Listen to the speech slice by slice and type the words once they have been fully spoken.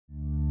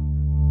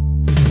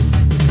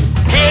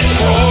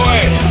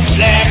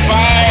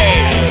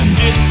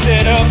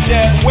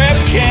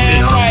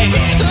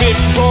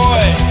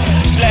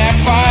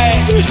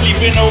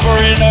Sleeping over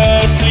in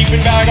a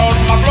sleeping bag on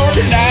my floor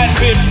tonight,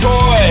 bitch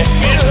boy.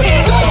 Bitch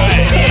boy.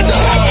 Bitch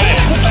boy.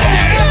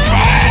 Slap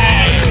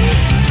fight.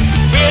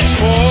 Bitch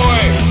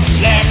boy.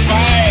 Slap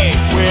fight.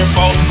 We're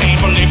both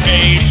people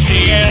engaged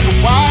in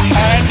wine,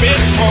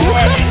 bitch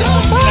boy.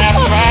 Slap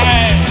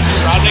fight.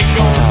 Probably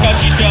gonna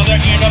touch each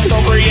other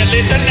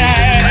inappropriately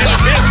tonight.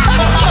 Bitch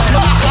boy.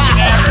 Slap fight.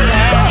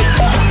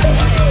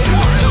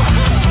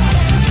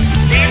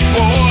 Bitch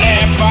boy.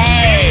 Slap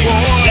fight.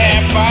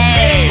 Slap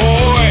fight.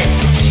 Boy.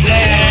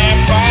 Slap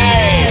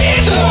fight.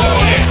 Bitch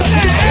boy.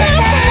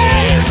 Slap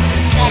fight.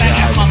 Gotta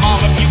ask my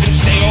mom if you can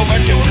stay over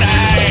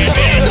tonight.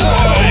 Bitch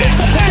boy.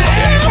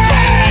 Slap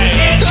fight.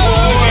 Bitch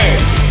boy.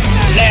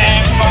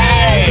 Slap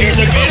fight. Here's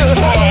a bitch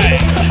boy.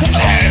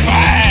 Slap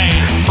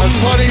fight. I'm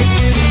funny.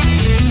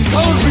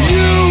 Coming for you.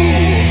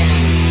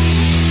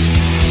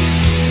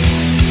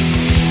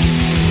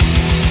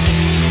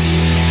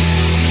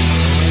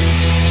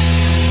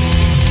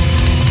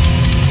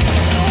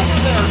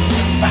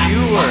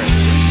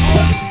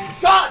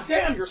 God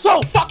damn, you're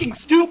so fucking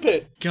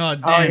stupid!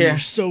 God damn, you're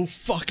so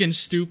fucking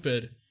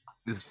stupid.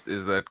 Is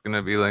that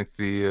gonna be like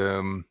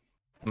the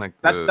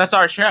That's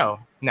our show.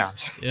 No.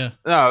 Yeah.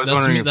 No, I was that's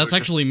wondering me. if That's we're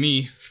actually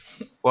me.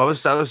 Well, I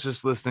was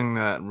just listening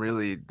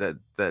to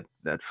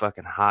that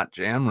fucking hot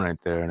jam right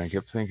there, and I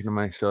kept thinking to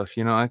myself,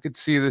 you know, I could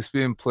see this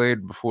being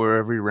played before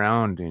every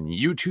round in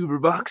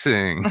YouTuber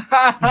boxing.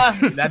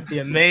 That'd be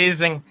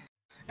amazing.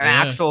 An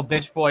actual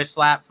bitch boy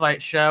slap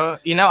fight show.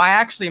 You know, I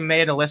actually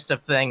made a list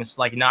of things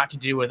like not to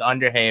do with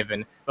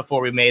Underhaven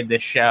before we made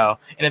this show,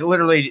 and it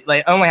literally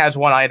like only has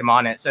one item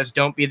on it. It says,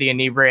 "Don't be the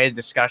inebriated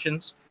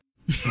discussions."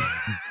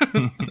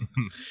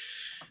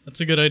 That's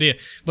a good idea.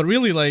 But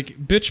really, like,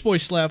 bitch boy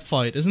slap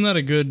fight, isn't that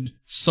a good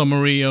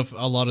summary of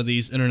a lot of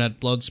these internet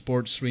blood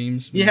sport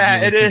streams? Yeah,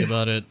 really it think is.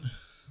 about it.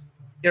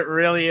 It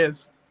really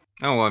is.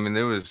 Oh, well, I mean,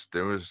 there was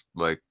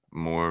like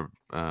more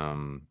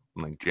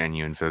like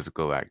genuine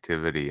physical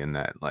activity in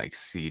that like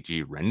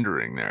CG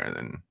rendering there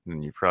than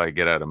you probably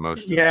get out of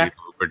most of the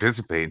people who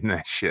participate in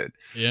that shit.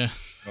 Yeah.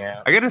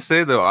 Yeah. I gotta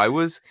say though,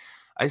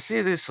 I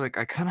say this like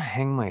I kind of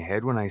hang my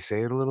head when I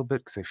say it a little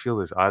bit because I feel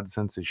this odd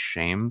sense of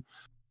shame.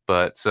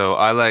 But so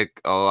I, like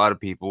a lot of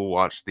people,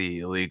 watch the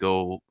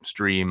illegal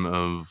stream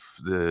of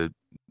the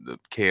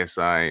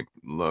KSI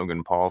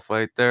Logan Paul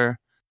fight there.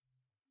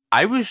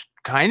 I was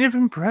kind of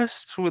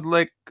impressed with,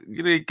 like,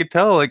 you could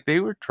tell, like, they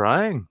were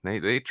trying.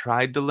 They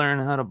tried to learn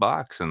how to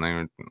box, and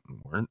they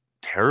weren't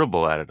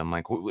terrible at it. I'm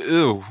like,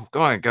 ew, oh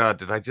my god,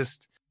 did I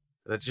just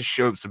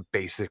show some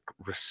basic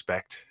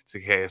respect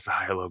to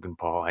KSI or Logan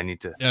Paul?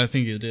 Yeah, I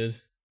think you did.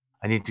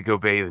 I need to go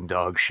bathe in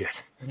dog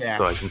shit Yeah.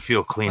 so I can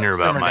feel cleaner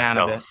Simmer about down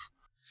a myself.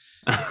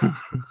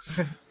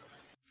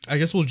 I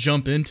guess we'll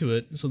jump into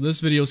it. So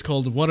this video is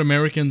called "What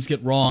Americans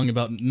Get Wrong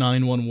About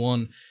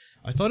 911."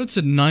 I thought it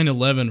said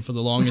 9/11 for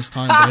the longest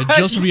time, but I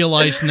just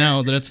realized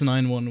now that it's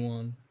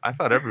 911. I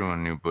thought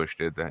everyone knew Bush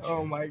did that shit.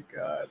 Oh my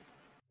god.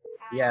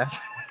 Yeah.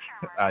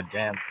 Oh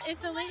damn.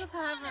 It's illegal to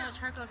have a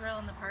charcoal grill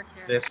in the park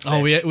here.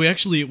 Oh,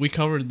 we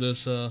covered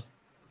this.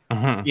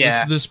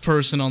 Yeah. This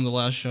person on the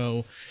last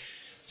show.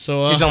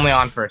 So He's only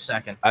on for a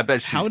second. I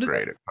bet she's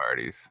great at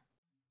parties.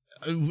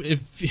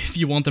 If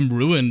you want them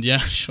ruined, yeah,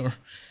 sure.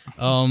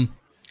 How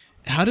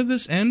did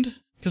this end?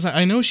 Because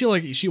I know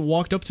she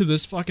walked up to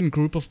this fucking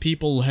group of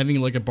people having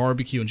like a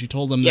barbecue, and she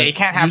told them that you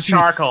can't have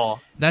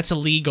charcoal. That's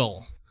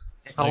illegal.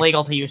 It's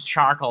illegal to use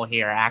charcoal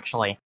here,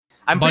 actually.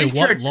 I'm by pretty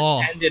what sure it's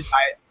law? ended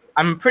by.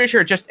 I'm pretty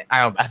sure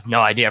I have no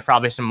idea.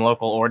 Probably some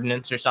local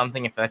ordinance or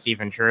something, if that's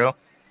even true.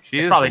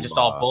 It's probably just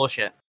all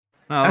bullshit.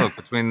 No, look,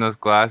 between those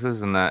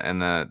glasses and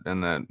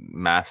that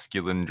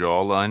masculine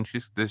jawline,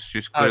 she's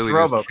clearly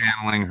just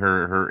channeling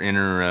her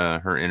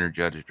inner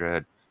Judge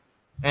Dredd.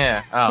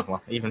 Yeah. Oh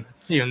well, even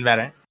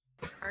better.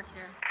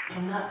 She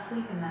will not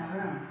sleep in that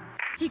room.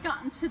 She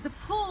got into the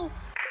pool.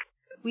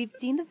 We've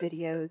seen the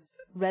videos,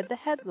 read the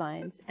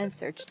headlines, and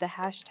searched the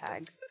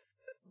hashtags.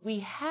 We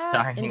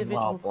have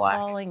individuals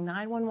calling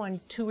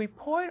 911 to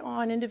report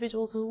on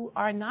individuals who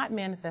are not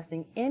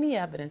manifesting any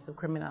evidence of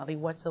criminality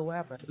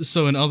whatsoever.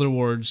 So in other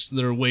words,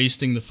 they're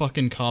wasting the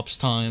fucking cops'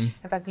 time.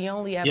 In fact, the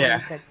only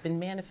evidence that's been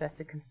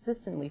manifested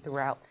consistently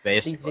throughout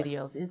these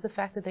videos is the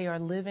fact that they are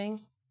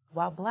living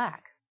while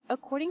black.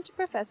 According to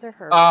Professor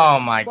Herbert, oh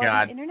my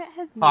god. The internet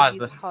has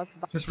Pause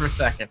just for a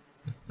second.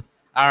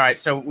 All right,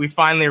 so we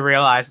finally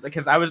realized,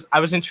 because I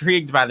was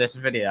intrigued by this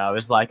video. I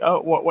was like, oh,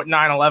 what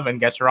 9/11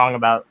 gets wrong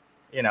about,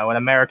 what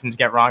Americans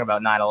get wrong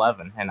about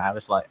 9/11, and I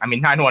was like,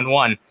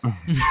 911.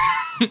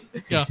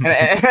 Yeah.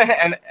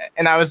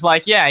 And I was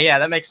like, yeah,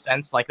 that makes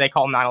sense. Like, they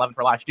call 9/11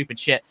 for a lot of stupid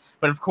shit.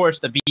 But of course,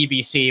 the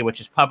BBC,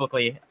 which is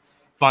publicly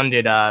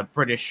funded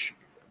British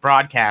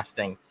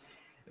broadcasting,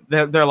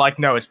 they're like,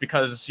 no, it's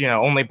because,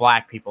 only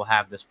black people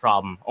have this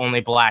problem.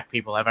 Only black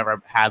people have ever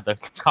had the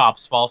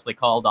cops falsely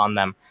called on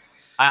them.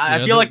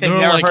 I feel like they've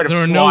never heard of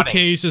there are swatting. no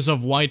cases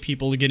of white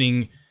people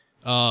getting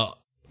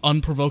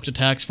unprovoked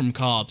attacks from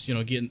cops, you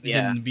know, getting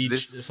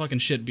fucking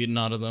shit beaten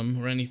out of them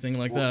or anything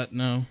like that.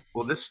 No.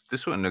 Well, this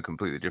went in a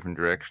completely different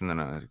direction than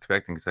I was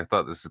expecting, because I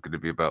thought this was going to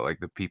be about like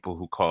the people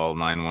who call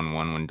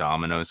 911 when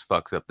Domino's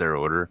fucks up their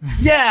order.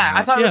 Yeah,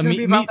 I thought it was going to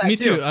be about that me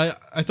too.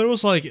 I thought it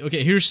was like,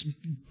 okay,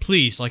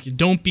 please, like,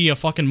 don't be a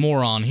fucking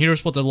moron.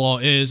 Here's what the law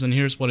is, and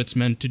here's what it's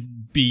meant to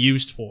be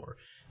used for.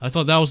 I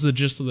thought that was the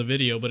gist of the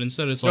video, but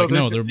instead it's like,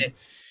 no,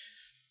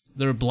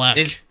 they're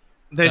black.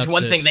 There's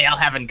one thing they all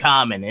have in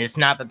common. It's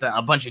not that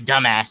a bunch of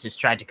dumbasses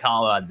tried to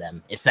call on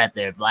them. It's that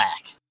they're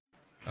black.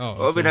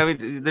 Oh, okay. okay. I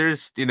mean,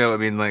 there's, you know, I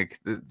mean, like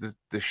the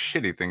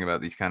shitty thing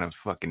about these kind of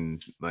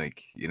fucking,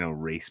 like, you know,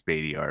 race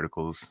baity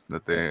articles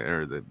that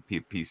the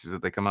pieces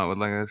that they come out with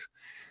like this.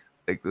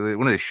 Like,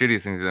 one of the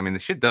shittiest things is, I mean, the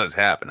shit does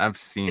happen. I've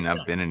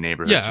been in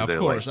neighborhoods. Yeah, of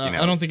course. Like,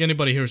 I don't think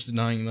anybody here is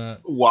denying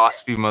that.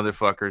 Waspy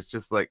motherfuckers,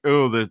 just like,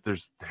 oh,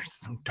 there's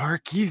some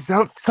darkies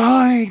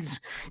outside.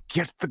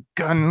 Get the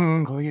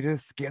gun,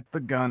 Cletus. Get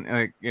the gun.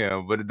 Like, you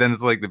know, but then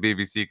it's like the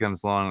BBC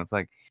comes along and it's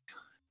like,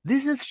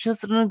 this is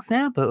just an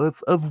example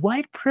of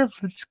white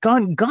privilege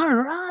gone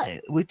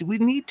awry. We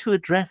need to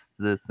address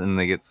this. And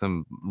they get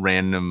some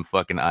random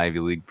fucking Ivy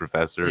League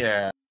professor.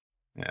 Yeah.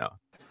 Yeah.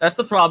 That's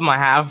the problem I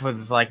have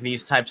with like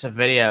these types of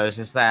videos,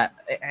 is that,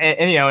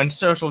 and you know, in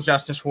social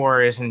justice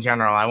warriors in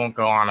general, I won't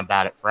go on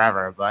about it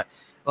forever, but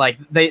like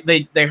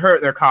they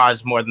hurt their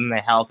cause more than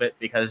they help it,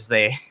 because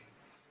they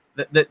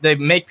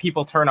make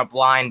people turn a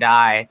blind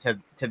eye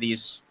to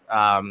these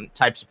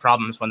types of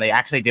problems when they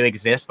actually do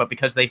exist, but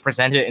because they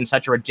present it in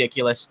such a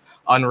ridiculous,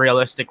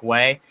 unrealistic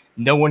way,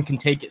 no one can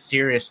take it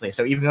seriously.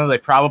 So even though they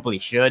probably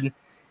should,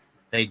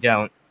 they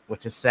don't,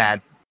 which is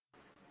sad.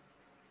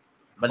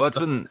 But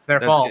well, it's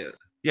their fault.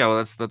 Yeah, well,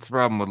 that's the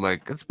problem with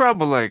like,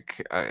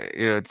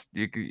 you know,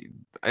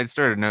 I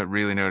started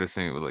really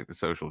noticing it with like the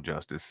social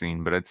justice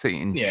scene, but I'd say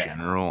in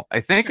general,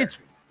 I think it's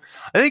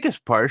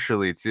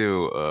partially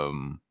too.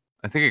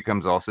 I think it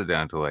comes also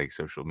down to like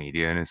social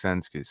media in a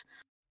sense, because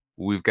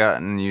we've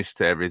gotten used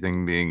to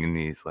everything being in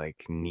these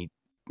like neat,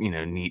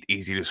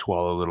 easy to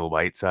swallow little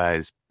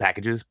bite-sized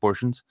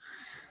portions.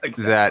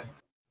 Exactly.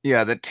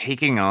 That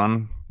taking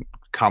on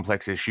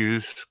complex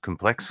issues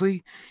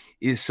complexly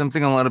is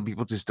something a lot of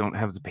people just don't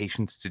have the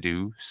patience to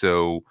do.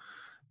 So,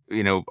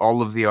 you know,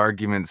 all of the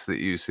arguments that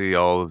you see,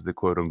 all of the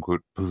quote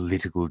unquote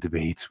political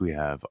debates we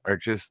have are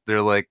just,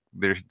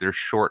 they're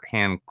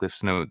shorthand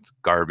Cliff's Notes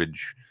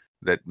garbage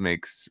that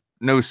makes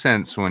no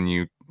sense when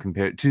you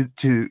compare it to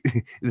the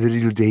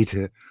real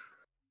data.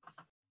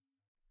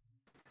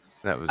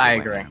 That was my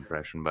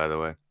impression, by the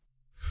way.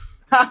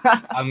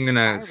 I'm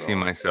gonna see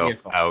myself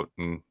out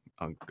and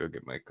I'll go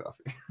get my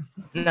coffee.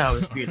 No,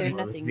 it's beautiful.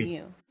 There's nothing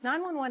new.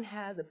 911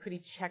 has a pretty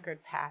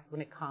checkered past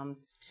when it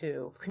comes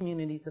to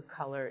communities of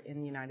color in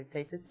the United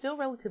States. It's still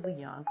relatively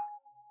young.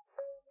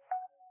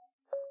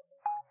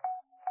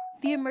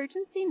 The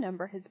emergency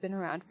number has been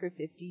around for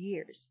 50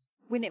 years.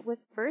 When it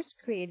was first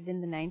created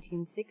in the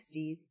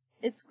 1960s,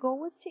 its goal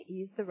was to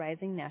ease the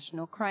rising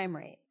national crime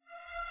rate.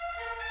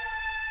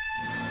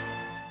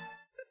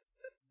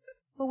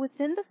 But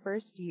within the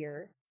first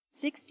year,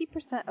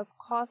 60% of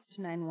calls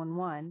to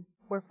 911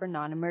 were for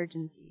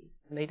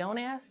non-emergencies. They don't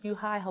ask you,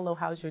 hi, hello,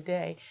 how's your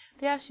day?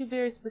 They ask you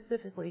very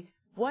specifically,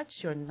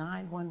 what's your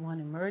 911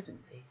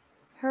 emergency?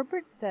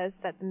 Herbert says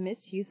that the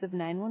misuse of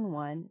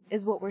 911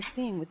 is what we're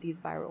seeing with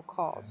these viral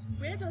calls.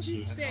 Where does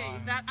it say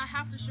that I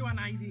have to show an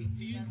ID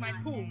to use my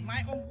pool,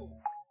 my own pool?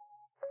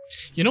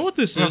 You know what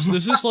this is?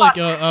 This is like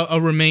a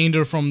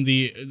remainder from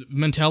the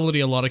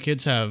mentality a lot of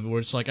kids have, where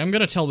it's like, I'm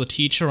gonna tell the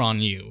teacher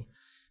on you.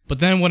 But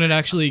then when it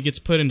actually gets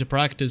put into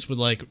practice with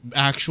like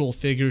actual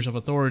figures of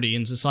authority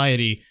in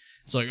society,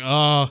 it's like,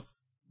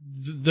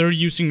 they're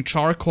using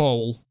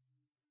charcoal.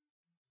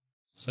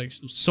 It's like,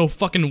 so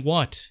fucking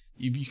what?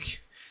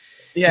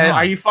 Yeah, God.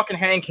 Are you fucking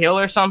Hank Hill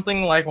or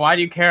something? Like, why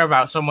do you care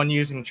about someone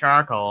using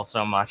charcoal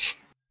so much?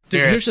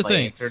 Dude, here's the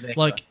thing.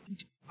 Like,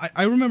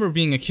 I remember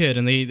being a kid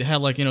and they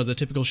had like, you know, the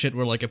typical shit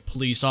where like a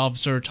police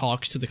officer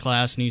talks to the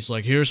class and he's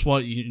like, here's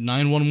what,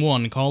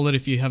 911, call it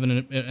if you have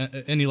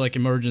any like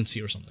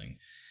emergency or something.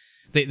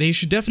 They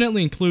should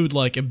definitely include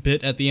like a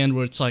bit at the end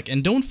where it's like,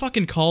 and don't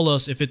fucking call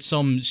us if it's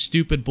some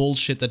stupid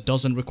bullshit that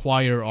doesn't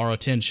require our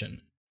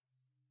attention.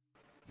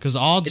 Because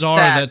odds are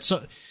that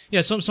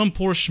some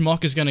poor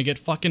schmuck is gonna get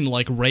fucking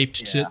like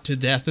raped to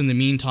death in the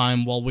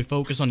meantime while we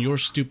focus on your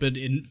stupid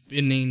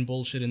inane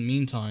bullshit in the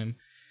meantime.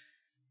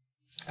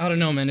 I don't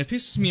know, man. It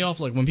pisses me off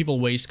like when people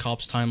waste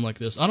cops' time like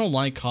this. I don't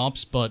like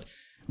cops, but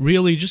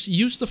really, just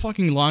use the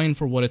fucking line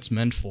for what it's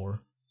meant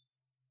for.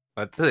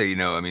 I'd say, you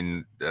know, I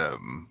mean,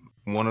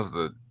 one of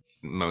the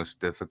most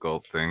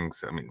difficult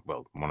things,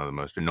 one of the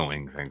most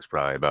annoying things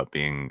probably about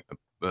being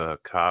a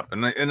cop,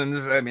 and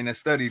I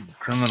studied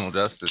criminal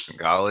justice in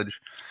college,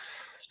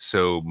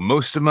 so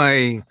most of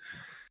my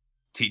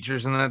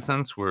teachers in that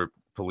sense were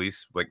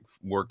police, like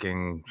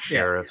working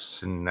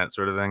sheriffs and that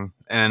sort of thing,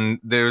 and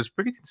there's a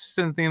pretty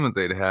consistent theme that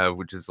they'd have,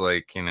 which is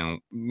like, you know,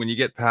 when you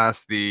get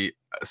past the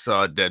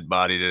saw a dead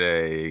body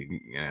today,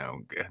 you know,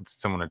 had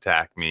someone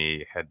attack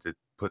me, had to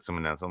put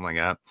someone down, something like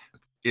that.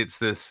 it's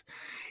this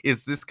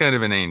kind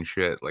of inane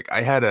shit. Like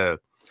I had an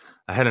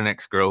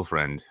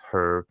ex-girlfriend.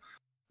 Her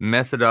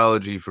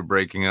methodology for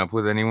breaking up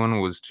with anyone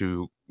was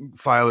to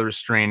file a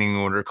restraining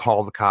order,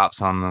 call the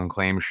cops on them,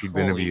 claim she'd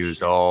been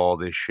abused, all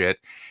this shit.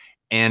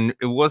 And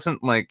it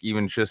wasn't like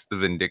even just the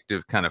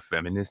vindictive kind of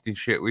feministy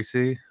shit we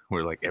see,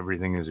 where like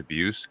everything is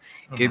abuse.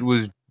 It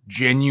was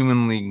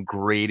genuinely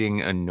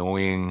grating,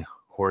 annoying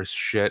horse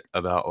shit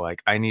about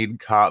like, I need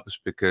cops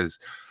because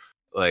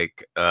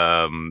like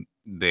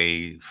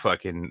they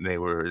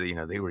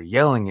were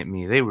yelling at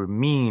me, they were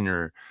mean,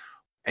 or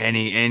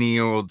any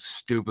old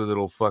stupid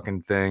little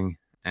fucking thing.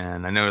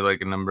 And I know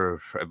like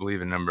I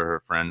believe a number of her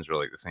friends were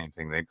like the same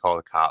thing. They'd call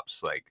the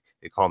cops, like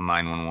they called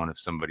 911 if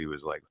somebody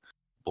was like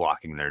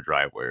blocking their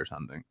driveway or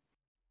something.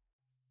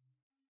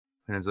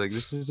 And it's like,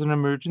 this is an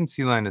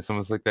emergency line. It's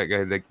almost like that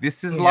guy, like,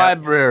 this is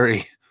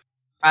library.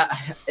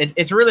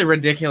 It's really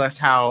ridiculous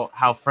how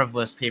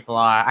frivolous people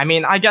are. I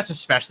mean, I guess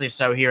especially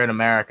so here in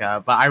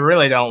America, but I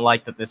really don't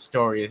like that this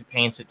story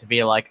paints it to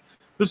be like,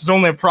 this is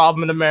only a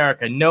problem in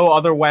America. No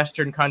other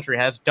Western country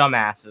has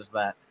dumbasses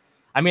that.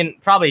 I mean,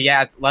 probably,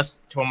 yeah,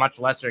 it's to a much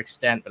lesser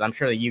extent, but I'm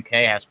sure the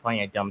UK has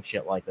plenty of dumb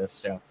shit like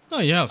this, too. Oh,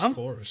 yeah, of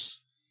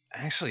course.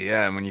 Actually,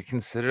 yeah, when you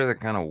consider the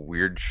kind of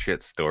weird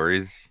shit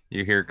stories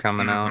you hear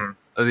coming out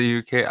of the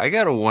UK, I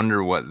gotta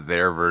wonder what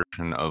their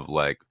version of,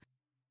 like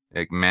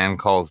man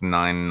calls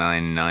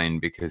 999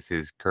 because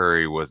his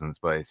curry wasn't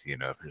spicy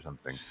enough or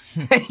something.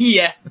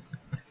 Yeah.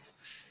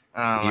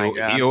 Oh my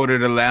God. He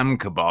ordered a lamb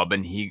kebab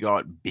and he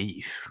got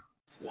beef.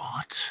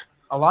 What?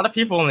 A lot of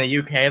people in the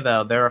UK,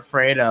 though, they're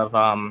afraid of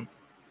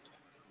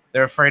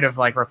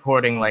like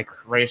reporting like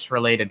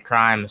race-related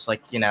crimes,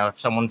 like, you know, if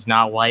someone's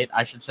not white,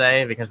 I should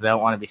say, because they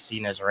don't want to be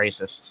seen as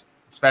racist,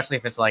 especially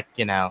if it's like,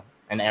 you know,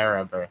 an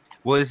Arab or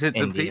well, is it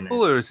Indian the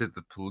people or is it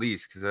the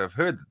police? Because I've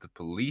heard that the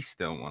police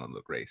don't want to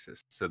look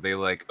racist, so they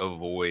like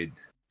avoid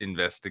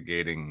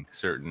investigating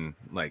certain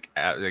like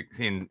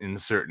in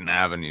certain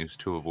avenues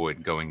to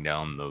avoid going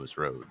down those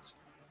roads.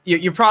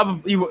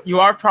 You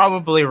are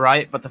probably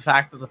right, but the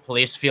fact that the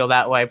police feel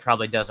that way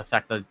probably does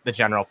affect the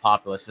general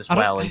populace as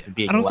well into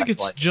being I don't less think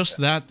it's just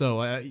that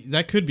though.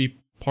 That could be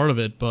part of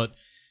it, but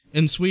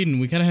in Sweden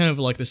we kind of have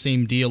like the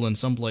same deal in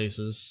some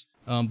places.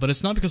 But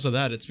it's not because of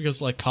that. It's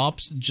because like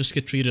cops just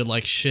get treated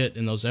like shit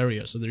in those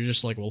areas, so they're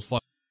just like, well,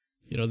 fuck.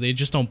 You know, they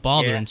just don't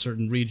bother in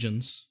certain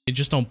regions. In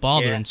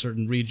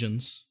certain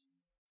regions.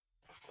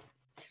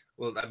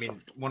 Well, I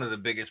mean, one of the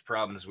biggest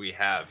problems we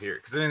have here,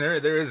 because I mean,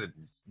 there is a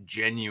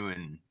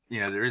genuine, you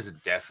know, there is a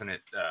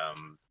definite,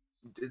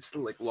 it's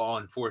like law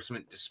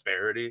enforcement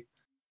disparity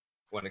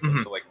when it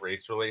comes to like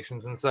race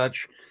relations and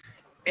such.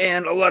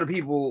 And a lot of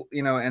people,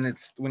 you know, and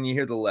it's when you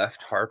hear the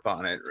left harp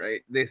on it,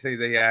 right?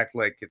 They act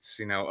like it's,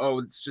 you know, oh,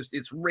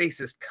 it's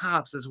racist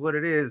cops is what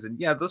it is. And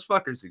yeah, those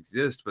fuckers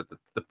exist, but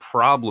the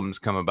problems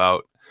come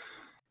about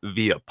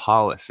via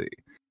policy.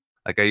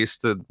 Like I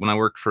used to, when I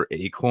worked for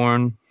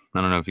Acorn,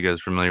 I don't know if you guys are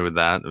familiar with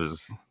that. It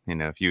was, you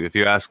know, if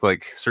you ask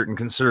like certain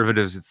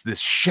conservatives, it's this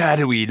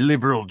shadowy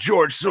liberal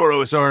George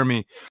Soros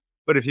army.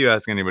 But if you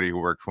ask anybody who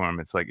worked for him,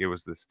 it's like it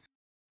was this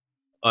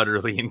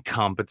utterly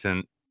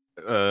incompetent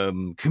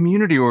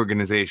community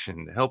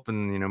organization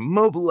helping, you know,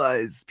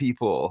 mobilize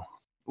people.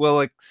 Well,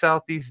 like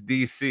Southeast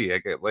DC,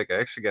 I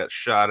actually got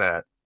shot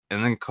at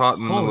and then caught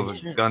in the middle of a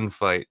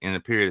gunfight in a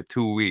period of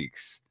 2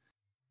 weeks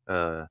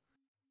in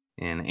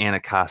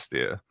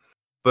Anacostia.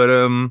 But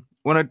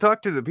when I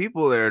talked to the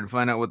people there and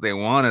find out what they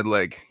wanted,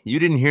 like, you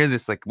didn't hear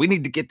this, like, we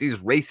need to get these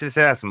racist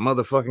ass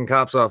motherfucking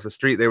cops off the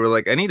street. They were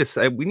like,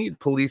 we need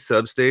police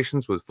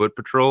substations with foot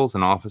patrols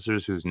and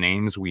officers whose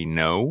names we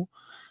know,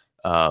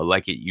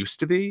 like it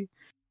used to be,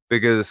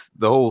 because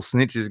the whole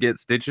snitches get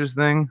stitches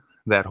thing,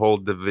 that whole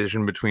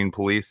division between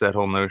police, that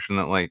whole notion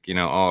that, like, you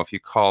know, oh, if you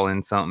call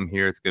in something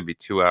here, it's going to be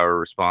 2-hour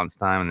response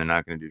time and they're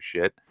not going to do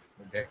shit.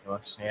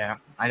 Ridiculous. Yeah,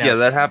 I know. Yeah,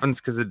 that happens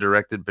because of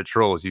directed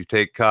patrols. You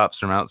take cops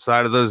from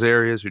outside of those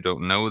areas who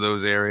don't know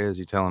those areas.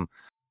 You tell them,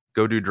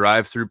 go do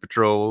drive-through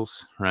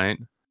patrols, right?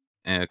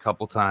 And a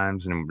couple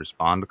times and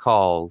respond to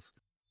calls.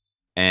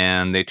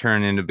 And they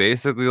turn into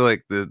basically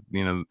like the,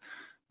 you know,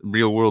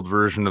 real world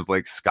version of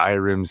like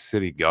Skyrim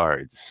city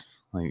guards.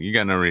 Like, you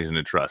got no reason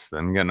to trust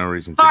them. You got no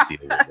reason to deal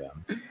with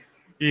them.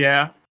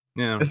 Yeah.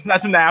 Yeah.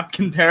 That's an apt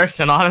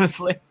comparison,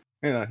 honestly.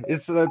 Yeah,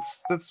 that's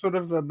what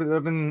I've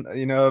been,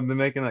 you know, I've been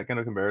making that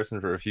kind of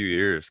comparison for a few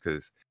years,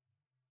 because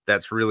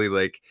that's really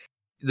like,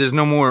 there's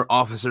no more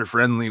officer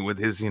friendly with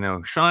his, you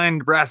know,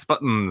 shined brass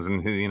buttons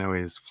and, you know,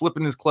 he's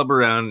flipping his club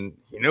around. And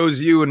he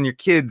knows you and your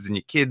kids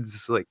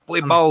like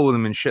play ball with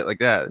him and shit like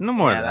that. No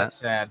more of that. That's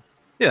sad.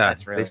 Yeah,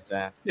 that's really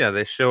sad. Yeah,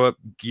 they show up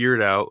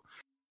geared out,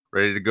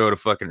 ready to go to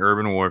fucking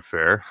urban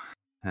warfare,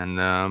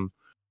 and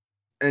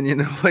you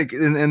know, like,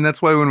 and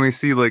that's why when we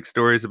see like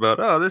stories about,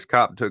 oh, this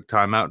cop took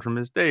time out from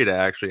his day to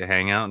actually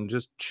hang out and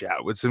just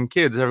chat with some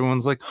kids,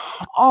 everyone's like,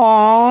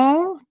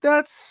 oh,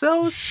 that's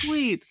so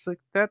sweet. It's like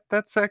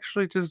that's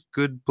actually just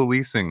good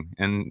policing,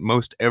 and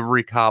most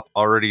every cop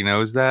already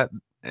knows that.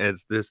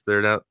 It's just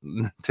they're not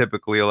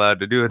typically allowed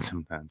to do it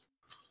sometimes.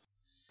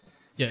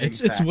 Yeah,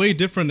 it's way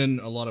different in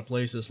a lot of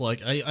places.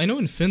 Like, I know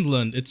in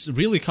Finland, it's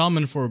really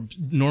common for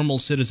normal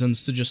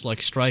citizens to just,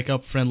 like, strike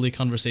up friendly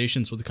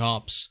conversations with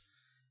cops.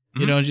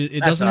 You know,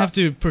 it doesn't have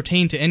to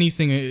pertain to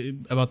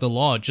anything about the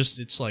law. Just,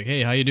 it's like,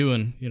 hey, how you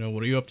doing? You know,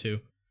 what are you up to?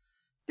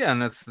 Yeah, and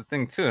that's the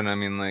thing, too. And I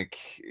mean, like,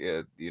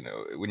 you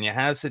know, when you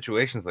have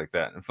situations like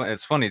that, and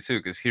it's funny, too,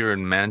 because here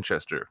in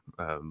Manchester,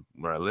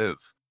 where I live,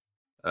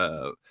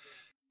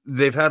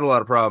 they've had a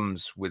lot of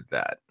problems with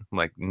that.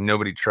 Like,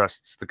 nobody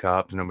trusts the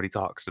cops, nobody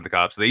talks to the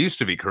cops. They used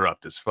to be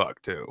corrupt as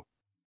fuck, too.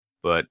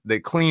 But they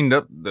cleaned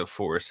up the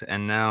force,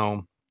 and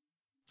now,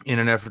 in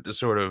an effort to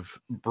sort of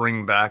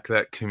bring back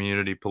that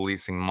community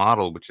policing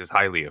model, which is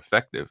highly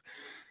effective,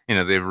 you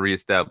know, they've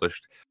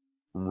reestablished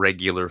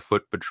regular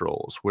foot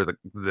patrols where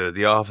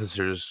the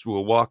officers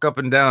will walk up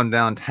and down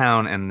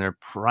downtown, and their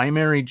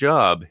primary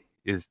job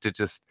is to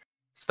just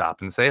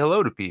stop and say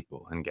hello to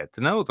people and get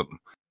to know them.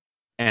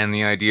 And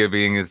the idea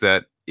being is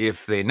that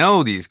if they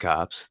know these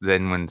cops,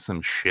 then when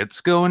some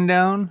shit's going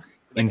down,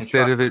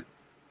 instead of it,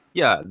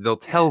 yeah, they'll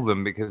tell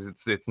them, because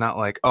it's not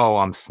like, oh,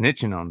 I'm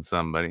snitching on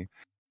somebody.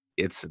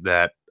 It's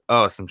that,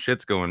 oh, some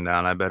shit's going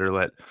down. I better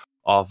let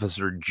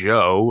Officer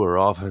Joe or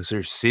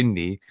Officer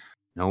Cindy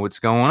know what's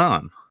going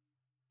on.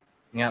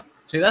 Yep.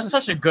 See, that's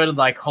such a good,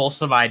 like,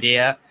 wholesome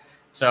idea.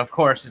 So, of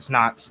course, it's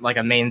not, like,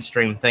 a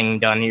mainstream thing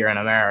done here in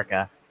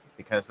America,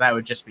 because that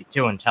would just be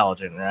too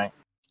intelligent, right?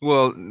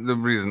 Well, the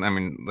reason, I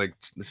mean, like,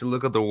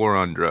 look at the war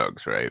on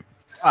drugs, right?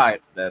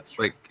 That's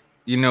like,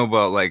 you know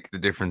about, like, the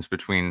difference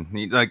between,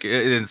 like,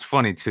 it's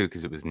funny, too,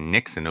 because it was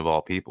Nixon of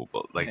all people,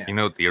 but, like, you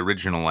know what the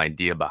original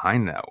idea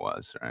behind that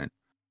was, right?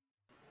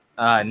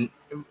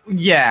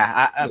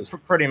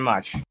 Pretty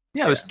much.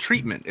 Yeah, it was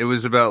treatment. It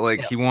was about,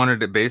 like, he wanted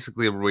to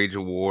basically wage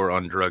a war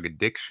on drug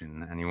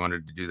addiction, and he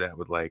wanted to do that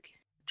with, like,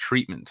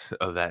 treatment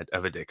of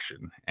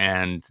addiction.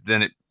 And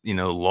then it, you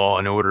know, law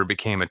and order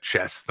became a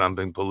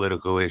chest-thumping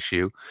political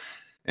issue,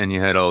 and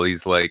you had all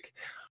these, like,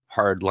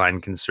 hardline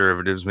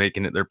conservatives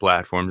making it their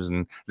platforms,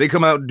 and they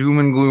come out doom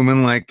and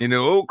glooming, like, you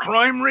know, oh,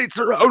 crime rates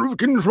are out of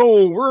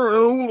control,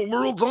 the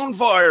world's on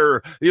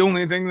fire, the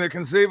only thing that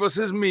can save us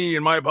is me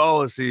and my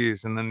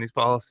policies. And then these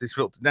policies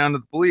filter down to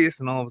the police,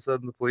 and all of a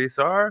sudden the police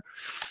are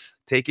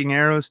taking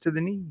arrows to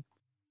the knee.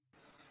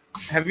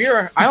 Have you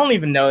ever, I don't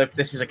even know if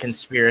this is a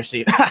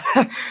conspiracy.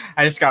 I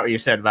just got what you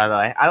said, by the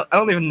way. I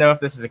don't even know if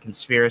this is a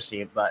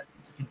conspiracy, but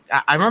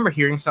I remember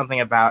hearing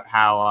something about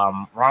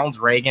how Ronald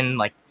Reagan,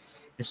 like,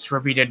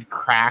 distributed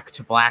crack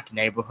to black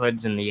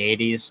neighborhoods in the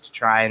 80s to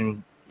try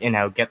and, you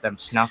know, get them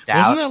snuffed out.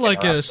 Wasn't that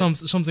like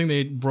something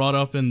they brought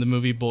up in the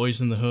movie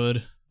Boys in the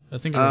Hood? I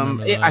think I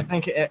remember that. I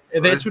think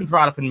it's been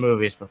brought up in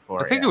movies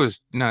before. I think it was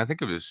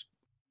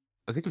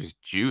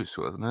Juice,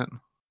 wasn't it?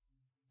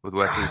 With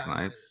Wesley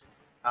Snipes.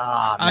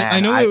 I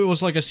know it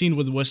was like a scene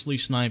with Wesley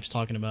Snipes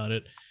talking about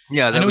it.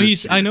 Yeah,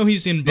 I know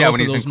he's in both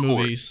of those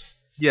movies.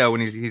 Yeah,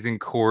 when he's in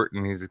court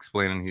and he's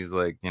explaining, he's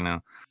like, you know.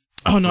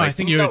 Oh no, like, I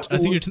think you're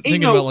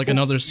thinking about like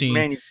another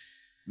scene.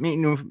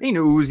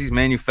 He's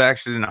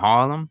manufactured in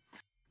Harlem.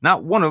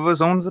 Not one of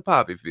us owns a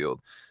poppy field.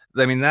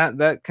 I mean,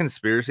 that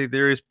conspiracy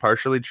theory is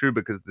partially true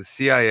because the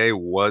CIA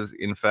was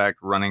in fact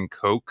running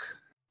coke,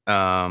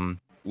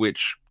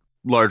 which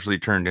largely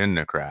turned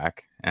into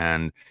crack,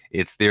 and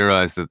it's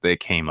theorized that they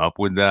came up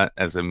with that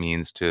as a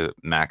means to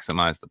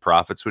maximize the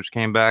profits which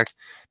came back,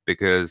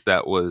 because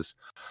that was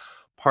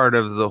part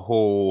of the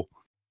whole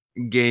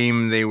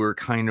game they were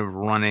kind of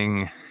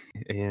running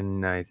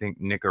in, I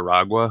think,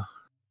 Nicaragua,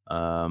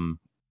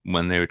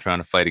 when they were trying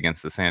to fight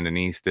against the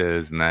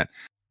Sandinistas, and that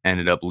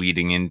ended up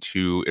leading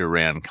into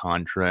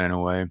Iran-Contra in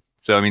a way.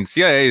 So, I mean,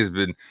 CIA has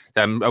been,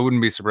 I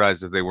wouldn't be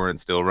surprised if they weren't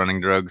still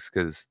running drugs,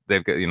 because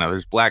they've got, you know,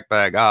 there's black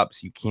bag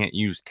ops. You can't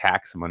use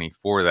tax money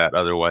for that.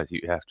 Otherwise, you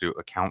have to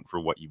account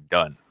for what you've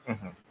done.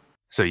 Mm-hmm.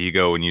 So you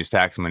go and use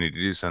tax money to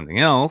do something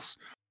else,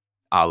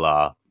 a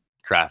la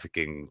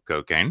trafficking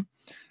cocaine.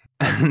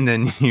 And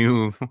then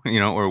you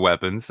know, or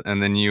weapons,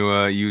 and then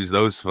you use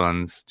those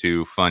funds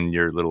to fund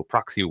your little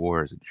proxy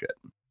wars and shit.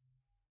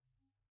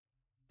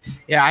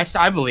 Yeah,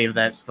 I believe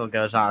that still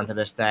goes on to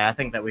this day. I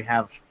think that we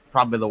have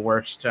probably the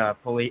worst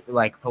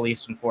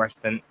police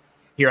enforcement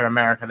here in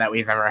America that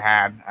we've ever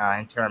had,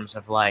 in terms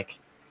of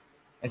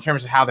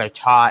how they're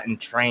taught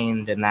and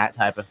trained and that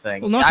type of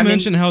thing. Well, not to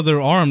mention how they're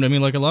armed. I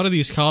mean, like, a lot of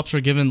these cops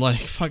are given like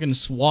fucking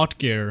SWAT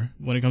gear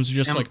when it comes to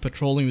just like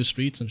patrolling the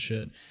streets and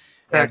shit.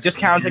 Yeah,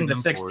 discounting the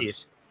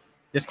 60s.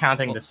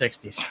 Discounting the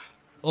 60s.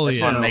 Oh,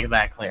 Just want to make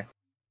that clear.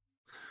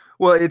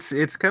 Well,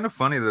 it's kind of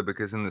funny though,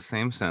 because in the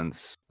same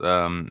sense,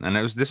 and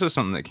this was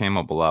something that came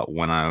up a lot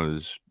when I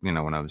was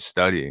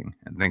studying,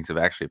 and things have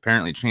actually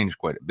apparently changed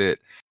quite a bit.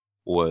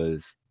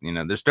 Was, you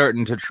know, they're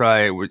starting to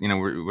try,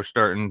 we're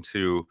starting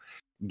to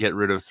get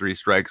rid of 3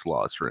 strikes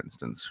laws, for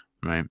instance,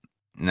 right?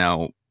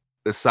 Now,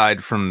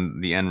 aside from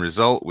the end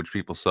result, which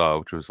people saw,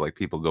 which was like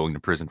people going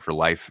to prison for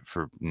life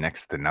for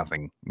next to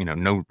nothing, you know,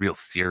 no real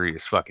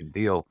serious fucking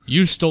deal.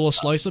 You stole a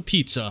slice of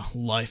pizza,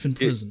 life in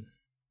prison.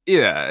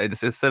 Yeah,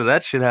 it's instead of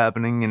that shit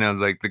happening,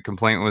 like the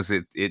complaint was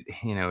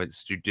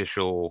it's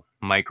judicial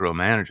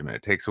micromanagement.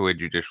 It takes away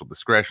judicial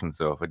discretion.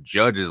 So if a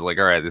judge is like,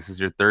 all right, this is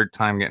your third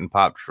time getting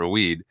popped for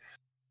weed,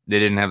 they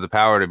didn't have the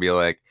power to be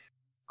like,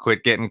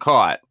 quit getting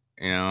caught,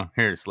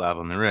 here, slap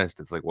on the wrist.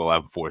 It's like, well,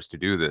 I'm forced to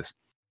do this.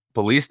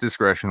 Police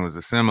discretion was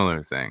a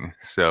similar thing.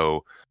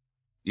 So,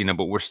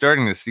 but we're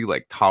starting to see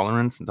like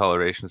tolerance and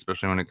toleration,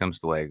 especially when it comes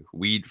to like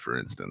weed, for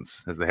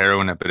instance. As the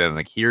heroin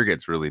epidemic here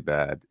gets really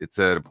bad, it's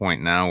at a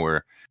point now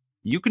where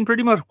you can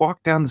pretty much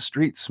walk down the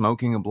street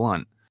smoking a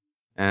blunt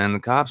and the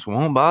cops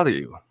won't bother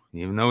you,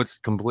 even though it's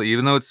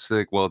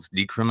like, well, it's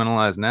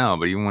decriminalized now,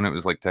 but even when it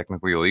was like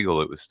technically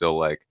illegal, it was still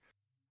like,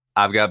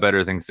 I've got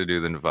better things to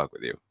do than to fuck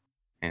with you.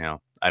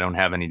 I don't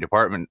have any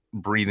department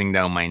breathing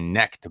down my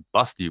neck to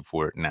bust you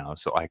for it now,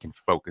 so I can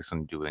focus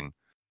on doing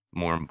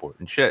more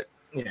important shit.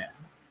 Yeah,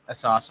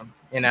 that's awesome.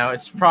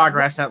 It's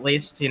progress at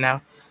least.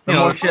 The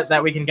more shit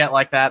that we can get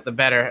like that, the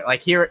better.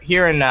 Like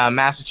here in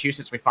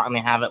Massachusetts, we finally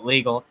have it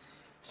legal.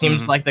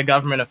 Seems like the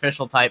government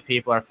official type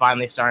people are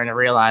finally starting to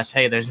realize,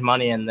 hey, there's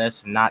money in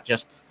this, and not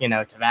just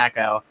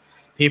tobacco.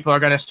 People are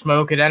gonna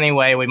smoke it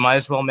anyway. We might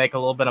as well make a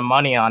little bit of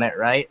money on it,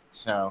 right?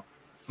 So.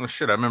 Well,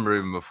 shit, I remember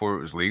even before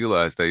it was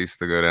legalized, I used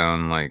to go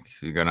down,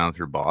 you go down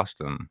through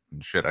Boston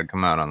and shit. I'd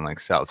come out on,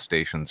 South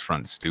Station's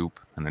front stoop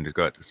and then just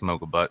go out to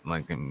smoke a butt,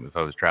 if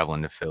I was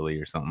traveling to Philly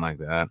or something like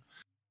that.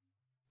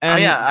 And, oh,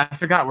 yeah, I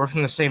forgot we're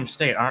from the same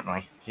state, aren't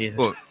we?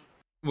 Jesus.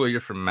 Well, you're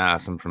from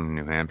Mass, I'm from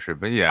New Hampshire,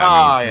 but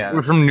yeah. Yeah.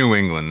 We're from New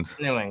England.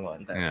 New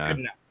England, that's good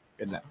enough.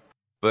 Good enough.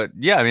 But,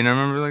 yeah, I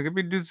remember, if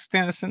we dudes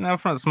sitting out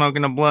front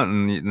smoking a blunt,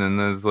 and then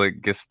there's,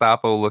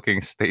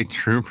 Gestapo-looking state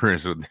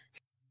troopers with...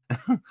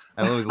 I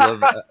always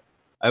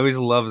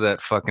love that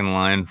fucking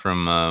line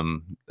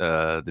from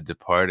The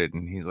Departed,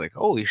 and he's like,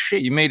 "Holy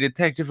shit, you made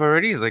detective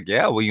already?" He's like,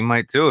 "Yeah, well, you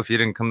might too if you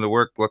didn't come to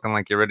work looking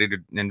like you're ready to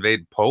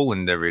invade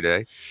Poland every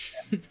day."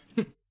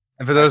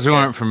 And for those who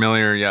aren't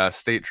familiar, yeah,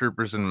 state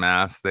troopers in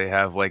Mass, they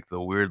have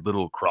the weird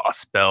little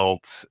cross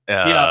belts.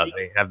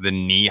 They have the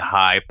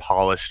knee-high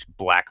polished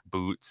black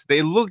boots.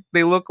 They kind of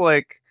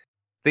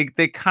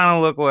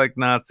look like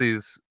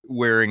Nazis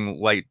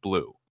wearing light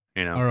blue.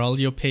 Are all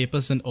your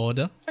papers in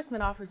order?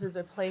 Enforcement officers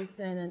are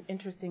placed in an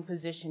interesting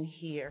position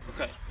here.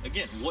 Okay,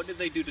 again, what did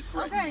they do to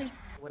threaten you?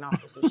 When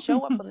officers show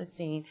up on the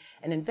scene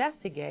and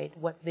investigate,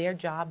 what their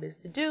job is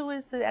to do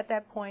is to, at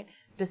that point,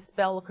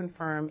 dispel or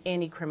confirm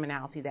any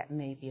criminality that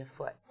may be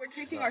afoot. We're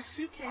taking our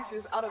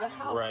suitcases out of the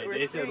house. Right,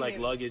 they said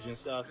luggage and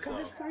stuff. Because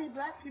there's 3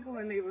 black people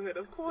in the neighborhood,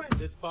 of course.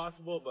 It's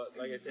possible, but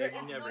like I said,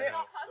 you never know.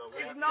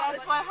 It's not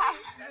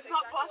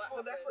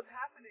possible, that's what's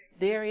happening.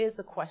 There is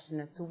a question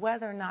as to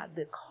whether or not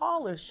the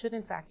callers should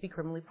in fact be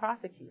criminally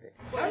prosecuted.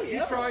 Well,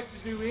 you tried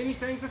to do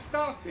anything to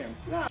stop them.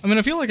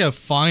 I feel like a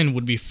fine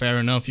would be fair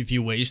enough if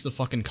you waste the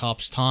fucking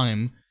cops'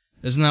 time.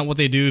 Isn't that what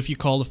they do if you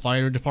call the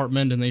fire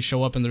department and they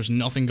show up and there's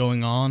nothing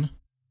going on?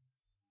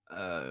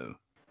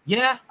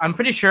 Yeah, I'm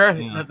pretty sure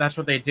that's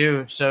what they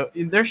do. So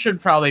there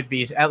should probably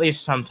be at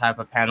least some type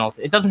of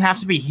penalty. It doesn't have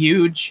to be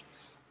huge,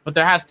 but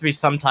there has to be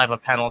some type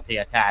of penalty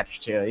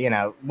attached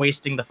to,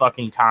 wasting the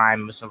fucking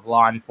times of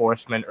law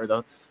enforcement or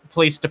the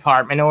police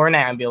department or an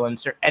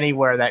ambulance or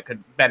anywhere that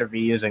could better be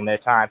using their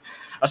time.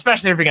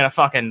 Especially if you're gonna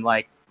fucking,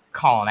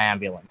 call an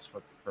ambulance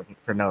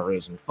for no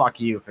reason. Fuck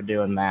you for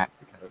doing that,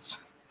 because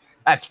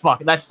that's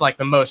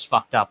the most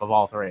fucked up of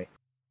all 3.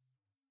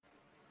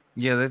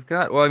 Yeah, they've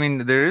got. Well,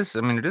 it is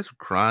a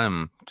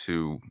crime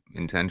to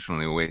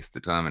intentionally waste the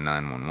time in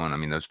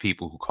 911. Those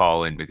people who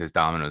call in because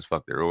Domino's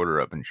fucked their order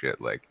up and shit,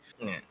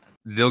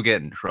 they'll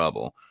get in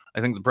trouble.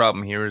 I think the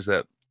problem here is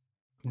that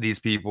these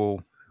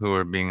people who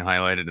are being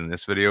highlighted in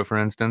this video, for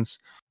instance,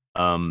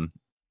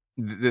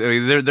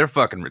 they're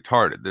fucking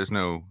retarded. There's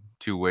no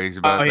two ways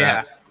about that.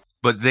 Yeah.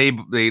 But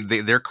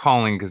they're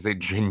calling because they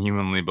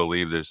genuinely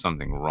believe there's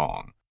something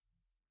wrong.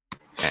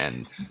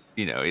 And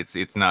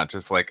it's not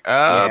just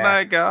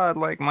my god,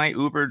 my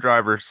Uber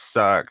driver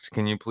sucked,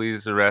 can you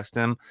please arrest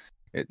him?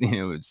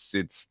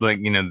 It's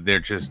they're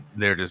just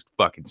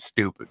fucking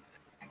stupid.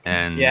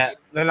 And yeah,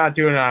 they're not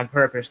doing it on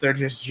purpose. They're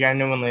just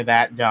genuinely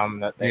that dumb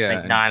that they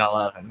think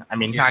 9/11.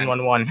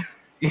 911.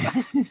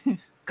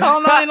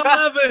 Call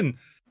 911.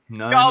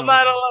 Call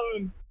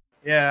 911.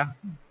 Yeah.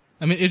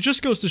 It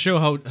just goes to show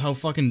how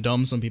fucking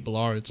dumb some people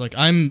are. It's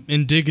I'm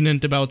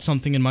indignant about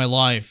something in my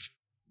life.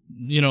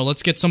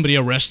 Let's get somebody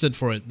arrested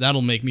for it.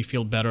 That'll make me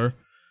feel better.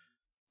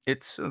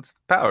 It's a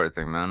power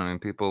thing, man.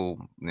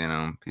 People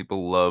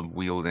love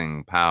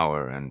wielding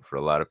power, and for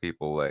a lot of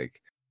people,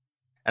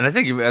 and I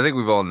think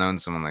we've all known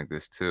someone like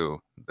this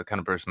too. The kind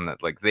of person that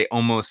they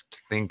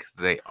almost think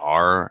they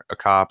are a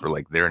cop,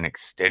 or they're an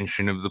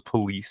extension of the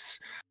police.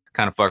 The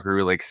kind of fucker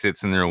who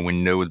sits in their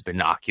window with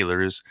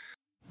binoculars.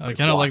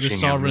 Kind of like the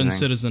sovereign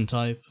citizen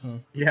type. Huh?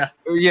 Yeah.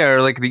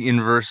 Or the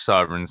inverse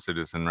sovereign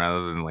citizen,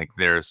 rather than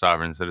they're a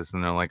sovereign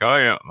citizen. They're like, oh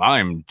yeah,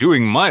 I'm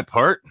doing my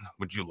part.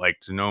 Would you like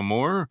to know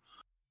more?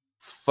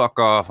 Fuck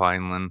off,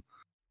 Heinlein.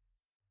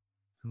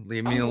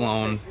 Leave me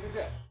alone.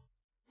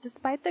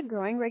 Despite the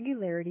growing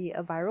regularity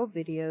of viral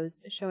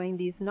videos showing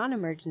these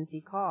non-emergency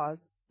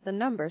calls, the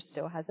number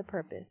still has a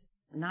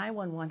purpose.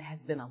 911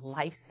 has been a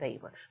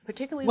lifesaver,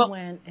 particularly Well,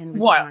 when in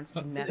response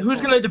to medical.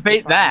 Who's going to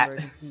debate that?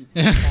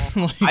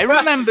 I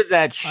remember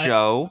that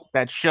show.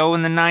 That show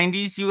in the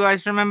 90s. You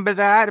guys remember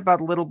that? About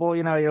the little boy,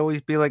 you know, he'd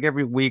always be like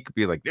every week,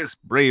 be like, this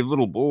brave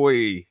little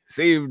boy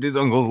saved his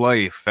uncle's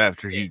life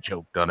after he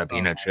choked on a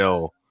peanut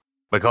shell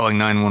by calling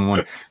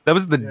 911. That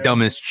was the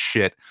dumbest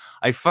shit.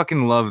 I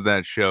fucking love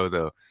that show,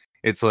 though.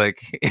 It's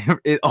like,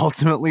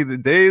 ultimately the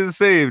day is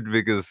saved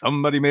because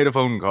somebody made a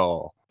phone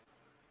call.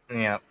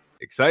 Yeah.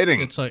 Exciting.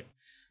 It's like,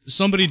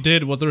 somebody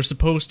did what they're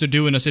supposed to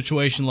do in a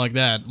situation like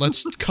that.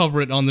 Let's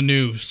cover it on the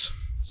news.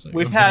 Like,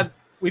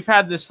 we've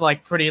had this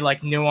like pretty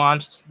like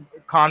nuanced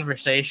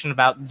conversation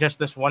about just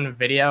this one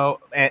video,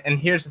 and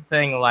here's the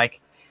thing,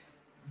 like,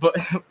 but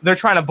they're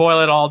trying to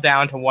boil it all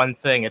down to one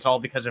thing. It's all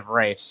because of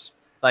race.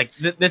 Like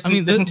this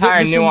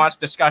entire nuanced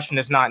discussion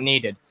is not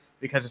needed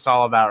because it's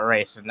all about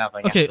race and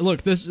nothing else. Okay,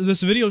 look, this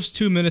video is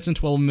 2 minutes and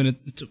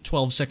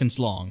 12 seconds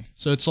long.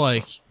 So it's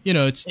like, you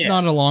know, it's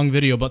not a long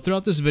video, but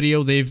throughout this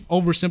video, they've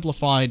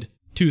oversimplified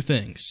two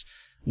things.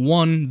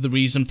 One, the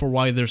reason for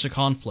why there's a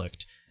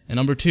conflict. And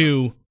number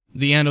two,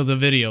 the end of the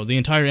video. The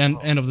entire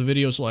end of the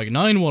video is like,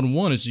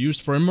 911 is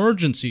used for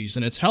emergencies,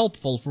 and it's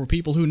helpful for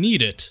people who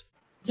need it.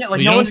 Yeah, like,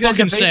 but no you one's don't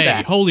fucking say,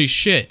 that. Holy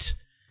shit.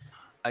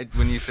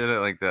 When you said it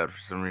like that, for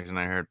some reason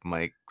I heard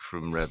Mike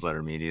from Red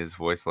Letter Media's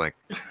voice, like,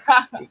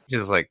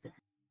 just like,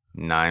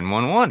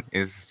 911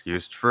 is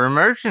used for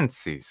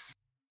emergencies.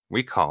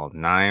 We call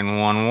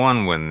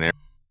 911 when they're...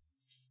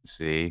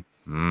 See?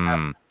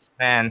 Man,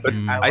 but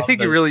I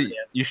think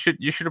you should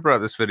have brought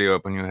this video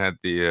up when you had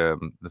the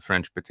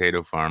French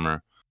potato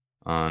farmer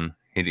on.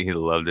 He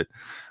loved it.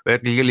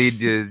 But really,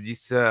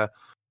 this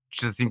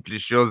just simply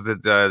shows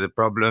that the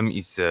problem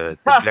is the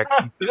black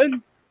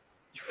people.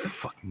 You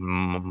fucking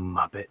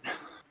muppet.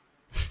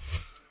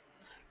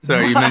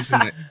 Sorry,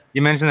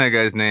 you mentioned that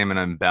guy's name, and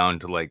I'm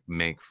bound to like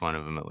make fun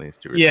of him at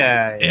least.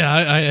 Yeah,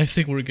 I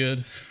think we're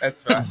good.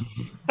 That's fine.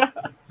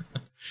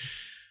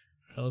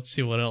 Let's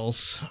see what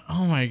else.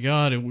 Oh my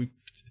god,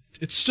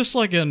 it's just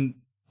like a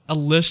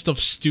list of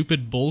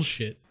stupid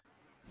bullshit.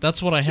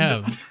 That's what I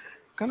have.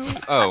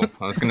 Oh,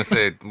 I was gonna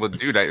say, well,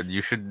 dude,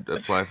 you should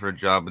apply for a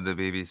job with the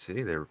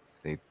BBC.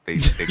 They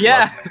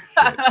yeah.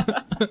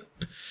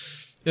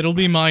 It'll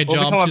be my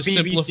job to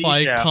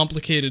simplify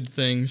complicated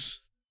things.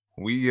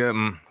 We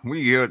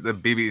here at the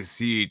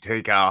BBC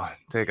take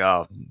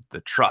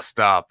the trust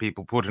our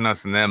people put in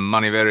us and their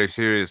money very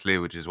seriously,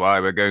 which is why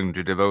we're going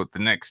to devote the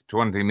next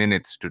 20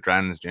 minutes to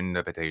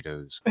transgender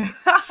potatoes.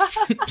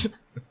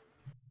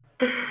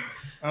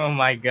 Oh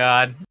my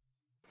god.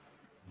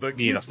 The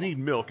kids need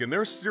milk in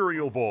their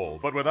cereal bowl,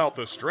 but without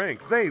the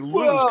strength, they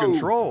lose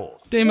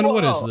control. Damon,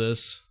 what is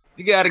this?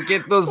 You gotta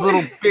get those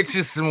little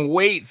bitches some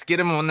weights. Get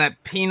them on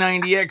that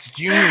P90X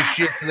Junior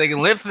shit so they can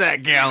lift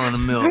that gallon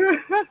of milk.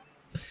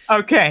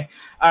 Okay.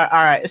 All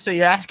right. So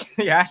you're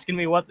asking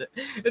me what the...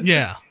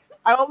 Yeah.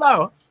 I don't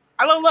know.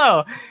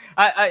 All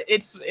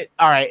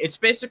right. It's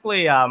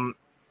basically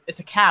it's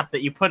a cap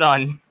that you put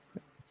on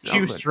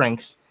juice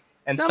drinks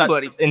and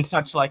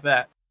such like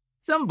that.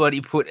 Somebody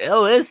put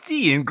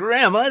LSD in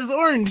Grandma's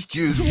orange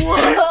juice.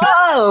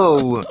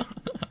 Whoa!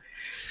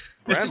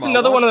 This is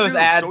another one of those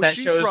ads that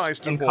shows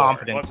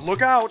incompetence. But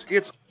look out,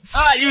 it's...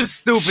 Ah, you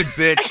stupid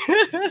bitch!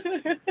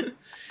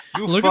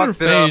 Look at her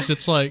face,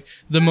 it's like,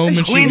 the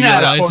moment she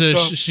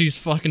realizes she's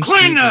fucking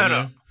Clean that stupid.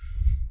 up!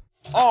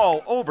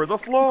 All over the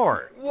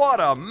floor. What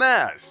a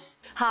mess!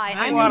 Hi,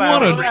 I'm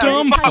What a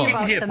dumb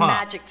fuck. the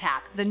Magic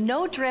Tap, the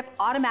no-drip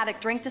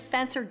automatic drink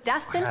dispenser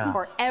destined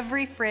for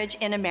every fridge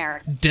in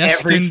America.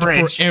 Destined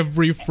for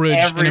every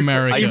fridge in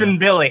America. Even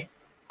Billy.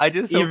 I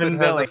just hope it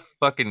has a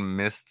fucking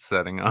mist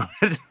setting on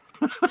it.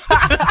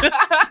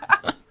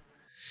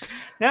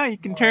 Now you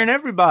can turn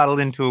every bottle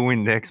into a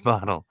Windex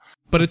bottle.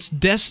 But it's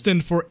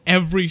destined for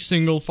every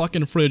single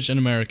fucking fridge in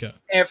America.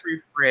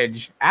 Every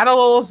fridge. Add a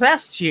little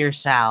zest to your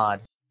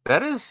salad.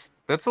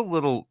 That's a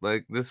little,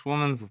 like, this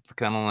woman's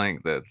kind of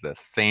like the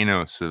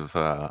Thanos of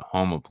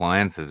home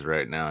appliances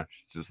right now.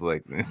 She's just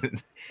like,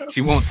 she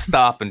won't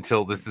stop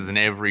until this is in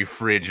every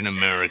fridge in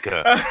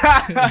America.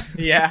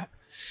 Yeah.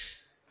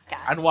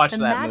 I'd watch the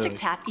that Magic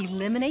movie. Tap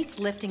eliminates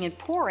lifting and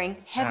pouring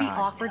heavy,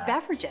 awkward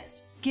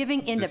beverages,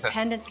 giving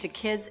independence to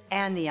kids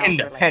and the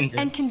elderly,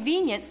 and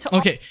convenience to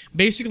Okay,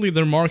 basically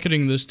they're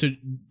marketing this to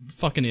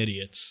fucking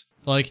idiots.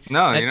 Like,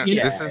 no,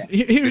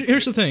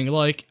 here's the thing.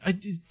 Like,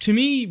 to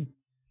me,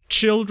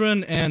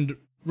 children and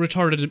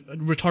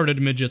retarded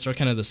midgets are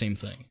kind of the same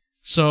thing.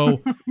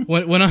 So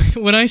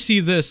when I see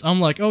this,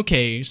 I'm like,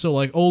 okay, so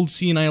like old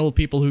senile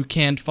people who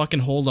can't fucking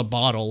hold a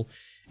bottle,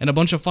 and a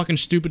bunch of fucking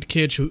stupid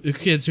kids who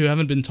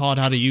haven't been taught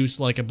how to use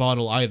like a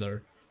bottle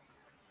either.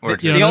 Or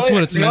you know, that's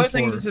what it's meant the only for.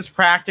 thing this is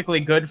practically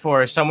good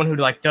for is someone who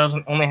like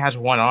only has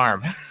one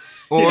arm.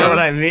 You know what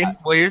I mean?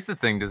 Well, here's the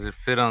thing: does it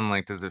fit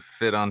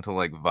onto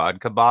like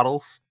vodka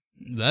bottles?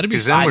 That'd be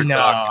I know,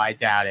 I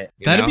doubt it.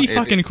 That'd be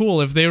fucking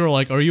cool if they were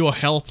like, "Are you a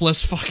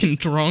helpless fucking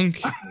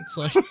drunk?" It's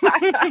like,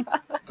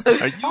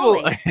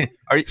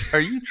 are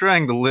you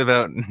trying to live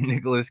out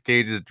Nicolas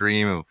Cage's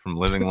dream from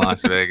living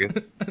Las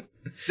Vegas?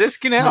 This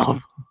can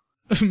help.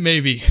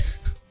 Maybe.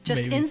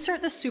 Just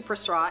insert the super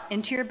straw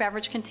into your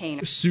beverage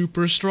container.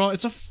 Super straw?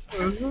 It's a.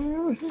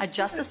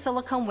 Adjust the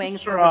silicone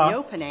wings over the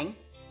opening.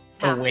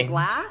 Tap the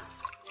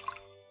glass.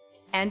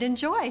 And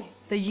enjoy.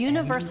 The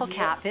universal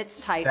cap fits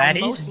tight on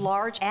most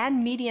large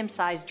and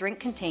medium-sized drink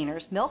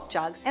containers, milk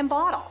jugs, and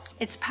bottles.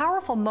 Its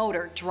powerful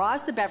motor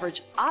draws the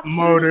beverage up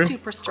through the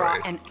super straw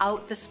and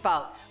out the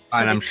spout, so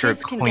and the I'm sure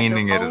kids can get their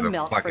cleaning it own is a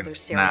milk for fucking their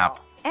cereal. snap.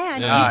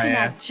 And you can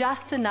add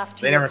just enough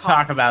to They your never coffee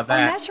talk about or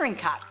that. measuring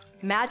cup.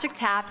 Magic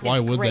Tap Why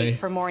is would great they?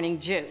 for morning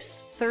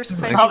juice, thirst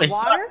Probably quenching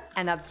suck. water,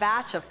 and a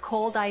batch of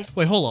cold ice.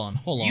 Wait, hold on.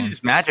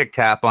 Use Magic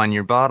Tap on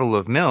your bottle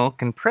of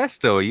milk, and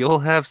presto, you'll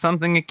have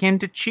something akin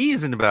to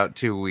cheese in about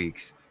 2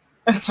 weeks.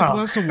 That's a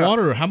glass of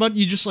water. How about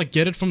you just like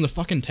get it from the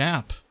fucking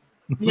tap?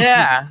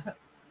 Yeah.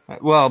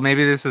 Well,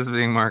 maybe this is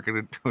being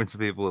marketed towards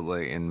people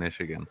like in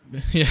Michigan.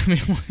 Yeah, I mean,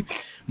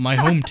 my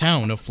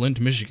hometown of Flint,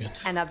 Michigan.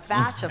 And a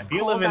batch of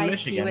you live cold in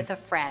iced tea Michigan. with a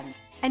friend.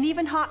 And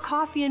even hot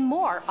coffee and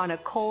more on a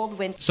cold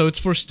winter. So it's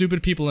for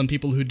stupid people and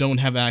people who don't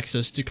have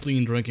access to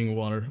clean drinking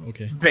water.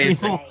 Okay.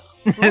 Basically.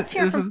 Let's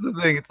hear This from is the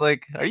thing. It's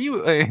like,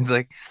 it's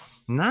like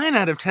 9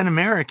 out of 10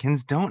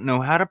 Americans don't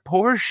know how to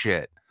pour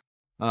shit.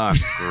 Oh,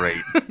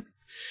 great.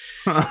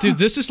 Dude,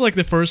 this is like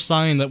the first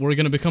sign that we're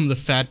gonna become the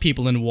fat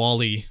people in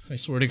Wall-E. I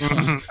swear to God.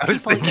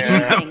 people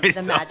using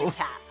the Magic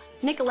Tap.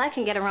 Nicolette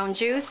can get her own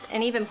juice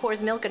and even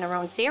pours milk in her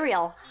own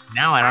cereal.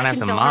 Now I don't have can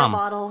to fill mom. her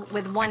bottle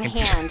with one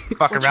hand.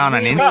 Fuck which around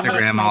on really makes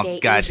Instagram my all day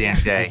goddamn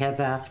easier. I day. have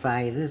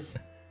arthritis,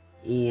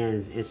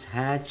 and it's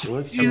hard to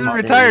lift. She's a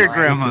something retired like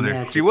grandmother.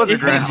 that. She was a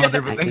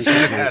grandmother, but I then she can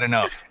just do had it.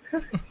 enough.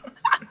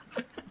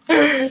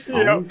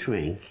 Own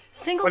drink.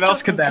 Single What else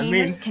serve could that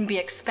containers mean? can be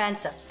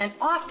expensive and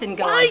often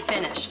go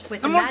unfinished.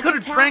 With Someone the could've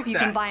Magic Tap, drank you that.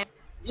 can buy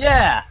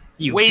Yeah.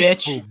 You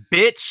Wasteful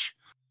bitch.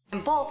 in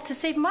bulk to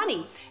save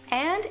money,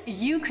 and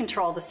you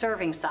control the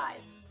serving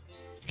size.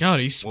 God,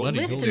 he's sweaty.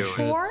 Lift Holy and shit.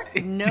 pour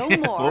no What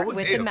more would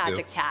with they the do?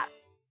 Magic Tap.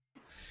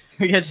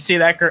 We get to see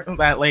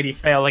that lady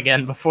fail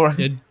again before.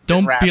 Yeah,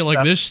 don't wraps be like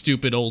up. this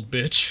stupid old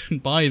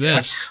bitch. Buy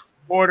this.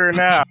 Order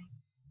now.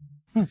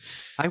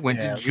 I went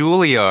Yeah. to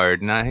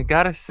Juilliard and I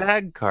got a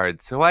SAG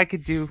card so I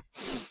could do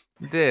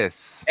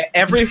this.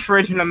 Every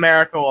fridge in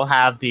America will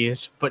have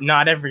these, but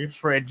not every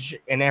fridge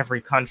in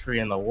every country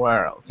in the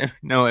world.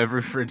 No,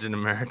 every fridge in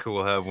America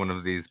will have one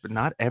of these, but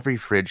not every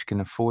fridge can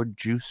afford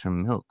juice or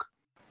milk.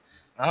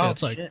 Oh, Yeah,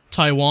 it's like shit.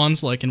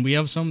 Taiwan's like, can we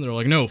have some? They're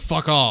like, no,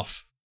 fuck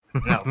off.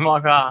 No,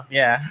 fuck off.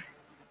 Yeah.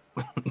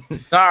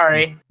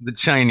 Sorry. The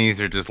Chinese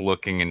are just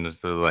looking and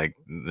they're like,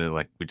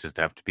 we just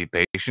have to be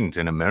patient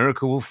and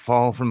America will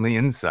fall from the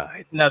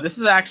inside. No, this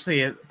is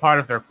actually a part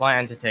of their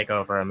plan to take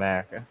over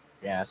America.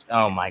 Yes.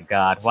 Oh my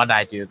God. Why did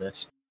I do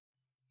this?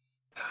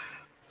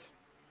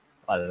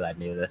 Why did I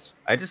do this?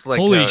 I just like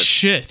Holy how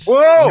shit.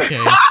 Whoa!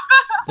 Okay.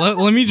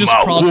 let me just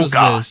process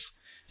this.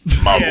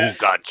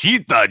 Mabuka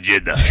Cheetah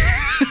Jedi.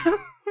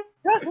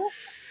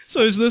 So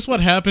is this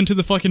what happened to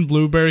the fucking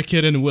Blueberry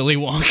Kid and Willy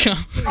Wonka?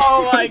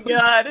 Oh my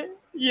God.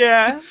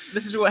 Yeah.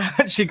 This is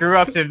what she grew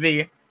up to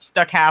be.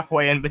 Stuck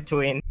halfway in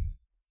between.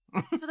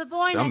 For the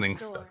boy Something's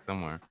next door. stuck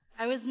somewhere.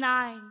 I was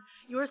 9.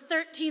 You were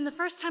 13 the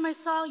first time I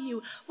saw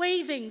you,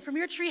 waving from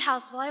your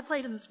treehouse while I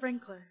played in the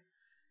sprinkler.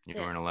 You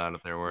weren't allowed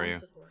up there, were you?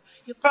 Months before,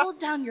 you pulled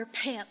down your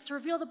pants to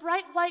reveal the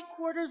bright white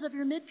quarters of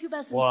your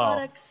mid-pubescent Whoa.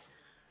 buttocks.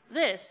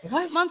 This,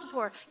 months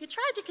before, you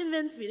tried to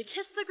convince me to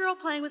kiss the girl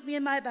playing with me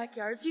in my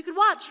backyard so you could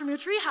watch from your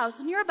treehouse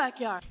in your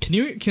backyard.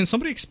 Can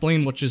somebody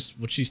explain what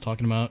she's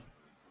talking about?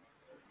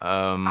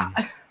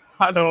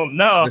 I don't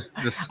know.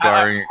 The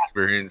scarring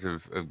experience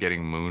of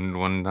getting mooned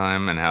one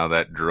time and how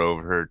that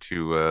drove her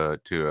to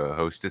a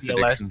hostess You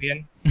a addiction.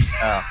 lesbian?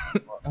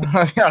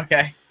 Oh.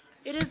 Okay.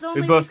 It is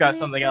only We both got recently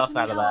something occurred else to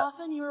me out of how that.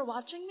 often you were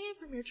watching me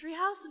from your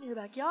treehouse in your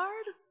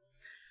backyard.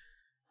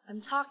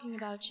 I'm talking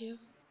about you.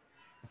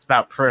 It's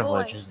about The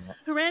privilege, boy isn't it?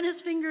 who ran his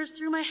fingers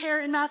through my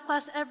hair in math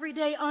class every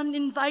day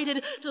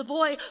uninvited, to the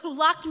boy who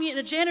locked me in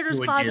a janitor's Who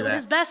would do closet with that?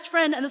 his best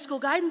friend and the school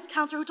guidance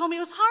counselor who told me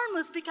it was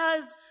harmless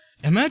because...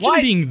 Imagine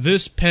being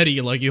this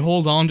petty, like you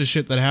hold on to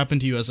shit that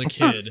happened to you as a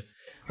kid.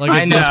 Like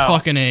I at this know.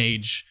 fucking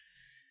age.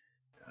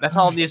 That's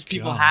Oh all my these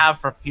people God. have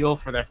for fuel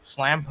for their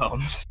slam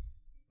poems.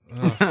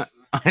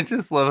 I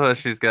just love how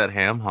she's got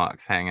ham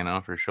hocks hanging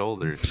off her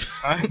shoulders.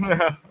 I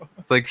know.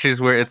 It's like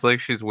she's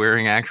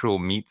wearing actual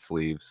meat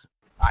sleeves.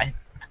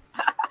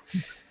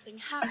 Something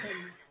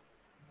happened.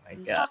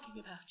 I'm God. talking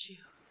about you.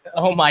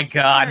 Oh my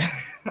God.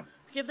 Parents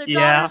give their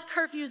Yeah. daughters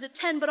curfews at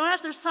 10, but don't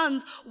ask their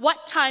sons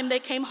what time they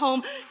came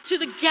home, to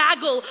the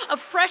gaggle of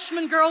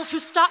freshman girls who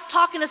stopped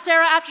talking to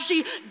Sarah after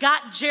she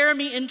got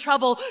Jeremy in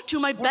trouble, to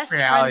my best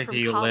friend reality from do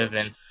you college.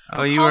 live in?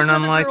 Oh, you were an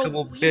Called her the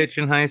girl unlikable bitch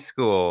in high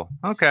school.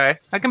 Okay,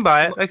 I can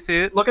buy it. I see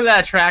it. Look at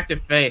that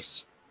attractive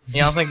face.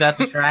 You don't think that's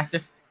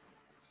attractive?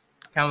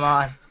 Come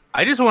on.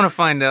 I just want to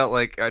find out,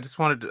 like, I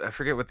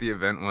forget what the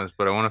event was,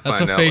 but I want to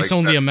find out. That's a face like,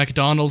 only a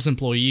McDonald's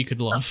employee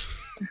could love.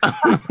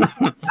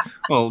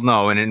 Well,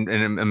 no, and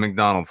a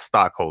McDonald's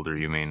stockholder,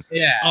 you mean?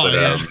 Yeah. But,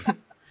 yeah.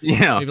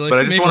 Yeah, Maybe like, but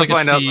I just want to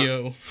find out.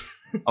 CEO.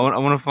 I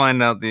want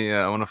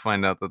to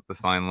find out that the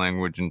sign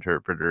language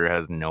interpreter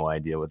has no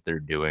idea what they're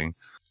doing.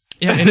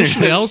 Yeah,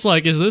 initially I was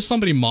like, is this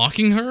somebody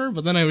mocking her?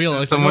 But then I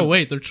realized, oh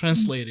wait, they're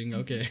translating.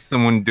 Okay.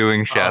 Someone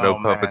doing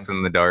shadow puppets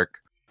in the dark.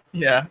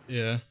 Yeah.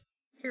 Yeah.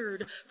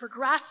 For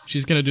grasping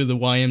She's gonna do the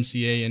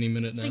YMCA any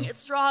minute now. at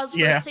straws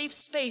for a safe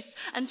space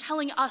and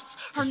telling us,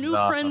 her new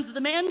friends, that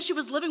the man she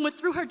was living with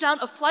threw her down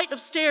a flight of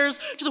stairs,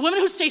 to the women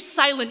who stay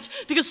silent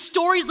because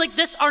stories like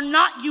this are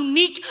not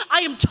unique. I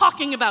am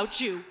talking about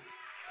you.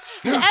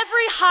 To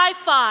every high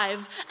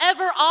five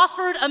ever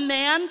offered a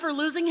man for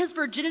losing his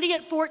virginity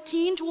at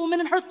 14 to a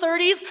woman in her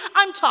 30s,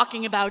 I'm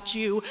talking about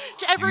you.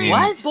 To every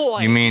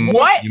boy. You mean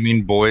what? You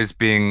mean boys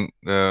being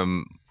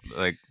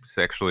like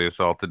sexually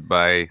assaulted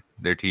by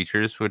their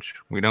teachers, which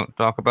we don't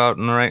talk about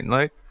in the right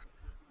light?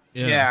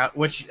 Yeah,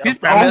 which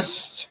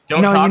feminists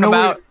don't talk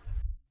about.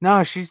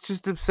 No, she's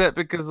just upset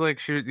because like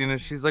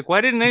she's like,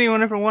 why didn't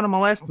anyone ever want to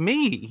molest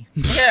me?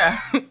 Yeah.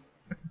 I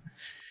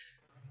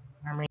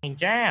mean,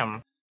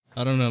 damn.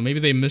 I don't know. Maybe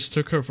they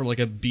mistook her for like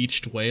a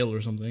beached whale or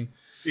something.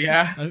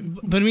 Yeah.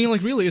 But I mean,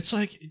 like, really, it's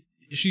like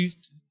she's.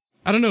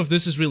 I don't know if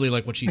this is really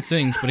like what she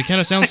thinks, but it kind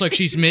of sounds like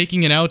she's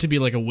making it out to be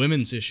like a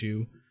women's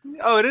issue.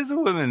 Oh, it is a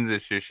women's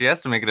issue. She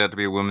has to make it out to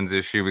be a women's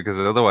issue because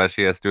otherwise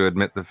she has to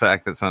admit the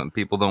fact that some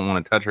people don't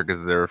want to touch her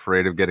because they're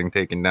afraid of getting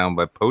taken down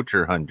by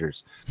poacher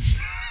hunters.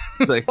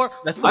 Like,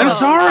 I'm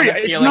sorry.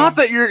 It's not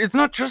that you're. It's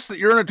not just that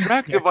you're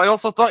unattractive. I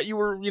also thought you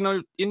were,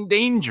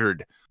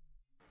 endangered.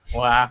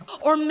 Wow.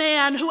 Or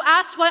man who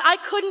asked why I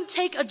couldn't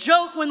take a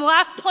joke when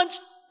laugh punch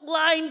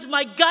lined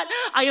my gut.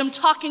 I am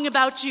talking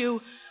about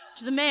you.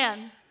 To the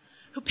man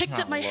who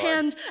picked up my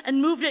hand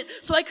and moved it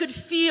so I could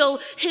feel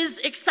his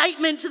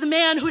excitement. To the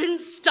man who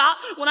didn't stop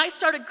when I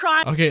started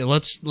crying. Okay,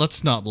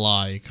 let's not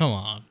lie. Come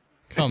on.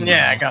 Come on.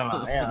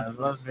 Yeah,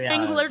 let's be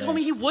honest. Who later told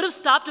me he would have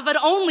stopped if I'd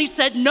only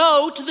said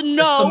no to the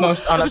no. It's the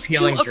most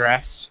unappealing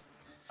dress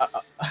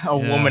a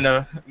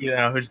woman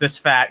who's this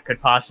fat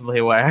could possibly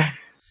wear.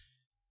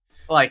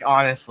 Like,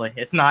 honestly,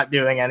 it's not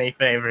doing any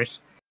favors.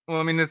 Well,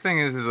 I mean, the thing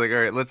is like,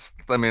 all right, let's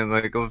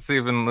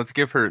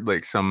give her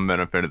like some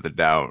benefit of the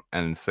doubt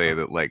and say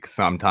that like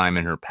sometime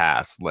in her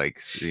past, like,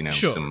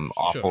 some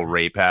awful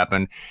rape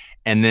happened,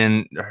 and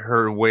then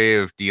her way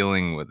of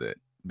dealing with it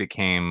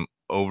became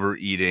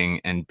overeating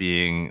and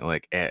being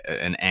like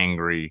an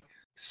angry,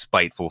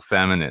 spiteful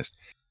feminist.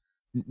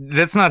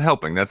 That's not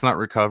helping. That's not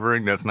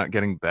recovering. That's not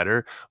getting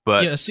better.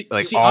 But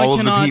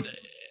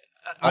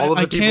all of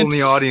the people in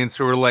the audience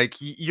who are like,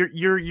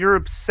 you're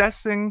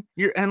obsessing,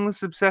 you're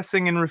endless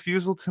obsessing, and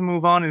refusal to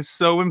move on is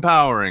so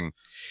empowering.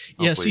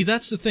 Yeah, see,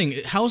 that's the thing.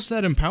 How's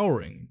that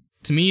empowering?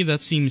 To me,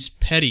 that seems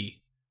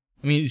petty.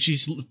 I mean,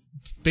 she's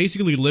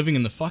basically living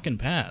in the fucking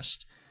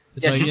past.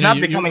 It's like, she's not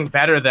becoming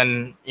better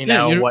than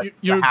what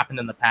happened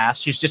in the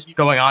past. She's just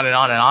going on and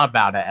on and on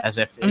about it as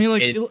if. I mean,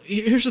 like,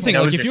 here's the thing: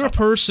 like, if you're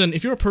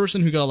a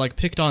person who got like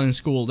picked on in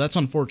school, that's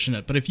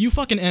unfortunate. But if you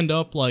fucking end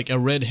up like a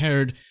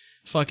red-haired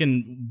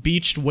fucking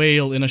beached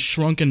whale in a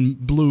shrunken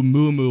blue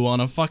moo-moo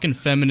on a fucking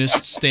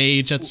feminist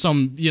stage at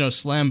some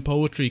slam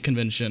poetry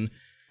convention,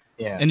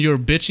 and you're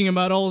bitching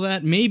about all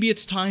that, maybe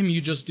it's time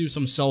you just do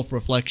some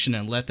self-reflection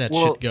and let that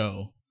shit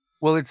go.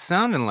 Well, it's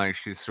sounding like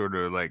she's sort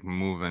of like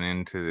moving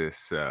into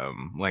this,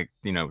 like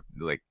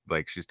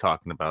she's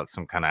talking about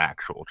some kind of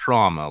actual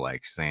trauma,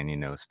 like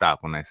saying,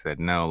 stop when I said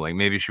no. Like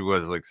maybe she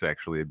was like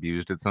sexually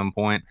abused at some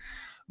point,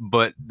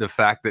 but the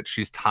fact that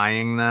she's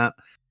tying that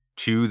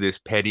to this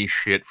petty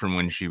shit from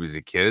when she was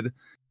a kid,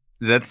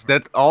 that's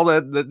all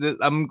that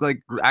I'm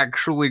like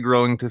actually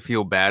growing to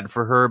feel bad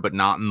for her, but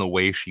not in the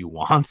way she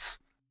wants,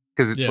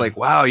 because it's like,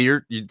 wow,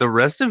 the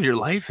rest of your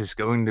life is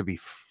going to be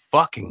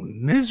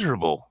fucking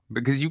miserable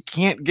because you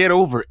can't get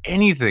over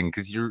anything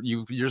because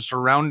you're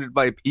surrounded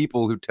by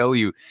people who tell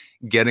you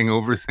getting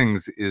over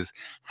things is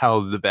how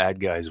the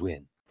bad guys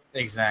win.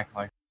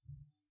 Exactly.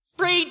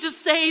 Afraid to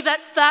say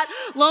that fat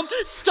lump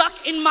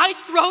stuck in my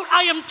throat.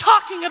 I am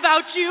talking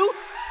about you.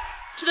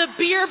 To the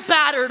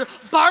beer-battered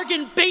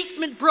bargain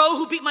basement bro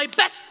who beat my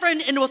best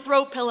friend into a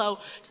throw pillow.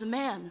 To the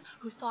man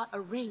who thought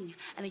a ring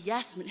and a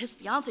yes meant his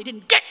fiance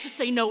didn't get to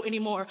say no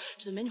anymore.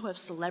 To the men who have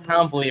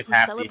celebrity, who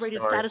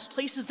celebrated status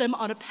places them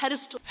on a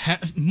pedestal.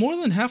 More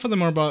than half of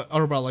them are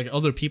about like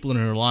other people in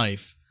her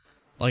life.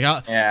 Like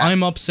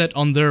I'm upset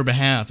on their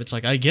behalf. It's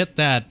like I get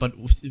that, but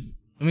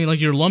I mean,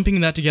 like you're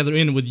lumping that together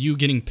in with you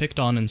getting picked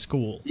on in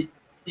school.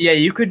 Yeah,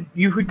 you could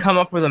come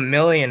up with a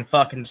million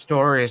fucking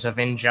stories of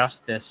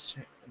injustice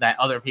that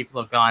other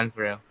people have gone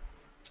through.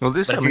 Well,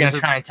 but if you're gonna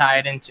try and tie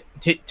it into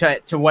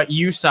to what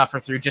you suffer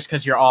through just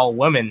because you're all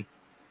women,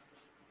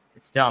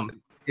 it's dumb.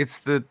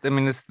 It's the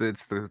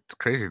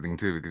crazy thing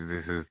too, because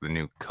this is the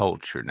new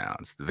culture now.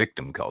 It's the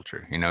victim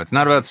culture. It's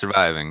not about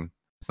surviving.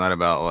 It's not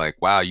about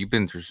like, wow, you've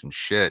been through some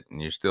shit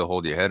and you still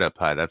hold your head up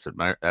high. That's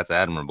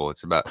admirable.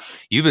 It's about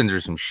you've been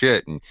through some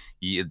shit and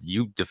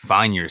you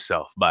define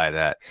yourself by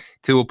that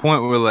to a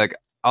point where like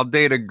I'll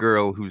date a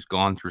girl who's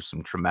gone through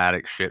some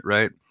traumatic shit,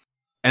 right?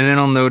 And then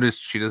I'll notice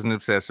she doesn't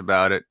obsess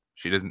about it.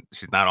 She's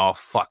not all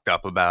fucked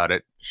up about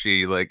it.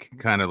 She like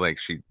kind of like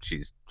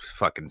she's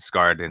fucking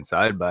scarred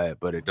inside by it,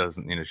 but it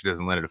doesn't, she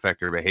doesn't let it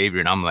affect her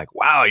behavior. And I'm like,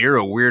 wow, you're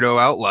a weirdo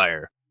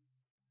outlier.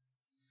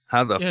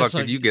 How the fuck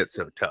did you get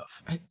so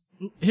tough?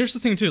 Here's the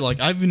thing too, like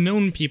I've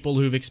known people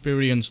who've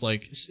experienced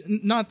like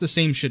not the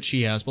same shit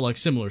she has, but like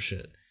similar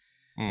shit.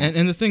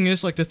 And the thing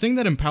is, like, the thing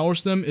that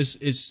empowers them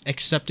is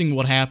accepting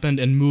what happened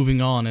and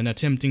moving on and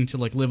attempting to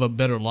like live a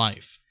better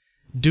life.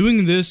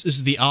 Doing this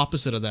is the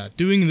opposite of that.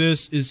 Doing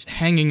this is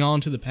hanging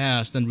on to the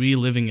past and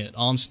reliving it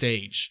on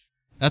stage.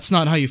 That's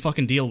not how you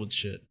fucking deal with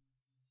shit.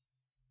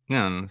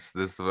 Yeah,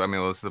 this is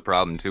the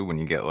problem too when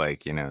you get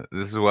like,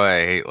 this is why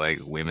I hate like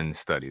women's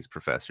studies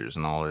professors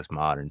and all this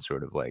modern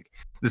sort of like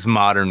this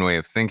modern way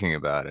of thinking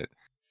about it.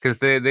 Because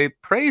they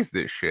praise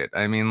this shit.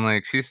 I mean,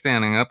 like, she's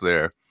standing up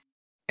there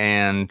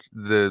and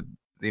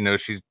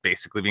she's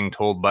basically being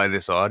told by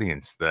this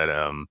audience that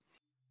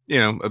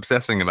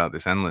obsessing about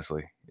this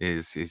endlessly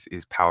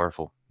is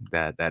powerful.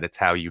 That it's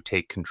how you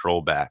take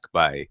control back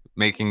by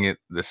making it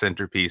the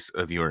centerpiece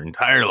of your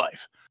entire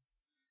life.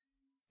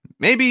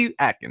 Maybe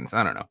Atkins,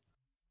 I don't know.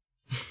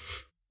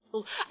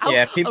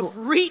 Out of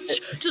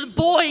reach to the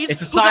boys.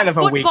 It's a sign of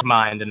a weak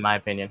mind, in my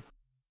opinion.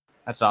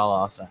 That's all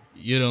I'll say.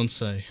 You don't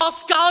say.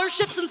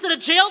 Scholarships instead of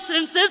jail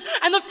sentences,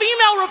 and the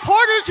female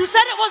reporters who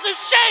said it was a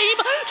shame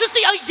to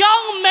see a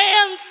young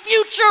man's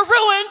future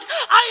ruined.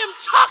 I am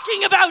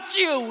talking about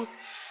you.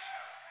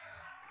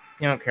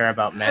 You don't care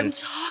about men. I'm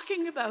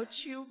talking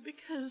about you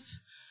because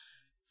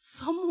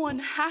someone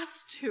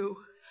has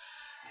to.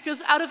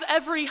 Because out of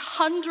every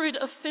 100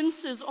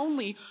 offenses,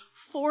 only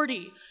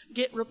 40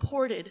 get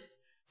reported.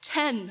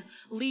 10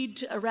 lead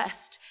to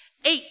arrest.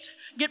 8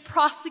 get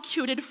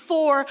prosecuted.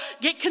 4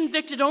 get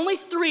convicted. Only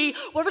 3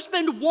 will ever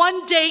spend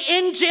 1 day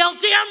in jail.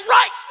 Damn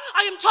right!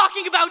 I am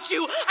talking about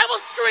you. I will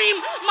scream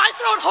my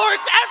throat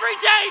hoarse every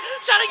day,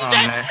 shouting,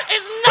 "This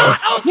is not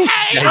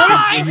okay!"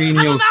 I mean,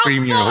 you'll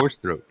scream your horse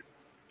throat.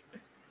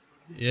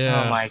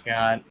 Yeah. Oh my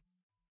god.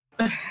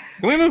 Can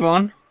we move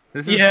on?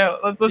 Let's move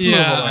on.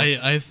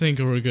 I think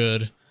we're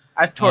good.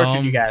 I've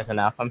tortured you guys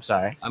enough. I'm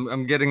sorry.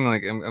 I'm getting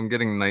like I'm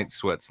getting night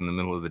sweats in the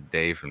middle of the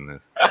day from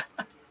this.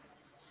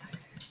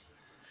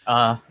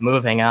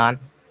 Moving on.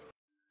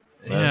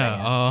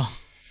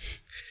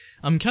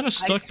 I'm kind of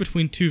stuck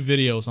between two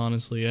videos,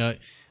 honestly.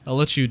 I'll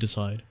let you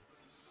decide.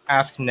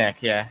 Ask Nick.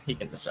 Yeah, he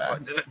can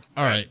decide.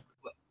 All right.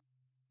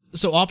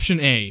 So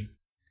option A.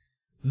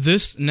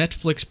 This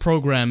Netflix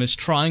program is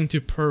trying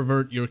to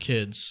pervert your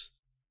kids.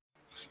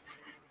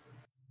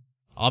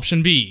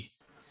 Option B.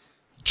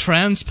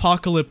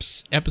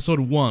 Transpocalypse Episode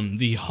 1,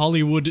 The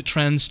Hollywood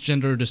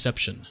Transgender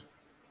Deception.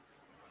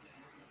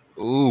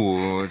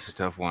 Ooh, it's a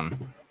tough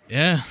one.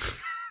 Yeah.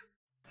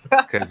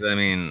 Because, I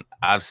mean,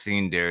 I've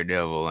seen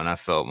Daredevil and I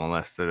felt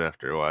molested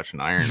after watching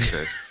Iron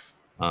Fist.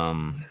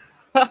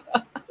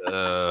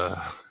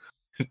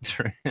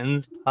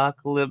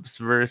 Transpocalypse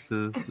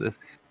versus this.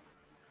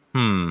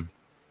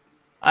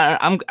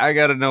 I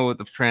gotta know what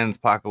the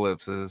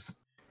Transpocalypse is.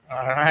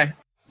 Alright.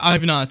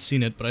 I've not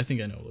seen it, but I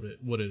think I know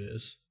what it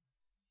is.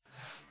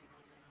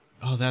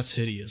 Oh, that's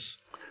hideous.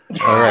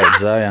 Alright,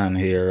 Zion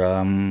here.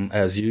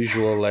 As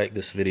usual, like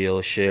this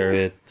video, share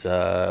it,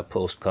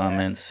 post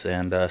comments,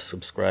 and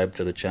subscribe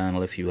to the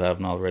channel if you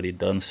haven't already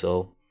done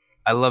so.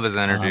 I love his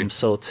energy.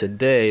 So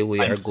today we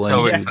are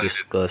going to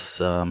discuss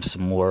some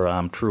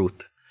more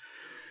truth.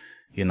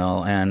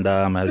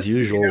 And as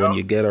usual, when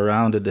you get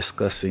around to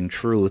discussing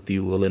truth,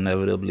 you will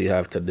inevitably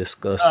have to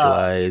discuss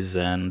lies,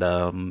 and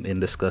in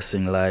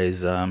discussing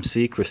lies,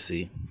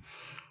 secrecy.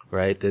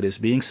 Right? It is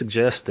being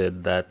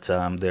suggested that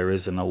there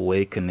is an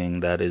awakening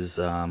that is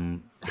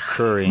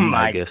occurring,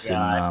 I guess,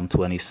 in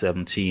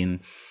 2017.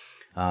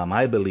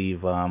 I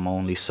believe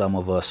only some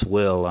of us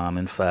will,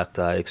 in fact,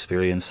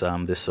 experience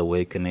this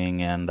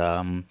awakening, and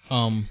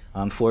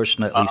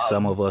unfortunately,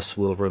 some of us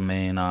will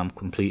remain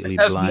completely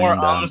blind. This has more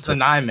ums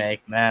than I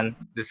make, man.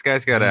 This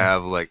guy's got to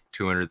have like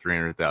 200,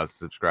 300,000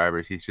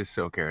 subscribers. He's just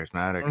so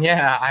charismatic.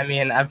 Yeah, I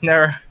mean, I've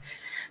never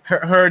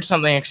heard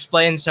something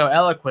explained so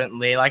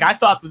eloquently. Like, I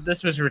thought that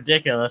this was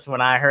ridiculous when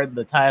I heard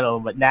the title,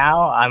 but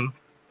now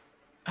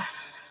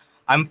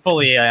I'm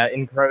fully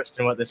engrossed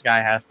in what this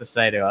guy has to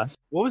say to us.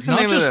 What was the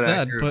name of that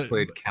actor who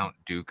played Count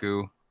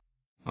Dooku?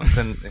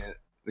 The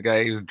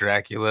guy who's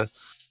Dracula.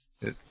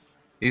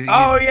 He's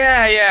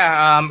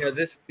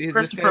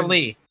Christopher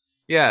Lee.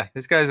 Yeah,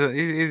 this guy's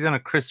he's in a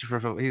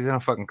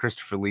fucking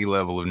Christopher Lee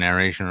level of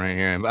narration right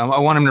here. I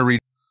want him to read,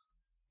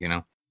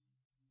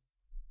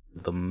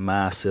 the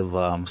massive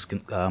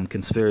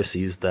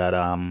conspiracies that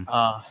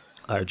are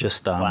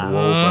just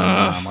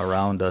woven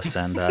around us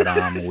and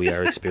that we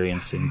are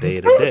experiencing day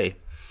to day.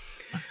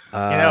 You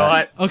know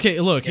what?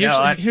 Okay, look,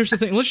 here's the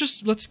thing.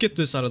 Let's get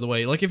this out of the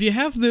way. Like, if you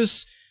have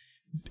this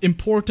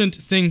important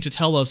thing to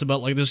tell us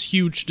about like this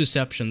huge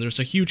deception. There's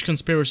a huge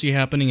conspiracy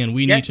happening, and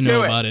we need to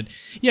know about it.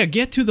 Yeah,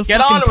 get to the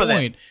fucking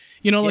point.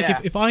 You know,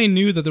 like if I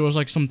knew that there was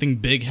like something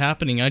big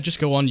happening, I'd just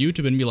go on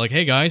YouTube and be like,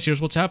 "Hey guys,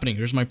 here's what's happening.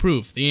 Here's my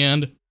proof." The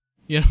end.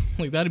 Yeah,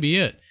 like that'd be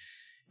it.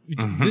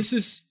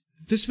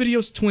 This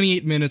video's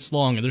 28 minutes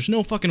long, and there's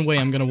no fucking way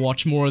I'm gonna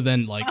watch more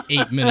than like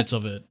 8 minutes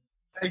of it.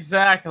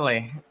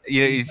 Exactly.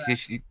 Yeah, you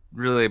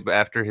really,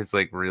 after his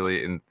like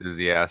really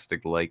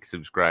enthusiastic like,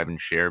 subscribe, and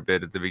share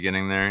bit at the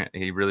beginning there,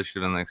 he really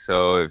should have been like,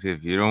 so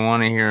if you don't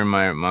want to hear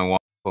my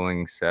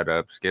waffling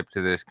setup, skip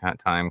to this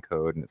time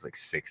code, and it's like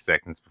 6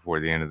 seconds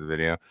before the end of the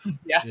video.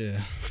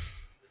 Yeah.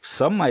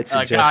 Some might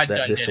suggest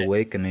that this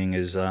awakening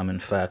is in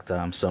fact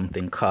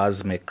something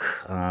cosmic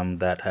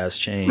that has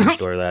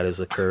changed or that is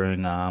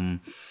occurring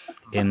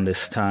in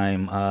this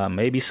time.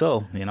 Maybe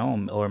so, you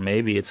know, or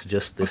maybe it's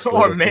just this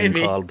little thing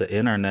called the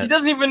internet. He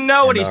doesn't even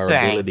know what he's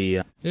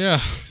saying. Yeah,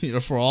 you know,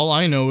 for all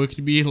I know, it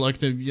could be like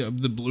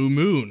the blue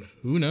moon.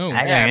 Who knows?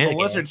 Yeah, the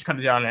lizards could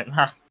have done it.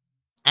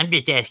 I'm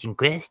just asking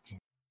questions.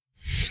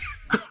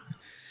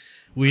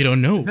 We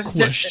don't know.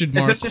 Question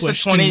mark?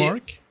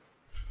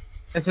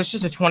 Is this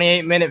just a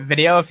 28-minute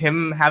video of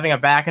him having a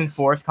back and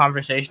forth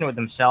conversation with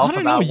himself? I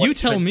don't know. You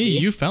tell me.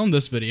 You found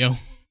this video.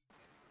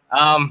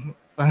 I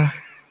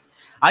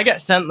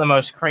got sent the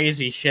most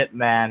crazy shit,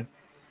 man.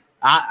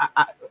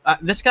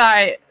 This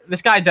guy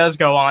does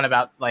go on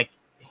about like,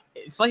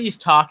 it's like he's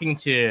talking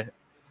to,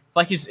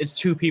 it's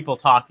two people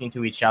talking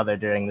to each other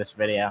during this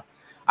video.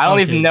 I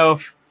don't even know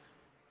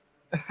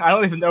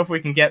if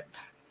we can get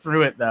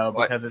through it though,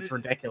 because it's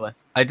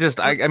ridiculous. I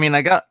mean,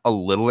 I got a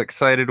little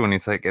excited when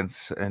he's like,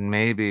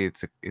 maybe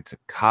it's a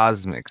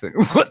cosmic thing.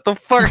 What the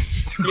fuck?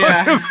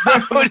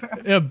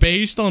 Yeah,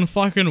 based on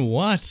fucking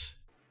what?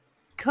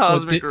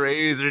 Cosmic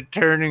rays are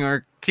turning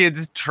our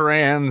kids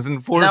trans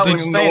and forcing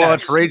them to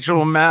watch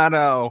Rachel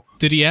Maddow.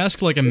 Did he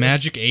ask like a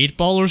magic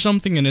 8-ball or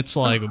something, and it's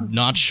like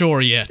not sure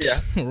yet,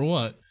 or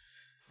what?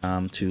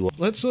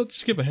 Let's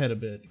skip ahead a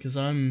bit because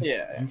I'm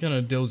kind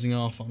of dozing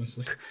off,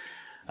 honestly.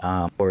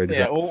 For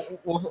example,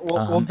 we'll see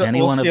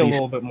a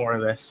little bit more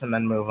of this and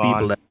then move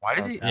on. Why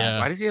does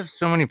he have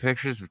so many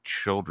pictures of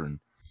children?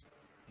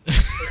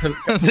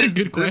 That's a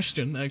good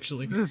question,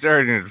 actually. This is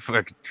starting to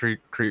fucking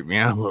creep me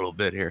out a little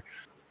bit here.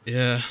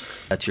 Yeah,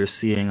 that you're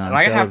seeing on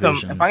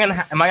television. Am I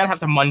gonna have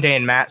to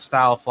Mundane Matt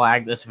style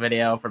flag this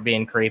video for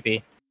being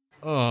creepy?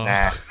 Oh,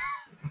 nah.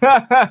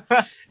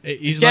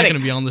 He's not gonna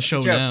be on the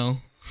show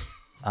now.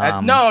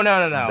 No.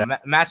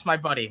 Matt's my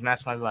buddy. All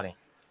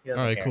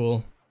right,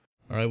 cool.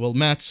 All right, well,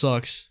 Matt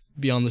sucks.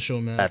 Be on the show,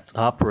 Matt. That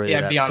operate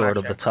at sort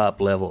of the top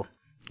level,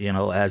 you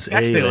know, as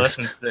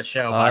A-list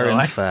are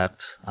in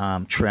fact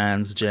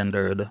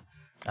transgendered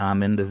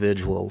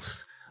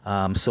individuals.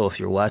 So if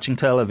you're watching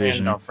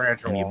television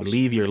and you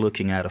believe you're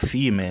looking at a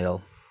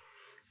female,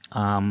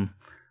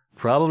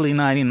 probably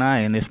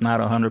 99, if not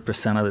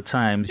 100% of the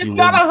times, you will.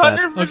 Not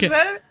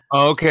 100%.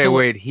 Okay, so,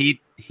 wait.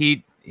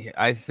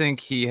 I think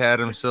he had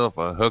himself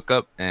a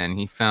hookup, and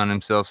he found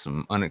himself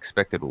some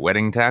unexpected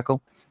wedding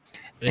tackle,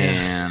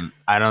 and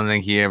I don't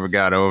think he ever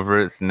got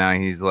over it. So now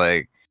he's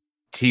like,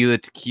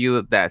 Tila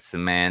Tequila, that's a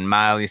man.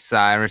 Miley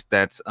Cyrus,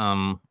 that's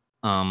a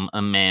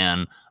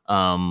man.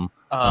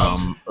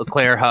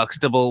 Claire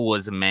Huxtable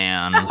was a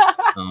man.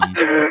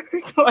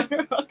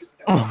 Claire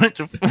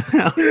Huxtable.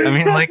 I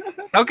mean, like,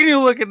 how can you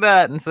look at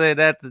that and say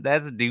that's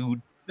a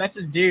dude? That's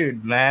a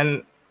dude,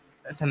 man.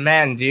 That's a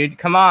man, dude.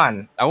 Come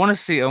on. I want to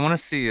see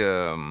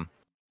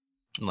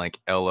like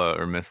Ella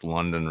or Miss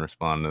London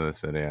respond to this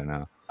video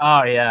now.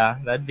 Oh yeah,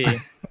 that'd be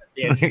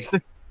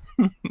interesting.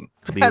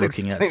 To be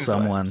looking at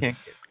someone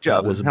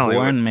that was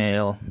born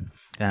male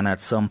and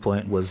at some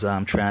point was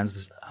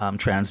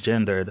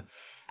transgendered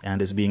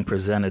and is being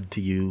presented to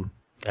you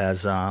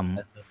as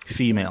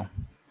female,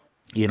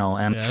 you know,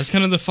 and that's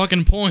kind of the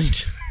fucking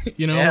point.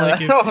 You know, like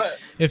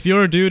if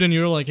you're a dude and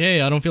you're like,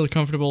 hey, I don't feel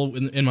comfortable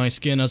in my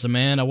skin as a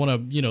man, I want to,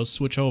 you know,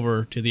 switch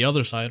over to the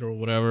other side or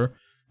whatever.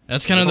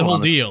 That's kind of the whole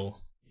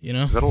deal, you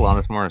know. Is that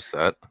Alanis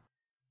Morissette?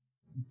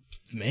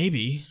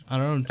 Maybe. I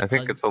don't know. I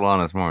think it's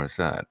Alanis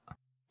Morissette.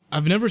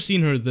 I've never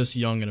seen her this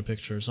young in a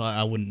picture, so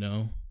I wouldn't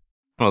know.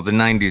 Well, the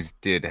 90s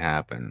did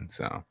happen,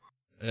 so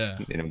yeah.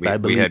 You know, we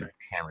had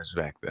cameras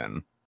back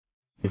then.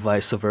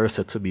 Vice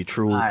versa to be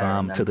true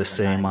to the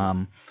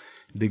same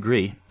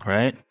degree,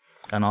 right?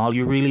 And all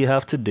you really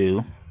have to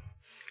do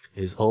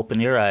is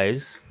open your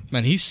eyes.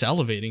 Man, he's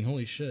salivating.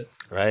 Holy shit.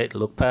 Right?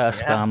 Look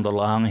past the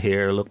long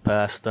hair, look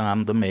past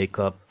the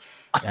makeup,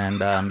 and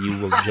you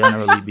will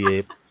generally be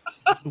able...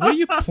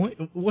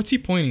 What's he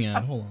pointing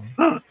at? Hold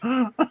on.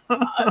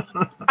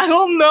 I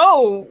don't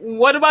know.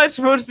 What am I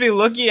supposed to be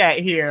looking at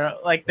here?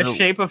 Like the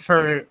shape of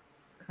her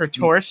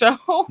torso?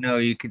 No,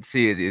 you can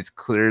see it. It's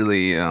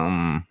clearly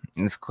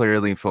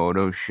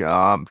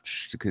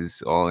photoshopped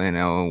because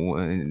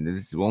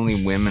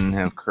only women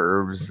have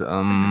curves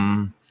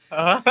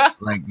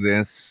like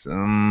this.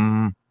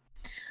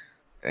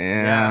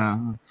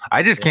 Yeah.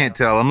 I just can't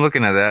tell. I'm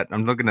looking at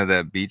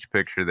that beach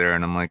picture there,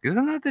 and I'm like,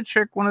 isn't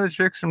that one of the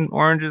chicks from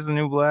Orange Is the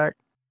New Black?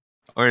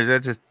 Or is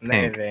that just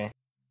pink? Maybe.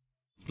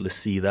 people to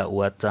see that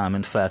what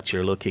in fact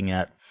you're looking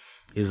at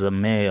is a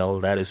male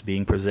that is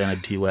being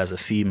presented to you as a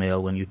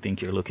female when you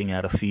think you're looking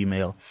at a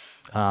female.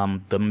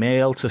 The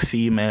male to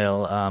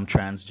female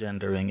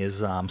transgendering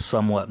is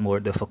somewhat more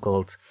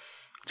difficult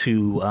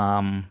to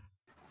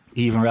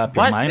even wrap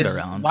your mind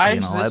around.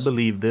 I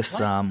believe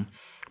this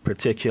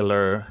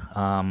particular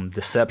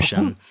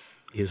deception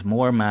is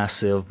more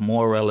massive,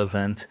 more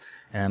relevant,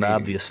 and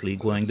obviously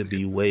going to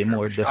be way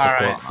more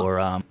difficult for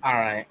All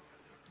right.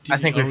 I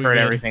think we've heard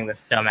everything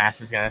this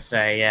dumbass is gonna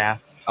say. Yeah.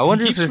 I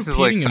wonder if this is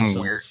like some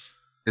weird.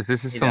 Is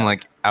this some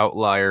like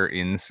outlier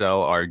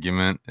incel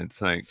argument? It's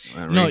like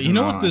no, you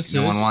know what this is?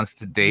 No one wants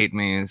to date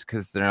me is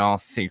because they're all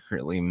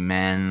secretly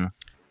men.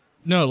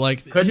 No,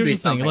 like here's the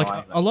thing.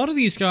 Like a lot of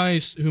these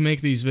guys who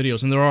make these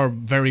videos, and there are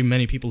very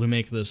many people who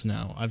make this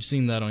now. I've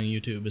seen that on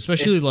YouTube,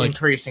 especially it's like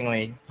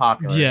increasingly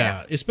popular.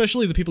 Yeah,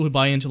 especially the people who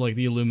buy into like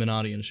the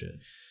Illuminati and shit.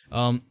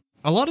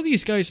 A lot of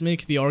these guys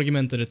make the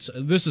argument that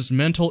this is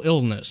mental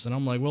illness, and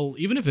I'm like, well,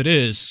 even if it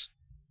is,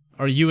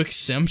 are you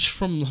exempt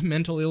from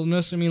mental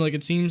illness? I mean, like,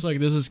 it seems like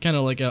this is kind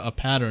of like a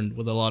pattern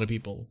with a lot of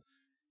people.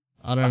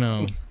 I don't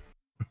know.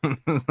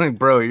 Like,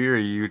 bro, you're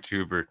a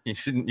YouTuber.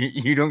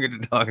 You don't get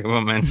to talk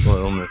about mental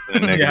illness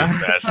in a negative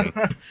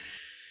fashion.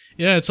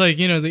 Yeah, it's like,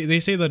 they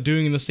say that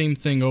doing the same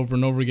thing over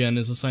and over again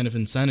is a sign of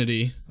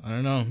insanity. I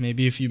don't know.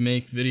 Maybe if you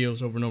make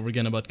videos over and over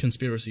again about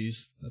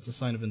conspiracies, that's a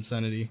sign of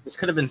insanity. This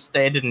could have been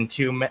stated in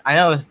 2 minutes. I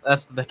know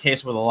that's the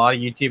case with a lot of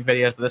YouTube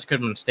videos, but this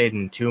could have been stated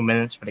in 2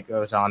 minutes, but it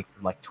goes on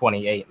for like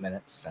 28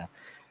 minutes. So.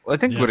 Well, I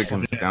think what it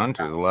comes down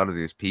to is a lot of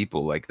these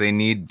people, like, they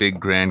need big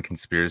grand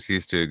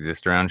conspiracies to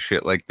exist around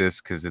shit like this,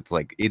 because it's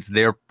like, it's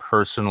their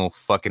personal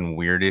fucking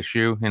weird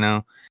issue,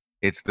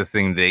 It's the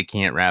thing they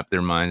can't wrap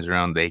their minds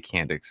around, they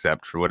can't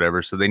accept for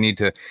whatever. So they need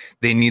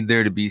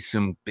there to be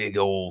some big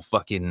old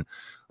fucking,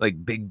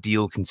 like, big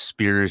deal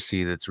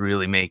conspiracy that's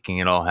really making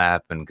it all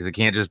happen. Because it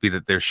can't just be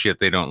that there's shit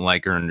they don't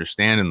like or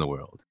understand in the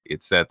world.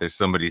 It's that there's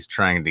somebody's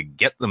trying to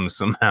get them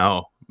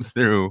somehow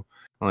through,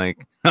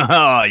 like,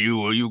 haha,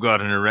 you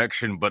got an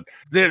erection, but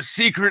there's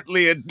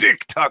secretly a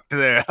dick tucked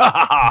there. Ha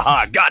ha ha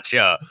ha,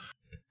 gotcha.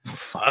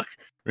 Fuck.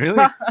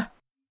 Really?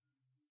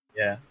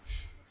 Yeah.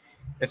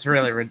 It's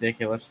really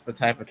ridiculous, the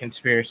type of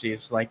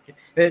conspiracies. Like,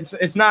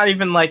 it's not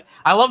even like,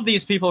 I love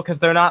these people because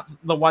they're not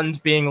the ones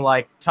being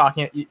like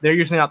they're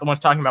usually not the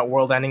ones talking about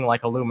world ending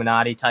like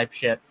Illuminati type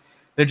shit.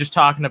 They're just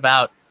talking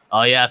about,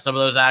 oh yeah, some of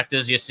those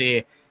actors you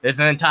see, there's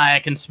an entire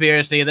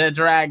conspiracy, they're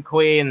drag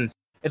queens.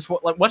 It's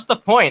like, what's the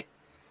point?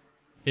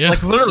 Yeah,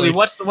 like literally,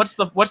 what's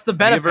the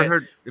benefit?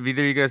 Have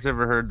either of you guys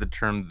ever heard the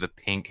term the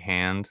pink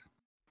hand?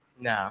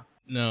 No.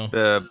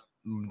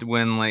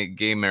 When like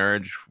gay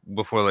marriage,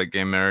 before like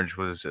gay marriage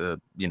was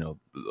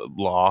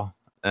law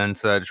and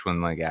such,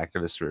 when like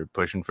activists were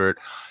pushing for it,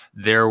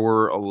 there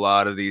were a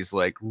lot of these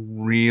like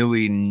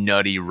really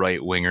nutty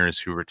right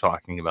wingers who were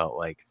talking about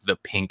like the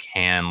pink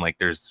hand, like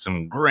there's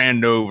some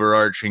grand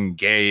overarching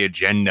gay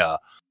agenda.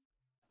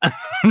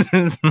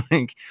 It's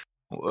like,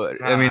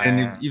 what? I mean,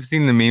 and you've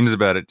seen the memes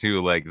about it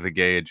too, like the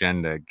gay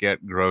agenda,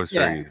 get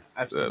groceries,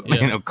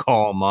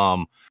 call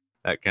mom,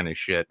 that kind of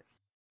shit.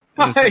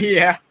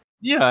 Yeah.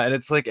 Yeah, and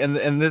it's like,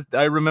 and this,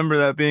 I remember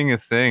that being a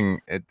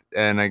thing.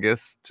 And I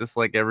guess just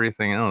like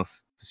everything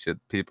else,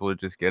 people are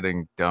just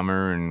getting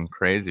dumber and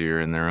crazier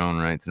in their own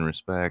rights and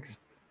respects.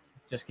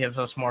 Just gives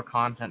us more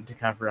content to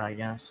cover, I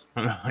guess.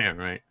 Yeah,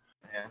 right.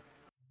 Yeah.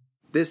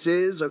 This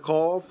is a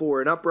call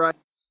for an uprising.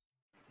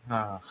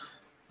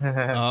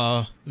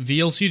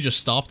 VLC just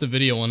stopped the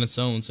video on its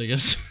own, so I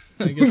guess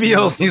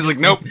VLC's like,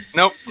 nope,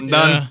 I'm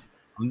done.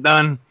 I'm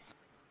done.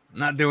 I'm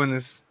not doing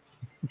this.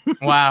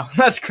 Wow,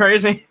 that's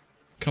crazy.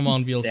 Come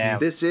on, VLC. Damn.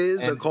 This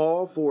is a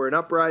call for an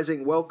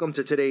uprising. Welcome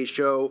to today's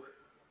show.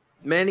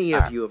 Many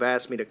of you have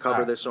asked me to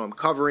cover this, so I'm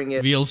covering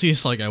it. VLC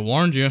is like, I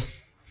warned you.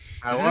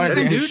 That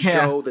is this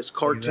show, this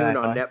cartoon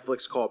on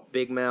Netflix called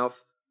Big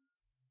Mouth.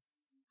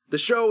 The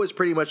show is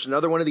pretty much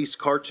another one of these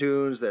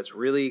cartoons that's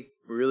really,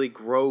 really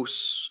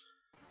gross,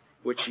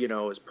 which,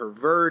 is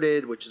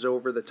perverted, which is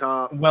over the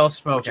top. Well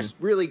spoken. Which is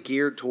really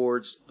geared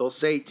towards, they'll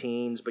say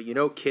teens, but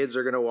kids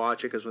are going to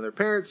watch it because when their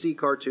parents see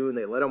cartoon,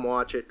 they let them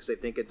watch it because they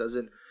think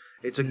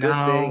it's a good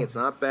thing, it's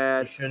not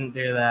bad. You shouldn't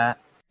do that.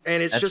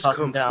 And it's just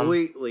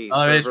completely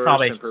it's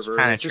probably and perverted.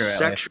 Kind of it's just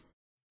true. sexual.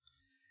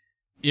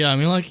 Yeah, I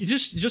mean, like,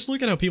 just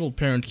look at how people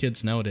parent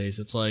kids nowadays.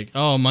 It's like,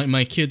 oh,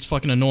 my kid's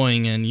fucking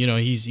annoying, and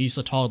he's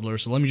a toddler,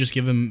 so let me just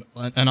give him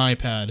an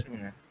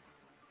iPad.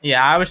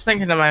 Yeah, I was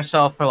thinking to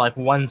myself for like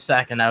 1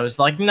 second. I was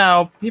like,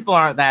 no, people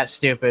aren't that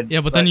stupid.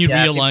 Yeah, but then you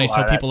realize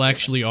how people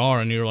actually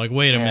are, and you're like,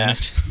 wait a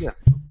minute. Yeah.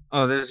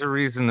 Oh, there's a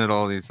reason that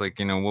all these, like,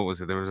 what was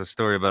it? There was a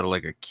story about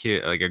like a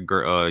kid, like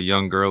a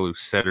young girl who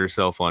set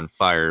herself on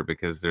fire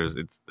because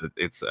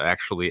it's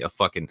actually a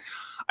fucking.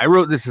 I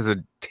wrote this as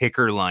a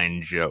ticker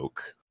line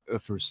joke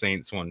for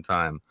Saints one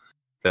time,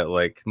 that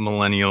like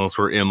millennials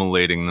were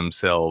immolating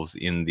themselves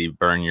in the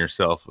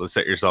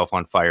set yourself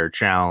on fire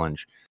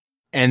challenge,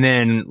 and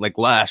then like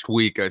last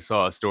week I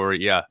saw a story.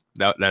 Yeah,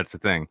 that's the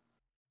thing.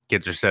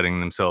 Kids are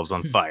setting themselves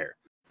on fire.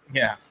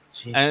 Yeah,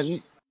 Jesus.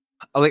 And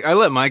I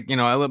let my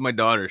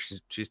daughter,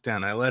 she's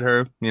 10. I let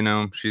her,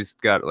 she's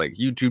got like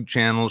YouTube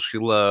channels she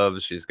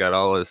loves. She's got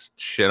all this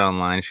shit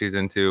online she's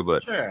into,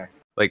 but Sure.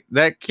 like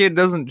that kid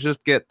doesn't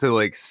just get to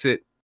like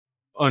sit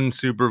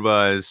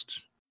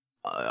unsupervised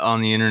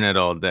on the internet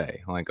all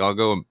day. Like I'll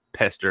go and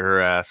pester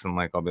her ass and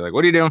like I'll be like,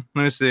 "What are you doing?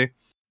 Let me see."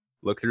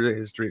 Look through the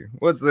history.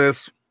 What's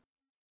this?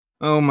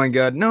 Oh my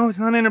god. No, it's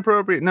not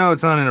inappropriate. No,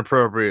 it's not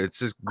inappropriate. It's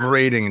just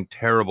grating and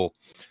terrible.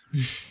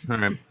 All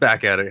right,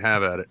 back at it.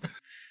 Have at it.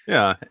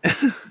 Yeah.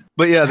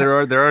 But yeah,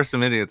 there are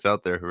some idiots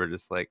out there who are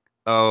just like,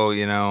 "Oh,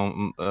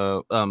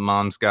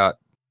 mom's got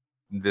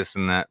this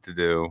and that to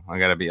do. I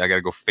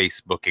gotta go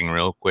Facebooking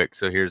real quick.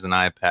 So here's an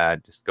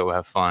iPad. Just go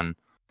have fun."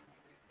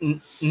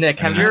 Nick,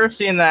 have you ever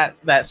seen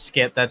that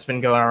skit that's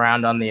been going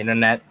around on the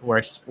internet where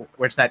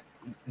it's that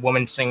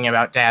woman singing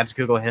about Dad's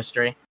Google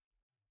history?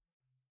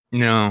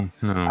 No.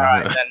 All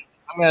right, then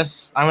I'm gonna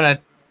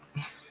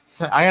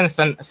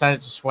send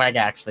it to Swag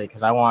actually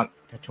because I want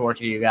to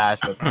torture you guys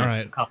for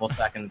a couple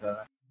seconds. All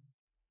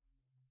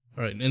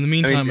right. In the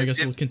meantime, I guess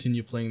we'll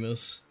continue playing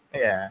this.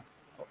 Yeah.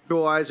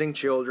 Sexualizing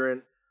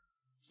children.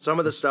 Some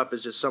of the stuff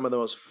is just some of the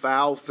most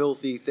foul,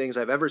 filthy things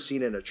I've ever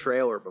seen in a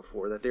trailer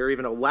before. That they're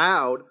even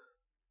allowed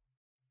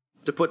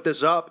to put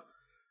this up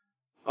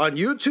on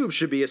YouTube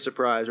should be a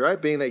surprise, right?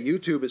 Being that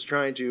YouTube is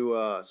trying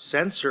to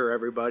censor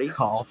everybody.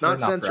 Not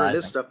censoring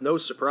this stuff, no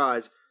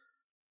surprise.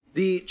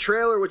 The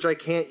trailer, which I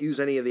can't use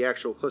any of the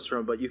actual clips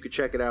from, but you could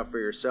check it out for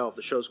yourself.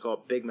 The show's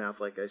called Big Mouth,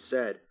 like I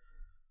said.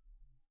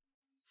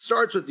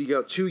 Starts with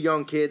two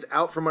young kids.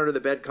 Out from under the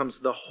bed comes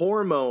the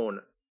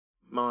hormone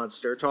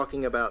monster,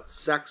 talking about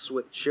sex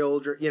with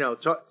children.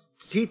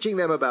 Teaching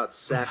them about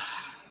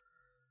sex.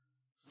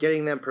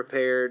 Getting them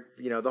prepared.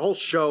 The whole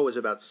show is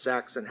about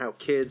sex and how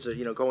kids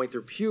are, going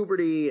through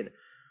puberty and,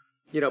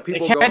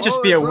 people it can't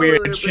just be a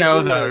weird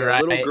show, though,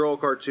 right? A little girl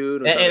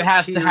cartoon. It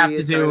has to have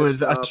to do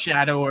with a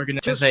shadow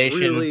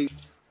organization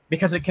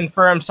because it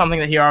confirms something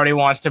that he already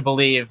wants to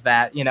believe,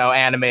 that,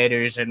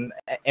 animators and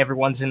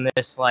everyone's in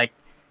this, like,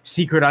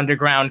 secret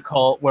underground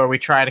cult where we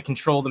try to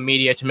control the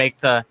media to make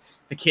the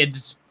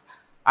kids...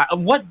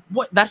 What?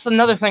 That's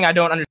another thing I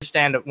don't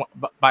understand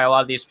by a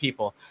lot of these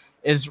people.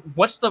 Is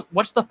what's the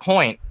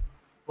point?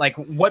 Like,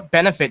 what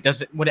benefit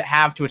would it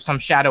have to some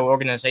shadow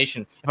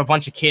organization if a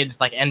bunch of kids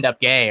like end up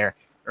gay or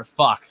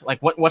fuck? Like,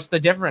 what's the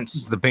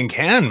difference? The pink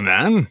hand,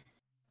 man.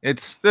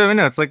 It's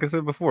like I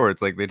said before.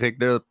 It's like they take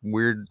their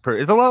weird.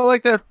 It's a lot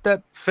like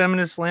that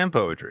feminist slam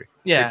poetry.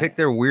 Yeah, they take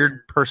their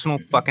weird personal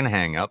fucking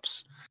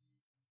hang-ups,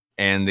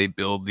 and they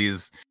build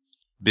these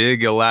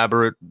big,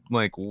 elaborate,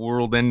 like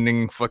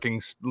world-ending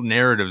fucking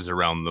narratives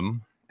around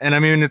them. And I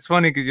mean, it's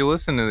funny because you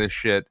listen to this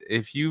shit.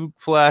 If you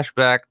flash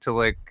back to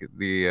like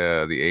the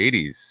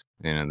 80s,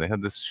 they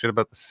had this shit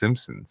about the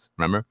Simpsons.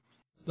 Remember?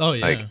 Oh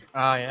yeah.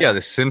 Oh yeah. Yeah,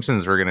 the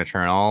Simpsons were gonna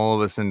turn all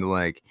of us into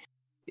like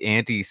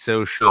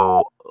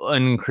anti-social,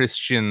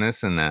 unchristian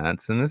this and that.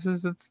 And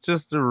it's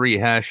just a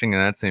rehashing of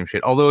that same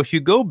shit. Although if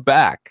you go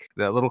back,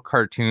 that little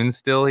cartoon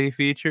still he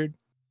featured,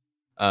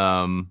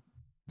 the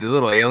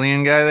little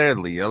alien guy there,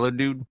 the yellow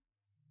dude,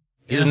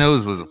 his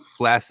nose was a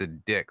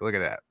flaccid dick. Look at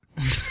that.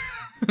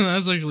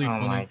 That's actually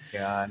funny. Oh my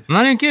god! I'm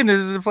not even kidding. This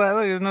is a flat.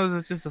 Look, his nose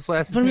is just a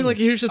flaccid. But I mean, like,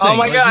 here's the thing. Oh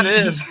my god, it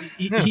is.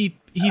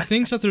 He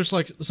thinks that there's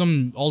like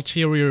some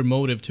ulterior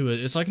motive to it.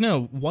 It's like,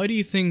 no. Why do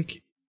you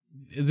think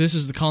this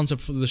is the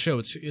concept for the show?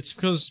 It's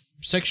because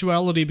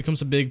sexuality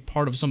becomes a big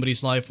part of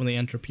somebody's life when they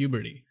enter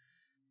puberty.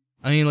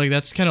 I mean, like,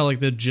 that's kind of like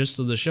the gist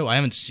of the show. I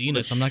haven't seen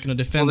it, so I'm not going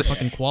to defend the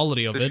fucking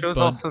quality of it.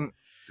 But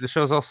the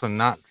show's also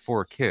not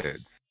for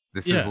kids.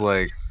 This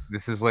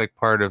is like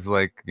part of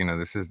like,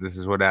 this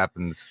is what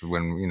happens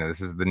when, this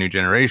is the new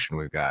generation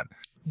we've got.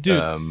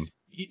 Dude,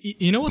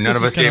 you know what none this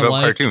of is us gave up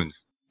like?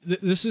 cartoons.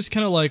 This is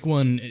kind of like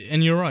when,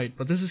 and you're right,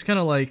 but this is kind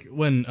of like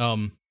when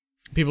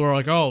people are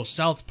like, "Oh,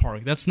 South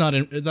Park, that's not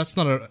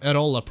at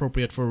all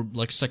appropriate for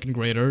like second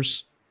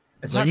graders."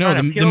 It's like, no,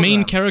 the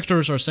main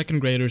characters are second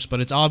graders, but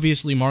it's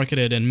obviously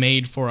marketed and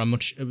made for a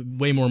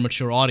way more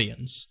mature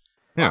audience.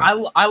 Yeah.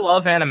 I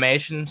love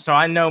animation, so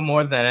I know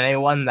more than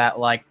anyone that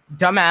like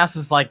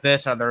dumbasses like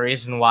this are the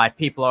reason why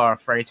people are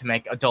afraid to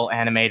make adult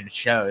animated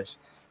shows,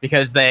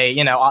 because they,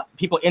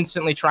 people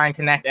instantly try and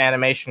connect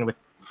animation with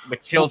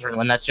children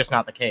when that's just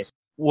not the case.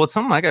 Well, it's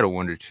something I gotta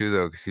wonder too,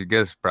 though, because you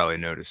guys probably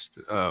noticed,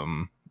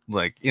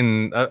 like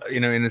in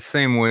in the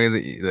same way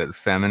that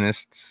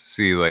feminists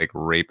see like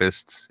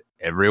rapists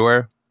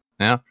everywhere,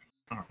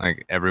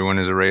 like everyone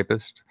is a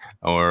rapist,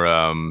 or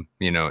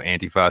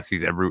Antifa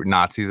sees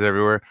Nazis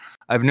everywhere.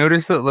 I've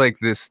noticed that like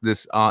this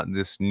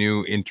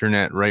new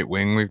internet right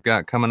wing we've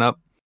got coming up,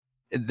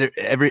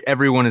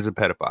 everyone is a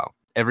pedophile.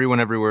 Everyone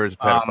everywhere is a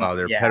pedophile.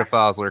 There are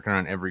pedophiles lurking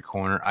around every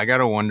corner. I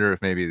gotta wonder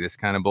if maybe this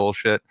kind of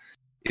bullshit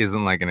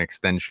isn't like an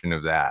extension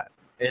of that.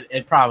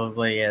 It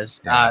probably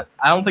is. I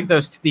don't think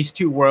these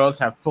two worlds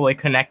have fully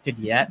connected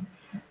yet,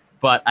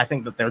 but I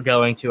think that they're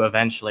going to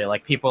eventually.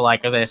 Like, people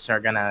like this are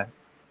gonna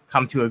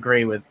come to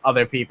agree with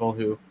other people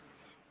who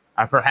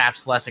are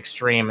perhaps less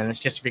extreme, and it's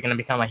just going to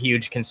become a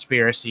huge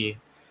conspiracy.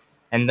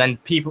 And then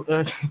people,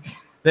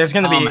 there's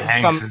going to be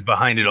Hanks is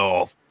behind it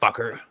all.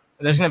 fucker.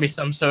 There's gonna be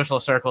some social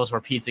circles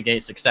where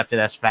Pizzagate's accepted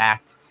as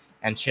fact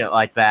and shit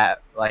like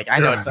that. Like, I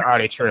know it's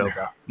already true,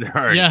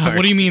 but Yeah,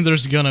 what do you mean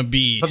there's gonna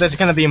be? But there's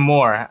gonna be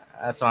more.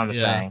 That's what I'm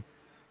saying.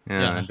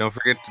 Yeah. Don't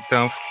forget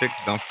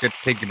to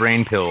take your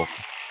brain pills.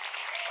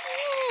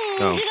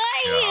 Oh, Did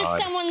I hear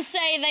someone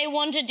say they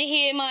wanted to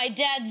hear my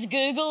dad's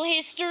Google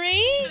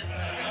history?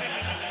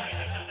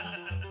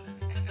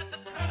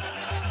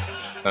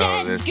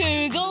 Dad's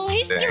Google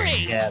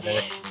history. Yeah,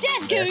 this.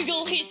 Dad's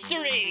Google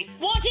history.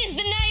 What is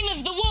the name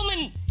of the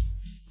woman?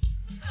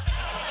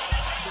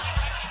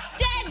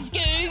 Dad's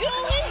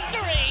Google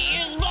history.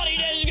 His bloody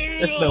Dad's Google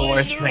This is the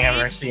worst thing I've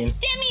ever seen.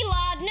 Demi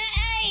Lardner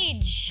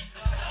age.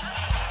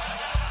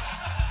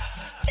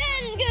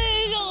 Dad's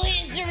Google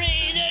history.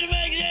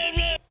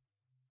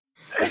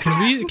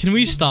 Can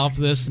we stop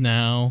this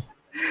now?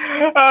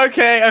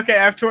 Okay,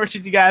 I've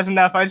tortured you guys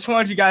enough. I just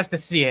wanted you guys to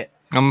see it.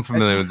 I'm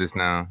familiar with this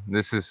now.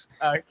 This is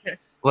okay.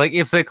 Like,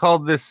 if they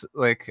called this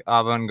like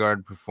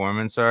avant-garde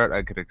performance art,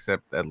 I could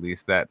accept at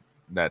least that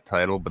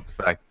title. But the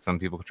fact that some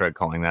people tried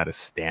calling that a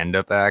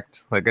stand-up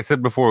act, like I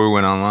said before we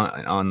went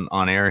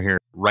on air here,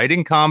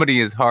 writing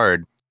comedy is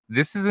hard.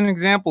 This is an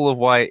example of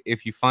why,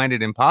 if you find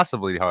it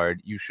impossibly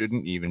hard, you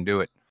shouldn't even do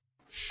it.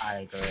 I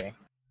agree.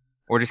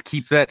 Or just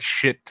keep that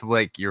shit to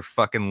like your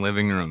fucking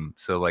living room,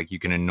 so like you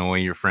can annoy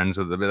your friends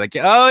with it. Be like,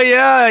 oh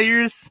yeah,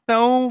 you're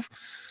so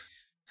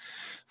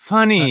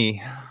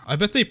funny. I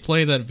bet they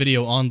play that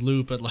video on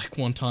loop at like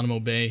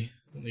Guantanamo Bay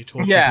when they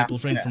torture people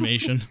for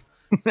information.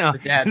 No, the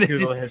Dad's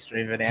Google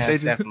history video,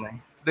 definitely.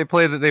 They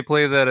play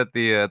that at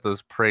the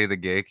those pray the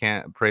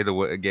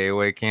gay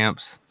away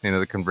camps. You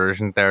know, the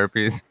conversion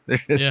therapies. They're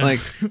just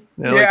like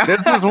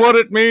this is what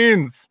it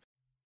means.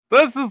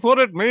 This is what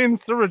it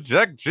means to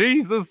reject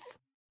Jesus.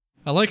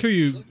 I like how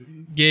you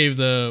gave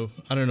the,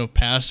 I don't know,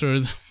 pastor,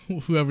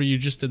 whoever you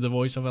just did the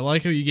voice of. I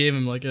like how you gave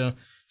him like a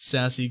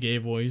sassy gay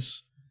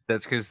voice.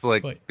 That's because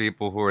like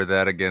people who are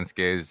that against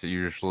gays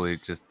usually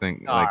just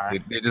think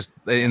like they just,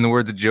 in the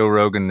words of Joe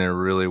Rogan, they're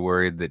really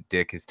worried that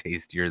dick is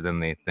tastier than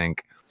they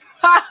think.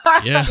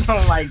 Yeah.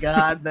 Oh my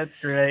god, that's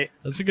great.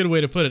 That's a good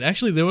way to put it.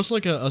 Actually, there was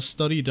like a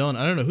study done.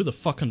 I don't know who the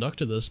fuck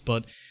conducted this,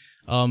 but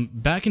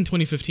back in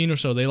 2015 or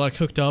so, they like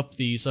hooked up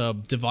these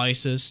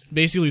devices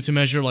basically to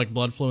measure like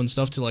blood flow and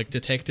stuff to like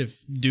detect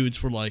if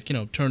dudes were like, you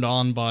know, turned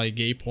on by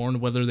gay porn,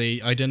 whether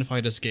they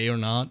identified as gay or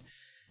not.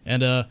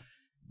 And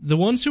the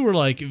ones who were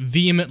like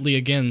vehemently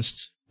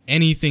against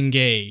anything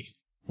gay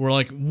were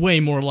like way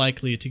more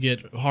likely to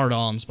get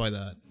hard-ons by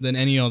that than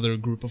any other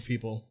group of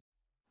people.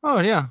 Oh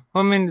yeah,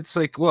 I mean it's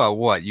like, well,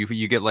 what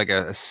you get like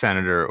a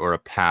senator or a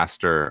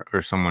pastor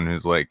or someone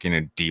who's like, you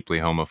know, deeply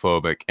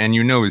homophobic, and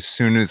you know as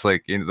soon as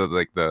like, you know,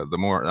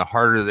 the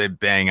harder they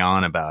bang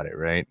on about it,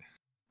 right,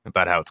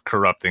 about how it's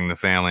corrupting the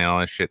family and all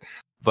this shit,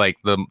 like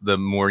the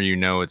more you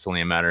know it's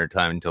only a matter of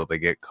time until they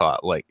get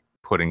caught like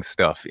putting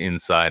stuff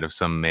inside of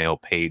some mail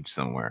page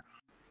somewhere.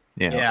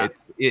 You know,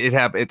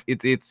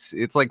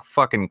 it's like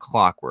fucking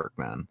clockwork,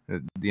 man.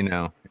 You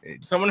know,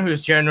 someone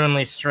who's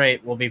genuinely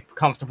straight will be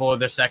comfortable with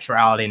their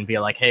sexuality and be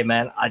like, hey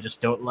man, I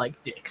just don't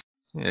like dicks.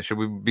 Yeah, should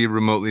we be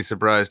remotely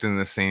surprised in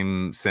the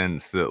same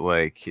sense that,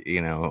 like,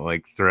 you know,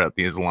 like throughout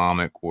the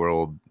Islamic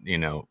world, you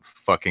know,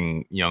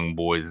 fucking young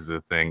boys is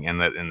a thing,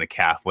 and that in the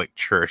Catholic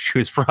Church,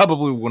 who's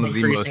probably one of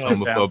the most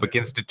homophobic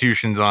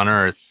institutions on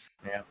earth,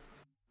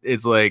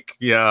 it's like,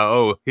 yeah,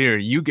 oh, here,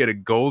 you get a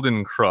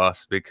golden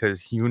cross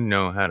because you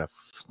know how to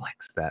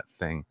flex that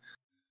thing.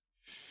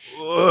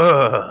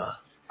 Ugh.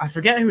 I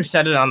forget who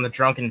said it on the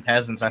Drunken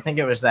Peasants. I think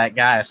it was that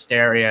guy,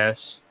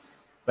 Asterios.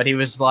 But he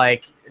was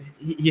like,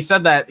 he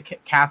said that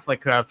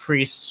Catholic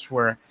priests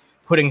were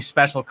putting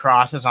special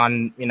crosses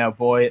on, you know,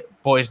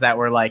 boys that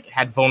were like,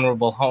 had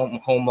vulnerable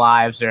home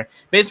lives, or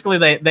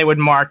basically they would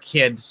mark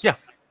kids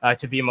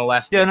to be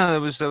molested. Yeah, no,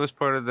 that was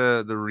part of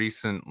the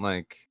recent,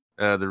 like,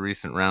 the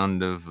recent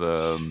round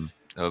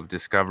of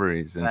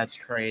discoveries. And that's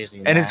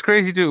crazy. And it's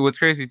crazy too. What's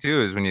crazy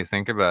too is when you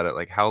think about it,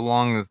 like, how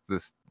long has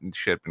this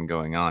shit been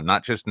going on?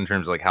 Not just in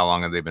terms of like how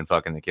long have they been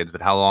fucking the kids,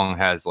 but how long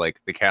has like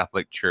the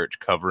Catholic Church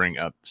covering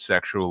up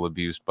sexual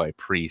abuse by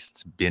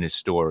priests been a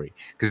story?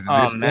 Because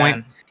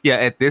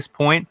at this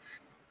point,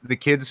 the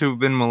kids who've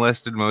been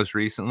molested most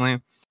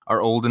recently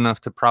are old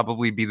enough to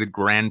probably be the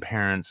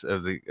grandparents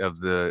of the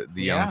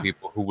young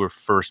people who were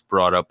first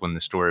brought up when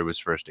the story was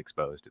first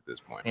exposed at this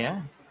point.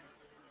 Yeah.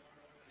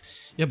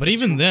 Yeah, but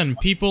even then,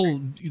 people,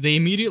 they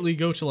immediately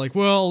go to like,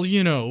 well,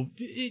 you know,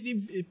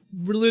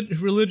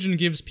 religion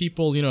gives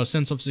people, you know, a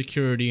sense of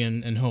security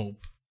and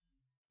hope.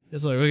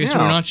 It's like, okay, so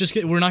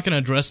we're not going to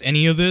address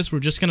any of this.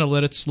 We're just going to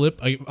let it slip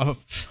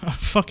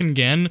fucking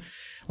again.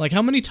 Like,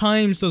 how many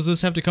times does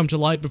this have to come to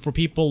light before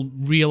people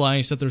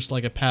realize that there's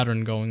like a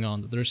pattern going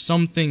on, that there's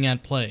something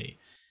at play?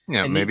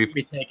 Yeah, it maybe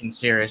needs to be taken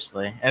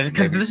seriously, and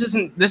because this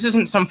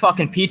isn't some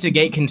fucking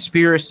Pizzagate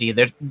conspiracy.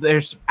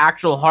 There's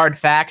actual hard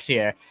facts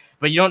here.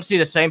 But you don't see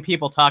the same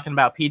people talking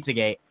about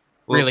Pizzagate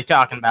really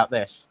talking about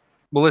this.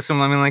 Well, listen,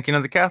 I mean, like, you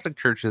know, the Catholic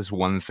Church is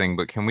one thing,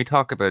 but can we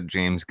talk about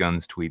James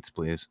Gunn's tweets,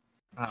 please?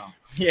 Oh,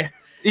 yeah.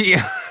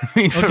 Yeah, I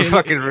mean, Okay,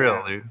 fucking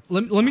real, dude.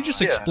 Let me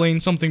just explain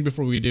something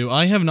before we do.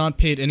 I have not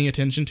paid any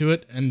attention to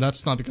it, and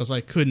that's not because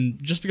I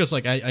couldn't, just because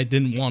like I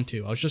didn't want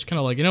to. I was just kind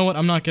of like, you know what,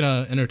 I'm not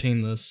gonna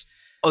entertain this.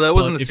 Oh, that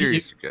wasn't a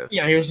serious suggestion.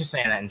 Yeah, he was just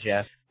saying that in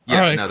jest.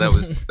 Yeah, Alright, no, cool.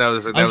 that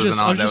was I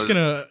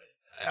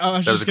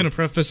was just gonna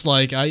preface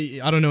like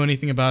I don't know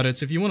anything about it.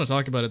 So if you want to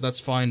talk about it, that's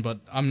fine, but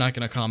I'm not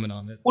gonna comment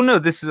on it. Well, no,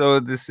 this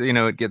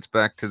it gets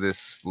back to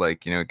this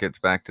it gets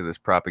back to this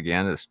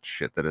propagandist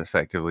shit that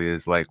effectively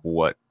is like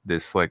what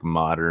this like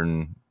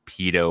modern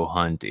pedo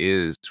hunt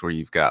is, where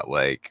you've got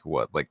like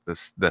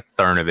the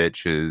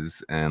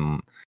Thernoviches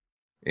and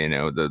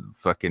the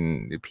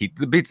fucking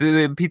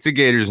the pizza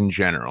gators in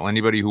general.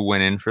 Anybody who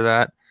went in for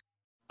that,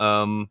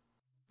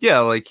 yeah,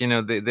 like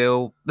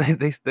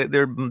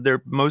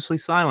they're mostly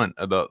silent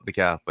about the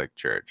Catholic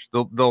Church.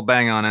 They'll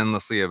bang on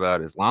endlessly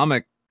about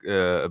Islamic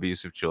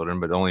abuse of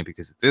children, but only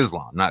because it's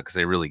Islam, not because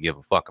they really give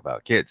a fuck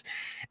about kids.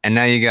 And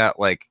now you got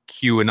like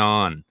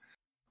QAnon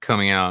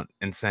coming out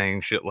and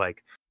saying shit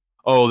like,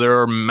 "Oh,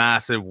 there are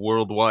massive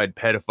worldwide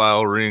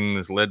pedophile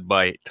rings led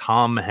by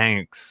Tom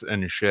Hanks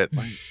and shit."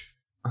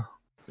 Like,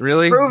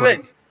 really? Prove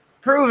it.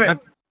 Prove it.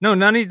 No,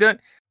 none of that.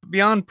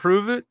 Beyond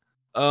prove it.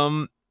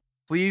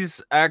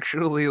 Please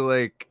actually,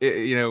 like,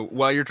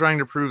 while you're trying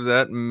to prove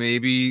that,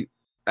 maybe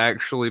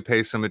actually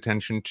pay some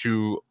attention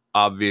to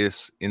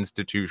obvious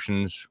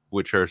institutions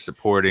which are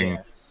supporting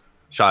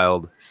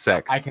child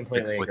sex I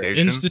completely agree.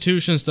 exploitation.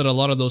 Institutions that a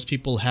lot of those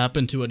people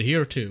happen to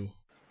adhere to.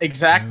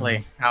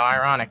 Exactly. How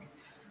ironic.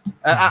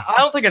 I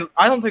don't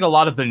think a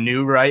lot of the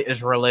new right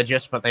is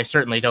religious, but they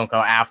certainly don't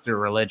go after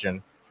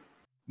religion.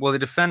 Well, they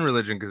defend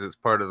religion because it's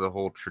part of the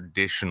whole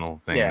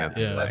traditional thing. Yeah, that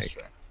they that's like.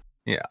 true.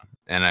 Yeah,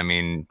 and I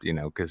mean,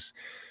 because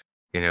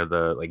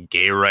the like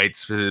gay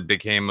rights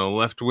became a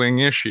left-wing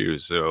issue,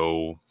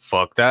 so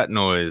fuck that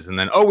noise. And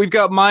then, oh, we've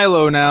got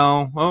Milo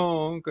now.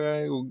 Oh,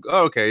 okay,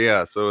 okay,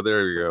 yeah. So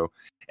there you go.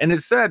 And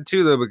it's sad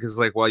too, though, because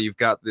like while you've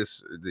got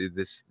this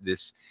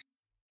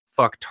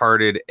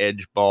fucktarded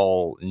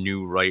edgeball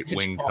new right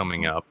wing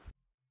coming up,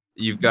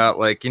 you've got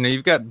like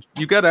you've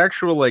got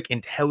actual like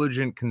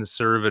intelligent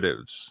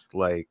conservatives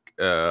like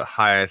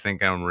Hi, I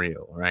Think I'm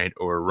Real, right,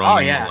 or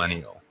Roman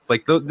Millennial.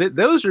 Like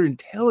those are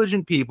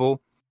intelligent people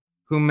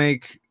who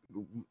make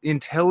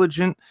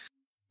intelligent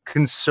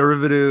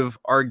conservative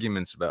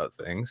arguments about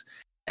things,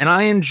 and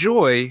I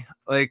enjoy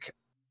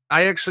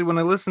I actually, when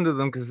I listen to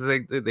them, because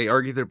they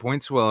argue their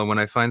points well, and when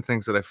I find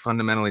things that I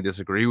fundamentally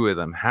disagree with,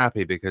 I'm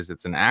happy because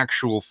it's an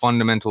actual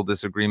fundamental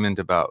disagreement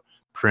about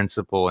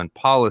principle and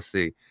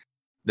policy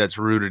that's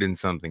rooted in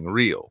something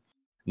real,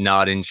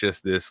 not in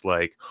just this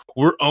like,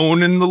 we're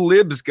owning the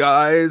libs,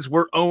 guys,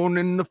 we're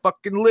owning the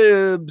fucking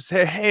libs,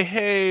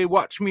 hey,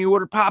 watch me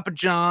order Papa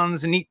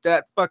John's and eat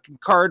that fucking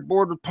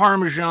cardboard with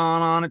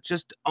Parmesan on it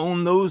just to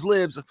own those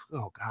libs.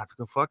 Oh God,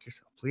 go fuck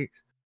yourself,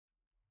 please.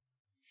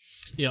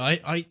 Yeah,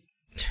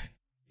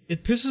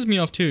 it pisses me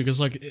off too,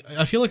 because like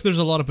I feel like there's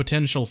a lot of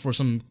potential for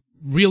some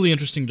really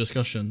interesting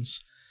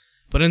discussions,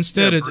 but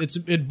instead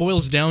it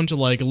boils down to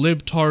like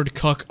libtard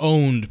cuck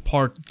owned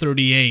part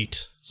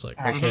 38. It's like,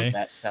 I okay, hate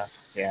that stuff.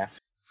 Yeah.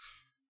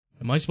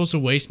 Am I supposed to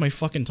waste my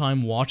fucking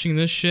time watching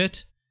this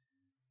shit?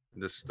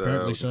 Just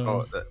Apparently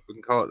we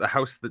can call it the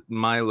house that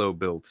Milo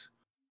built,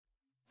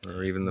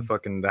 or even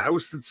the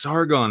house that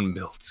Sargon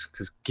built.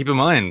 Because keep in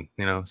mind,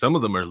 some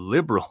of them are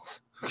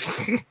liberals.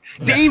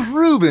 Dave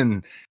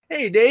Rubin.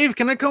 Hey, Dave,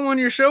 can I come on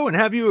your show and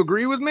have you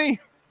agree with me?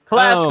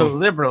 Classical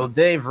liberal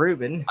Dave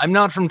Rubin. I'm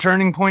not from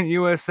Turning Point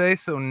USA,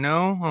 so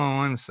no. Oh,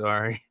 I'm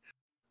sorry.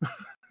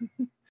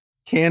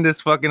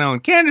 Candace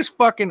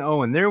fucking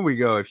Owen. There we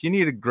go. If you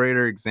need a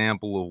greater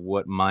example of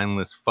what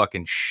mindless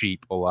fucking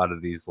sheep a lot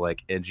of these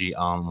like edgy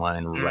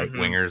online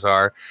right-wingers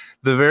are,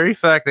 the very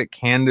fact that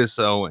Candace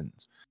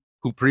Owens,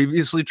 who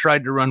previously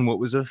tried to run what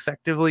was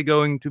effectively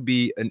going to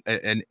be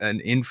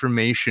an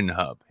information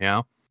hub,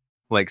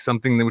 like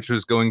something which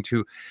was going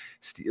to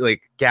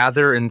like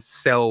gather and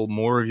sell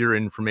more of your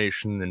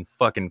information than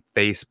fucking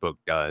Facebook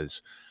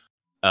does,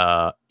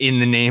 in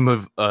the name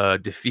of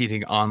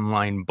defeating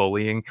online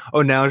bullying.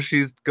 Oh, now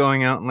she's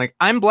going out and like,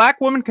 I'm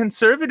black woman,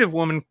 conservative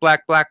woman,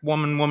 black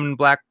woman,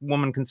 black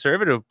woman,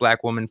 conservative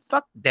black woman,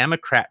 fuck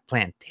Democrat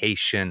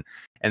plantation,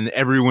 and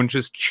everyone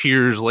just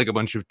cheers like a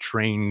bunch of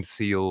trained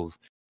seals.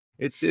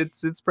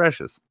 It's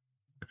precious.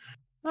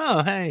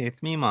 Oh, hey,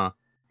 it's Mima.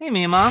 Hey,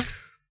 Mima.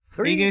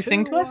 Are you gonna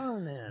sing to us?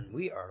 Man.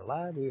 We are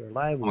live. We are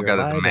live. Oh my God,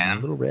 that's a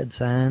man. Little red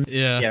sign.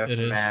 Yeah, it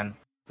is. Man.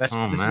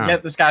 Man.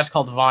 This guy's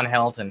called Von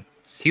Helton.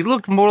 He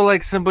looked more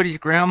like somebody's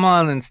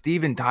grandma than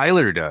Steven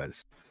Tyler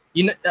does.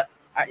 I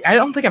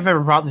don't think I've ever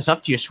brought this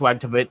up to you, Swag,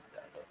 but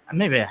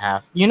maybe I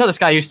have. This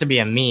guy used to be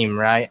a meme,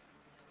 right?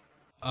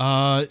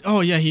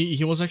 Oh yeah,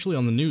 he was actually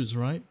on the news,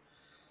 right?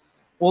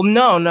 Well,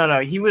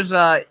 no. He was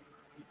that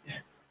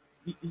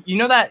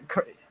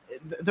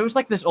there was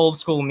like this old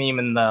school meme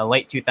in the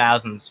late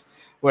 2000s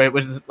where it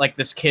was like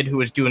this kid who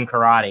was doing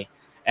karate,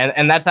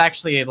 and that's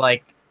actually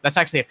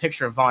a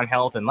picture of Von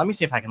Helton. Let me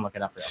see if I can look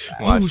it up real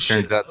fast. Well,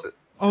 turns out that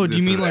Oh, do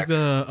you mean like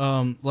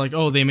the like,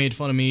 oh, they made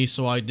fun of me,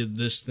 so I did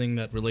this thing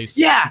that relates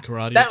to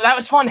karate? That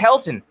was Von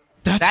Helton.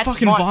 That's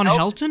fucking Von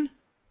Helton?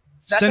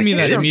 Send me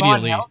that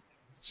immediately.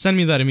 Send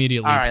me that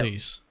immediately,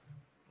 please.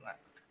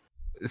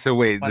 So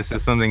wait, this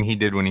is something he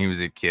did when he was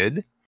a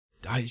kid?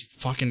 I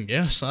fucking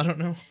guess. I don't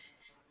know.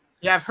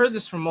 Yeah, I've heard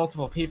this from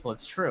multiple people.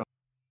 It's true.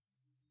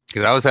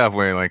 Because I was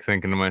halfway like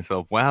thinking to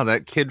myself, wow,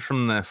 that kid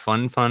from the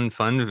fun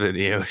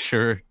video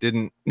sure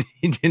didn't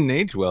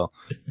age well.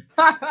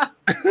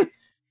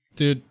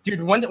 Dude,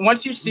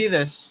 once you see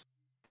this,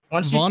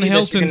 you're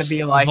gonna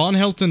be like Von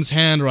Helton's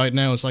hand right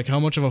now is like how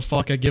much of a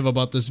fuck I give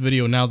about this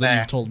video now that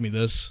you've told me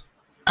this.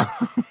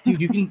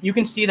 Dude, you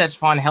can see that's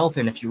Von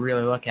Helton if you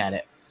really look at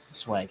it.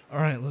 Swag. All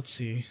right, let's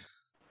see.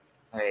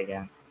 There you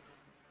go.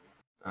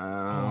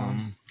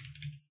 Can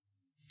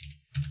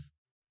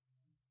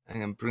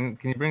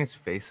you bring his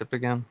face up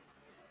again?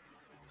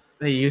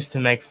 They used to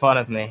make fun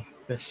of me.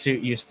 The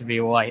suit used to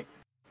be white.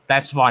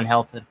 That's Von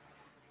Helton.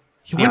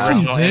 He went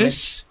from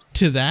this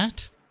to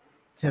that?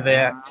 To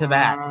that.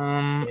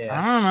 I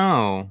don't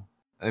know.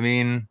 I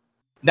mean,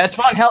 that's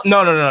Von Helton.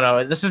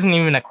 No. This isn't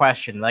even a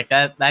question. Like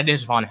that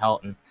is Von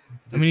Helton.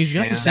 I mean, he's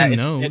got the same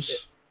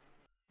nose.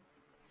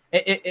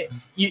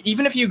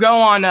 Even if you go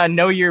on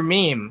Know Your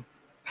Meme,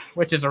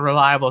 which is a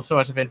reliable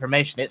source of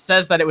information, it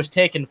says that it was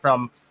taken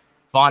from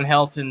Von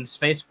Helton's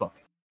Facebook.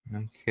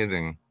 No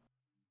kidding.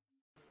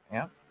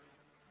 Yeah.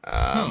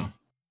 Wow.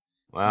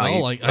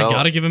 Well, I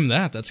gotta give him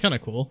that. That's kind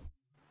of cool.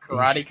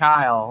 Karate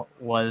Kyle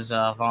was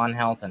Von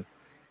Helton.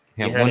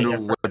 Yeah, I wonder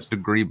what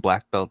degree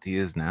black belt he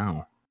is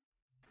now.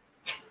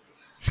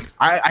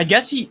 I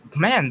guess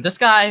this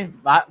guy,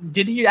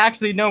 did he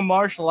actually know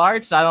martial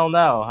arts? I don't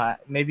know.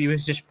 Maybe he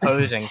was just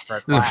posing for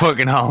a class. The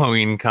fucking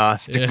Halloween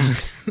costume. Yeah.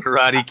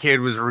 Karate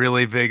Kid was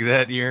really big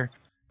that year.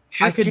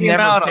 I could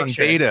never out on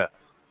beta.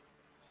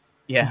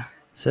 Yeah.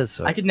 Says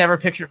so. I could never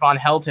picture Von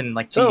Helton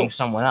like beating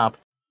someone up.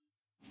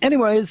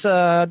 Anyways,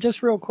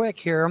 just real quick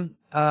here,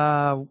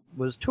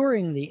 was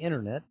touring the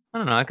internet. I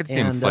don't know. I could see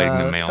him fighting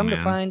the mailman. Come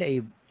to find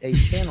a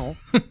channel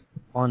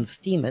on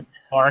Steemit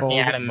barking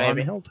at him,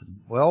 maybe. Von Helton.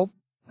 Well,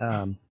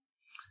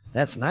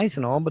 that's nice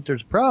and all, but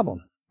there's a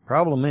problem.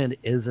 Problem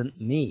isn't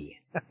me.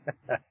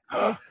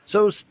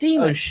 So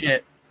Steemit. Oh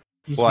shit!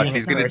 Watch,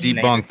 he's gonna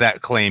debunk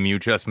that claim you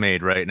just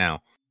made right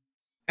now.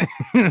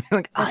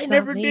 Like, I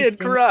never did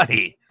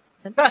karate.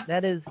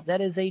 That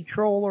is a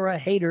troll or a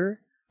hater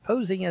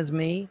posing as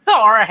me,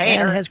 or a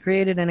hater, and has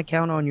created an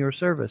account on your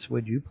service.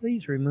 Would you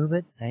please remove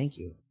it? Thank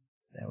you.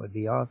 That would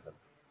be awesome.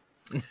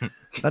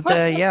 But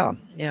I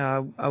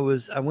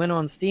went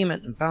on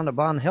Steemit and found a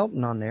Von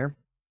Helton on there.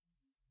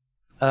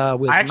 I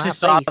actually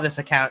saw this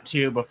account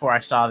too before I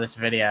saw this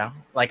video.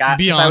 Like,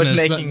 be honest,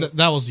 I was making...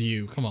 that was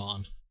you. Come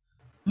on.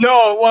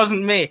 No, it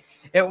wasn't me.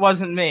 It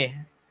wasn't me.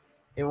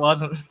 It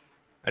wasn't.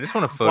 I just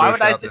want to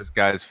Photoshop this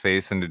guy's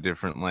face into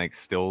different like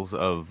stills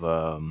of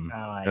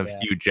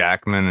Hugh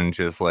Jackman and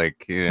just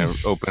like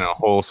open a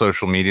whole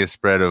social media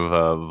spread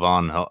of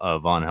Von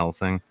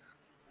Helsing.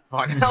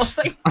 Von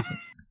Helsing.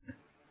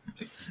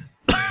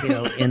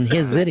 In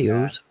his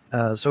videos,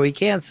 so he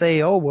can't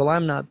say, "Oh, well,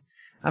 I'm not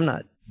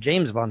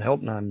James Von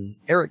Helton. I'm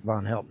Eric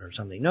Von Helton or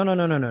something." No.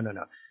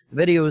 The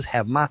videos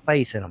have my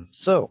face in them.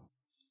 So,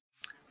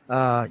 we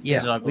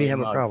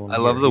have a problem. I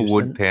love the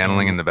wood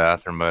paneling in the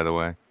bathroom, by the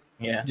way.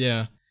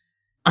 Yeah.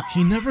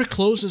 He never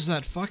closes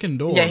that fucking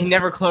door. Yeah, he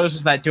never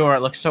closes that door. It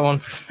looks so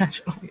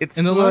unprofessional.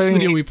 In the last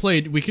video we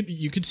played,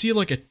 you could see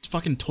like a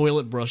fucking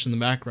toilet brush in the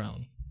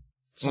background.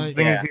 The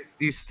thing is,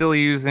 he's still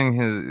using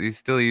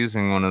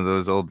one of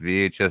those old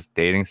VHS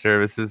dating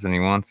services, and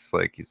he's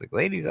like,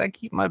 ladies, I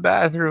keep my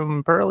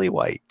bathroom pearly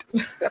white,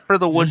 except for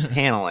the wood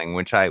paneling,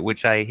 which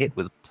I hit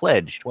with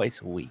pledge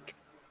twice a week.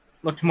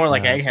 Looked more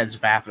like Egghead's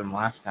bathroom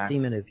last time.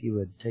 Steemit, if you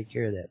would take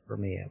care of that for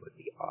me, that would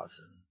be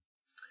awesome.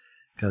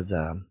 Because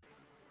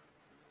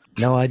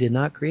no, I did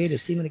not create a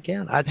Steemit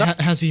account.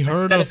 Has he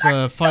heard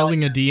of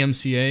filing a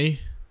DMCA?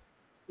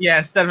 Yeah,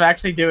 instead of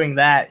actually doing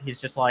that, he's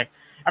just like,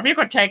 if you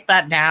could take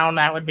that down,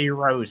 that would be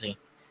rosy.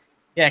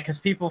 Yeah, because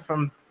people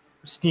from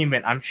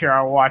Steemit, I'm sure,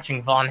 are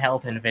watching Von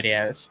Helton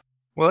videos.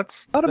 Well,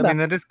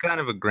 that is kind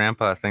of a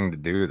grandpa thing to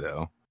do,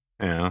 though.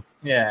 Yeah.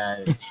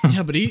 Yeah.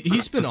 Yeah, but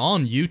he's been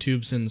on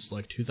YouTube since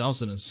like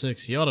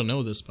 2006. He ought to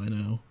know this by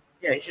now.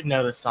 Yeah, he should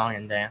know this song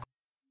and dance.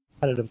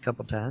 I did it a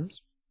couple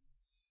times.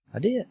 I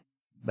did,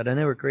 but I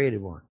never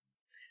created one.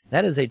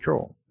 That is a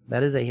troll.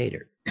 That is a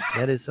hater.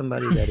 That is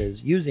somebody that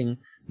is using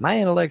my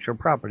intellectual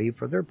property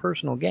for their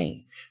personal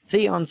gain.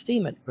 See, on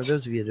Steemit, for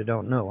those of you that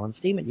don't know, on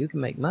Steemit you can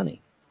make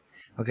money.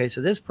 Okay,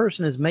 so this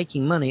person is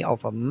making money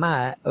off of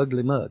my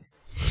ugly mug.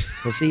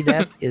 Well, see,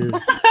 that's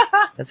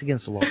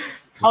against the law.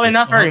 Probably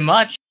not very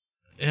much.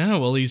 Yeah,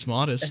 well, he's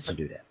modest. To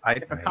do that.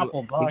 A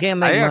couple bucks. You can't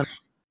make money.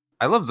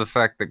 I love the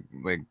fact that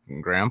like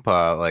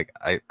Grandpa, like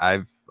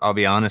I'll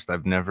be honest,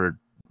 I've never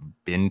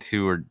been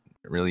to or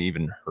really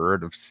even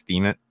heard of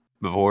Steemit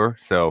before,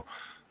 so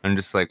I'm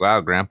just like,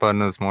 wow, Grandpa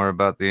knows more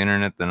about the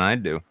internet than I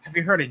do. Have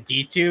you heard of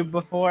DTube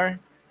before?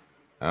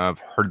 I've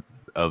heard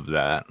of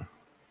that.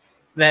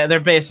 They're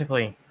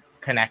basically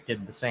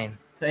connected, the same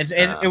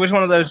It was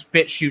one of those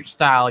BitChute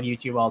style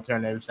YouTube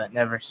alternatives that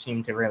never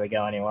seemed to really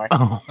go anywhere.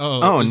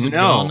 Is it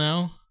gone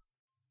now?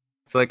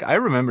 It's like I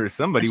remember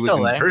somebody It's was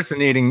still there.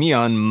 impersonating me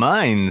on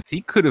Minds.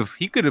 He could have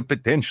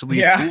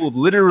potentially fooled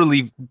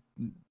literally,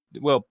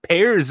 well,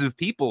 pairs of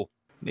people,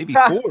 maybe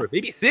 4,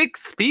 maybe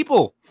 6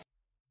 people.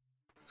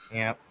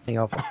 Yeah.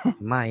 Off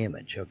my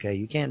image, okay?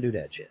 You can't do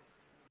that shit.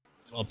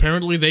 Well,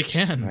 apparently they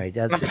can. All right,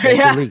 that's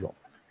illegal.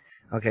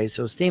 Okay,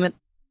 so Steam it.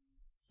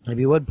 If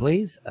you would,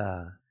 please,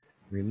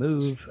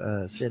 remove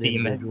said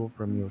individual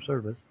from your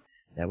service.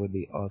 That would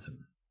be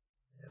awesome.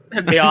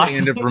 That'd be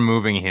awesome. End up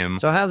removing him.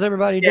 So how's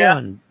everybody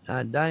doing?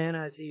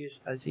 Diana, I see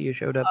you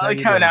showed up. I like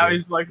how now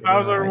he's like,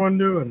 how's everyone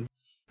doing?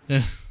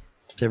 You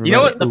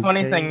know what the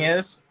funny thing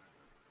is?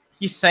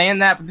 He's saying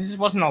that, but this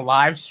wasn't a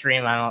live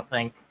stream, I don't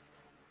think.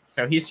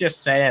 So he's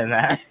just saying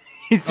that.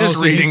 He's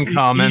just reading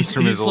comments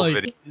from his old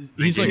video.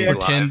 He's like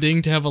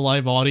pretending to have a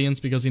live audience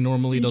because he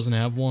normally doesn't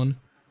have one.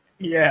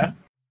 Yeah.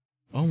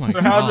 Oh my god.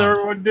 So how's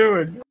everyone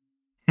doing?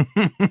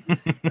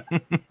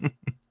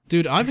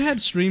 Dude, I've had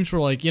streams where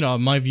like,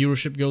 my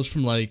viewership goes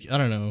from like, I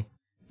don't know,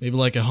 maybe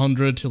like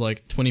 100 to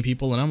like 20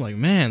 people, and I'm like,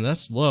 man,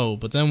 that's low.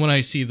 But then when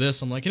I see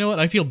this, I'm like, you know what?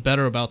 I feel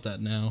better about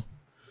that now.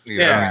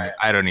 Yeah,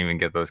 I don't even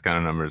get those kind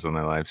of numbers when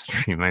I live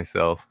stream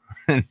myself.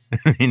 I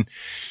mean,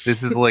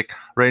 this is like,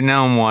 right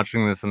now I'm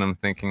watching this and I'm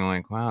thinking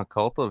like, wow,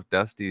 Cult of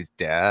Dusty's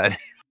dad.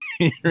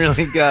 He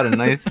really got a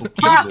nice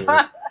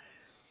keyboard.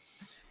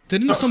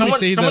 Didn't somebody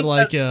say that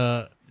like,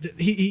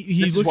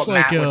 he looks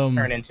like, would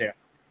turn into.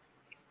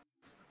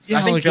 So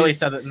I think Billy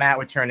said that Matt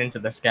would turn into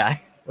this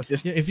guy. Which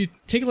is if you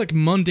take like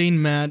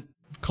Mundane Matt,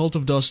 Cult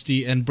of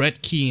Dusty, and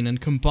Brett Keane and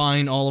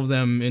combine all of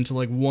them into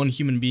like one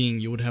human being,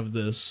 you would have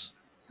this.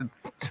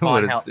 It's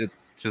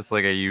just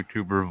like a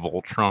YouTuber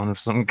Voltron of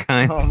some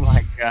kind. Oh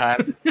my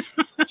god.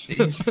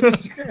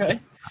 Jesus Christ.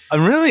 I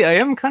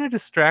am kind of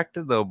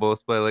distracted though,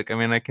 both by like, I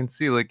mean, I can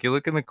see like, you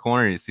look in the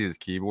corner, you see his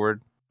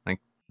keyboard.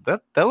 Like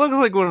that looks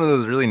like one of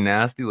those really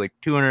nasty like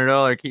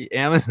 $200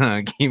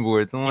 Amazon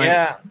keyboards. I'm like,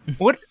 yeah.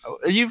 What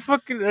are you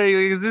fucking?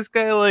 Is this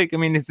guy like? I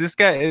mean, is this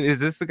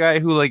the guy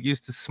who like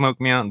used to smoke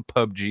me out in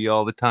PUBG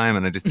all the time,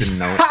 and I just didn't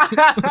know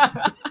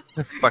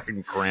it?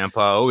 Fucking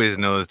grandpa always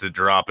knows to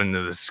drop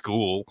into the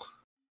school.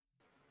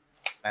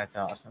 That's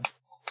awesome.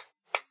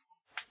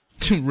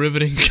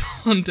 Riveting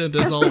content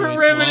as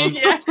always. Riveting,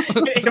 yeah.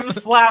 Him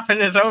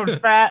slapping his own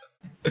fat.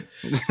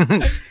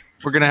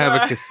 We're gonna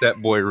have a Cassette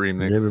Boy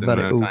remix. Is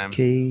everybody in no time.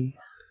 okay?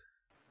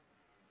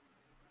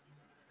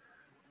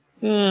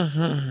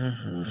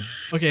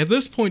 Okay, at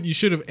this point you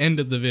should have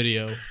ended the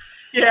video.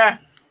 Yeah.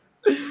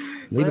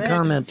 Leave a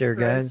comment there,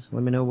 guys.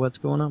 Let me know what's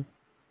going on.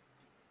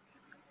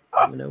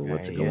 Let me know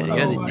what's going on.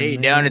 The other day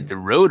down at the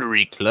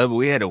Rotary Club,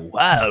 we had a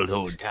wild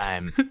old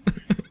time.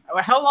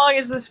 How long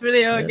is this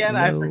video again?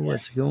 I forget.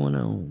 What's going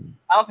on?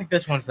 I don't think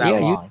this one's that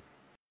long.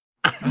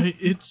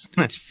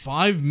 It's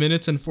 5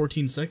 minutes and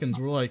 14 seconds.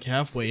 We're like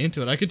halfway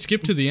into it. I could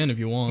skip to the end if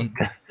you want.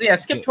 Yeah,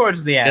 skip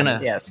towards the end.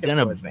 Skip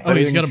towards the end. Oh,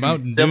 he's got a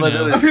Mountain Dew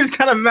now. He's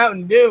got a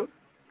Mountain Dew.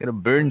 Gonna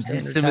burn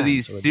through some of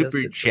these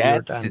super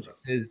chats. It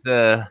says,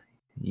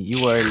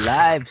 you are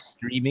live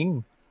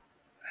streaming.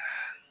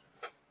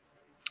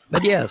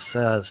 But yes,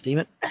 Steam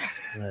it.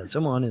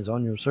 Someone is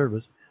on your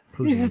service.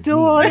 He's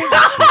still on.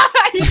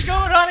 He's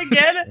going on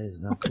again. That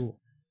is not cool.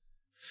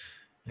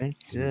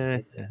 It's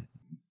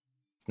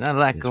not a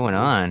lot going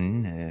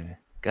on.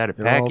 Got a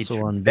package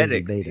from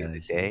FedEx the other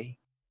day.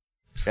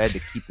 Tried to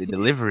keep the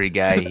delivery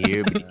guy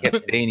here, but he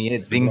kept saying he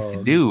had things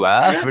to do.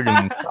 I offered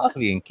him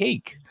coffee and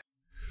cake.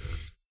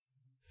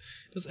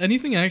 Does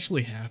anything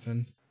actually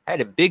happen? I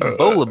had a big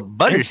bowl of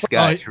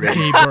butterscotch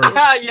ready.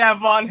 Yeah,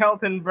 Von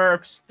Helton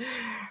burps.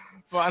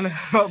 Von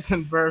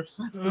Helton burps.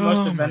 That's the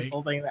most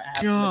eventful thing that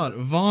happened. God,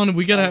 Vaughn,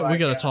 we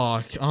gotta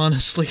talk.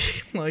 Honestly,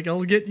 like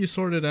I'll get you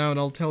sorted out.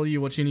 I'll tell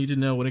you what you need to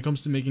know when it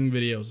comes to making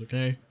videos.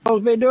 Okay?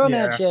 Supposed to be doing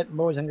that shit,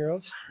 boys and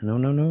girls.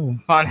 No.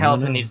 Von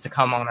Helton needs to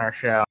come on our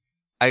show.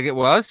 I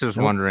was just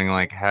wondering,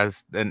 like,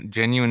 has a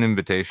genuine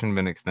invitation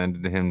been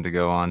extended to him to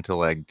go on to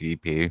like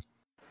DP?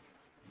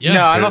 Yeah.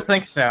 No, I don't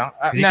think so.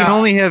 You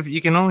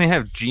can only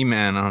have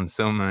G-Man on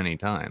so many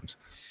times.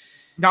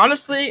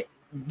 Honestly,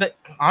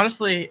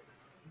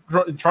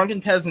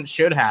 Drunken Peasant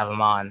should have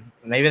him on.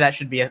 Maybe that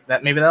should be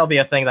maybe that'll be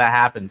a thing that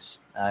happens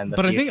in the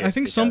future. I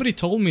think somebody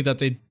told me that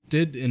they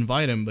did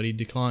invite him, but he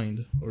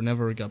declined or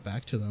never got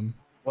back to them.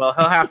 Well,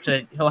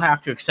 he'll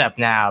have to accept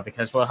now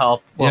because we'll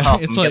help him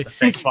get the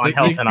fake Von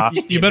Helton off.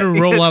 You better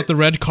roll out the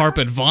red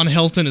carpet. Von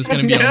Helton is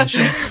going to be on the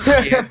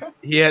show.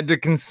 He had to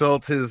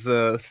consult his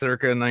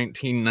circa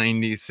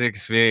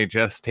 1996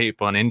 VHS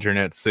tape on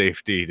internet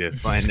safety to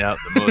find out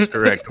the most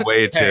correct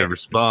way to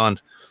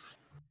respond.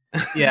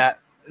 Yeah.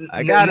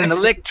 I got an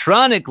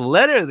electronic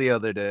letter the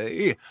other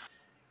day.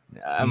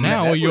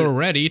 Now you're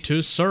ready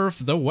to surf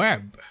the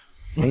web.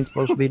 Ain't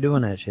supposed to be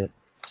doing that shit.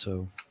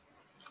 So,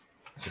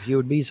 if you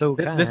would be so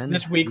kind.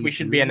 This week we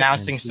should be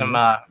announcing some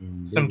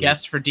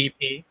guests for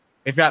DP.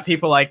 We've got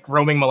people like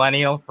Roaming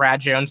Millennial,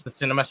 Brad Jones, the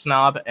cinema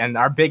snob, and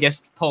our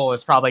biggest poll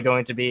is probably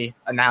going to be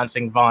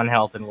announcing Von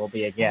Helton will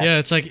be a guest. Yeah,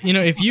 it's like,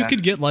 if you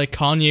could get like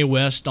Kanye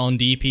West on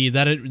DP,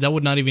 that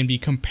would not even be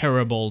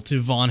comparable to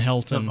Von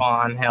Helton.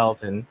 Von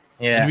Helton,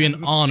 yeah. It'd be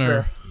an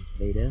honor.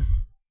 Data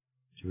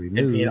to remove.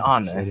 It'd be an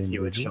honor said if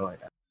you would individual. show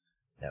it.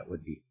 That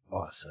would be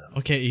awesome.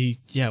 Okay,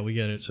 yeah, we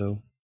get it.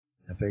 So,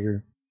 I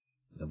figure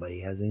nobody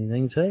has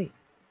anything to say.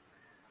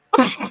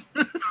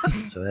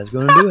 So that's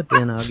going to do it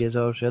then. I guess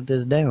I'll shut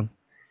this down.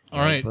 All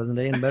right. Pleasant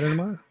day and better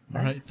tomorrow.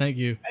 All right, thank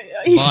you.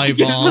 Bye,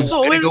 Vaughn.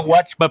 I'm gonna go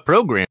watch my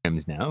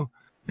programs now.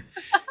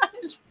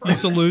 He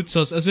salutes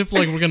us as if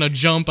like we're gonna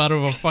jump out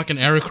of a fucking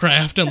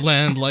aircraft and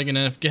land like in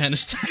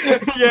Afghanistan.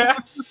 Yeah.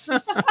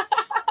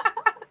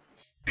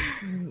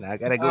 I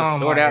gotta go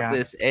sort out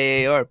this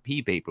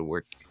AARP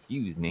paperwork.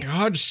 Excuse me.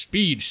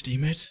 Godspeed,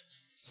 Steemit.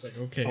 It's like,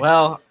 okay.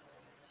 Well,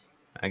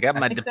 I got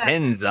my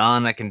Depends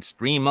on. I can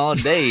stream all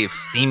day if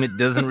Steemit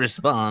doesn't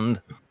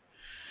respond.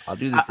 I'll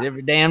do this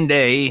every damn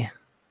day.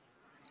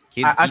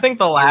 Kids I think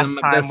the last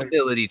time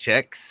disability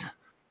checks.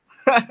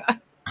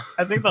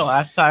 I think the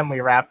last time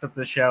we wrapped up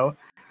the show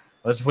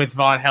was with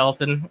Von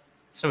Helton,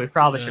 so we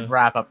probably should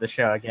wrap up the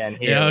show again.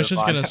 Here Yeah, I was with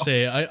just Von gonna Helton.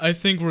 say, I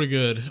think we're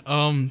good.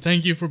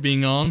 Thank you for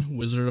being on,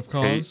 Wizard of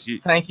Cause.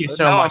 Thank you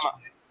so much.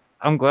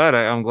 I'm glad.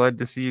 I'm glad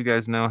to see you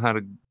guys know how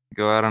to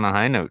go out on a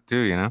high note too.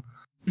 You know.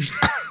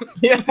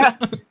 Yeah.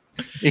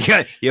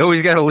 You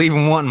always got to leave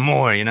them wanting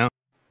more. You know.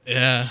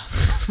 Yeah.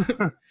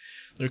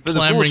 They're For the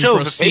full clamoring show,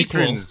 for a sequel.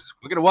 patrons,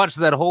 we're gonna watch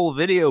that whole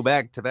video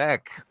back to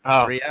back.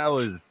 3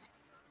 hours.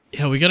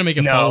 Yeah, we gotta make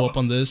a follow-up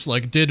on this.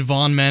 Like, did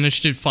Vaughn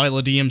manage to file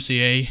a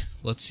DMCA?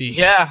 Let's see.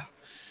 Yeah.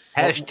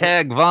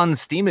 Hashtag Von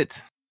Steam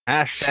it.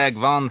 Hashtag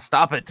Von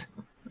Stop it.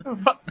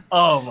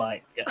 Oh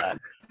my god.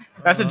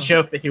 That's a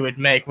joke that he would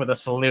make with a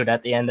salute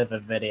at the end of a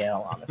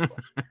video, honestly.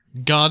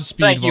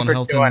 Godspeed, Thank you Von for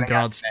Helton. joining us,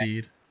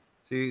 Godspeed.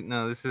 See,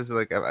 no, this is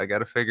like I got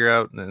to figure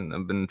out, and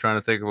I've been trying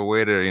to think of a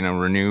way to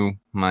renew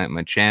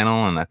my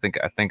channel, and I think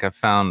I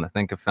found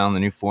the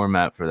new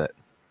format for that.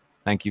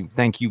 Thank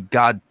you,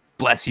 God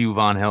bless you,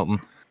 Von Helton.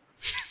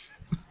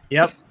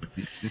 Yep,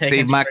 You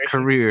saved my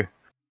career.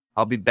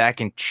 I'll be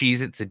back in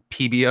Cheez-Its at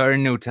PBR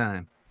in no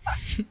time.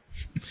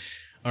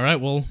 All right,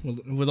 well,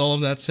 with all of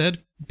that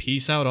said,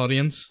 peace out,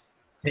 audience.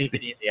 Take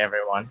it easy,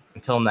 everyone.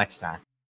 Until next time.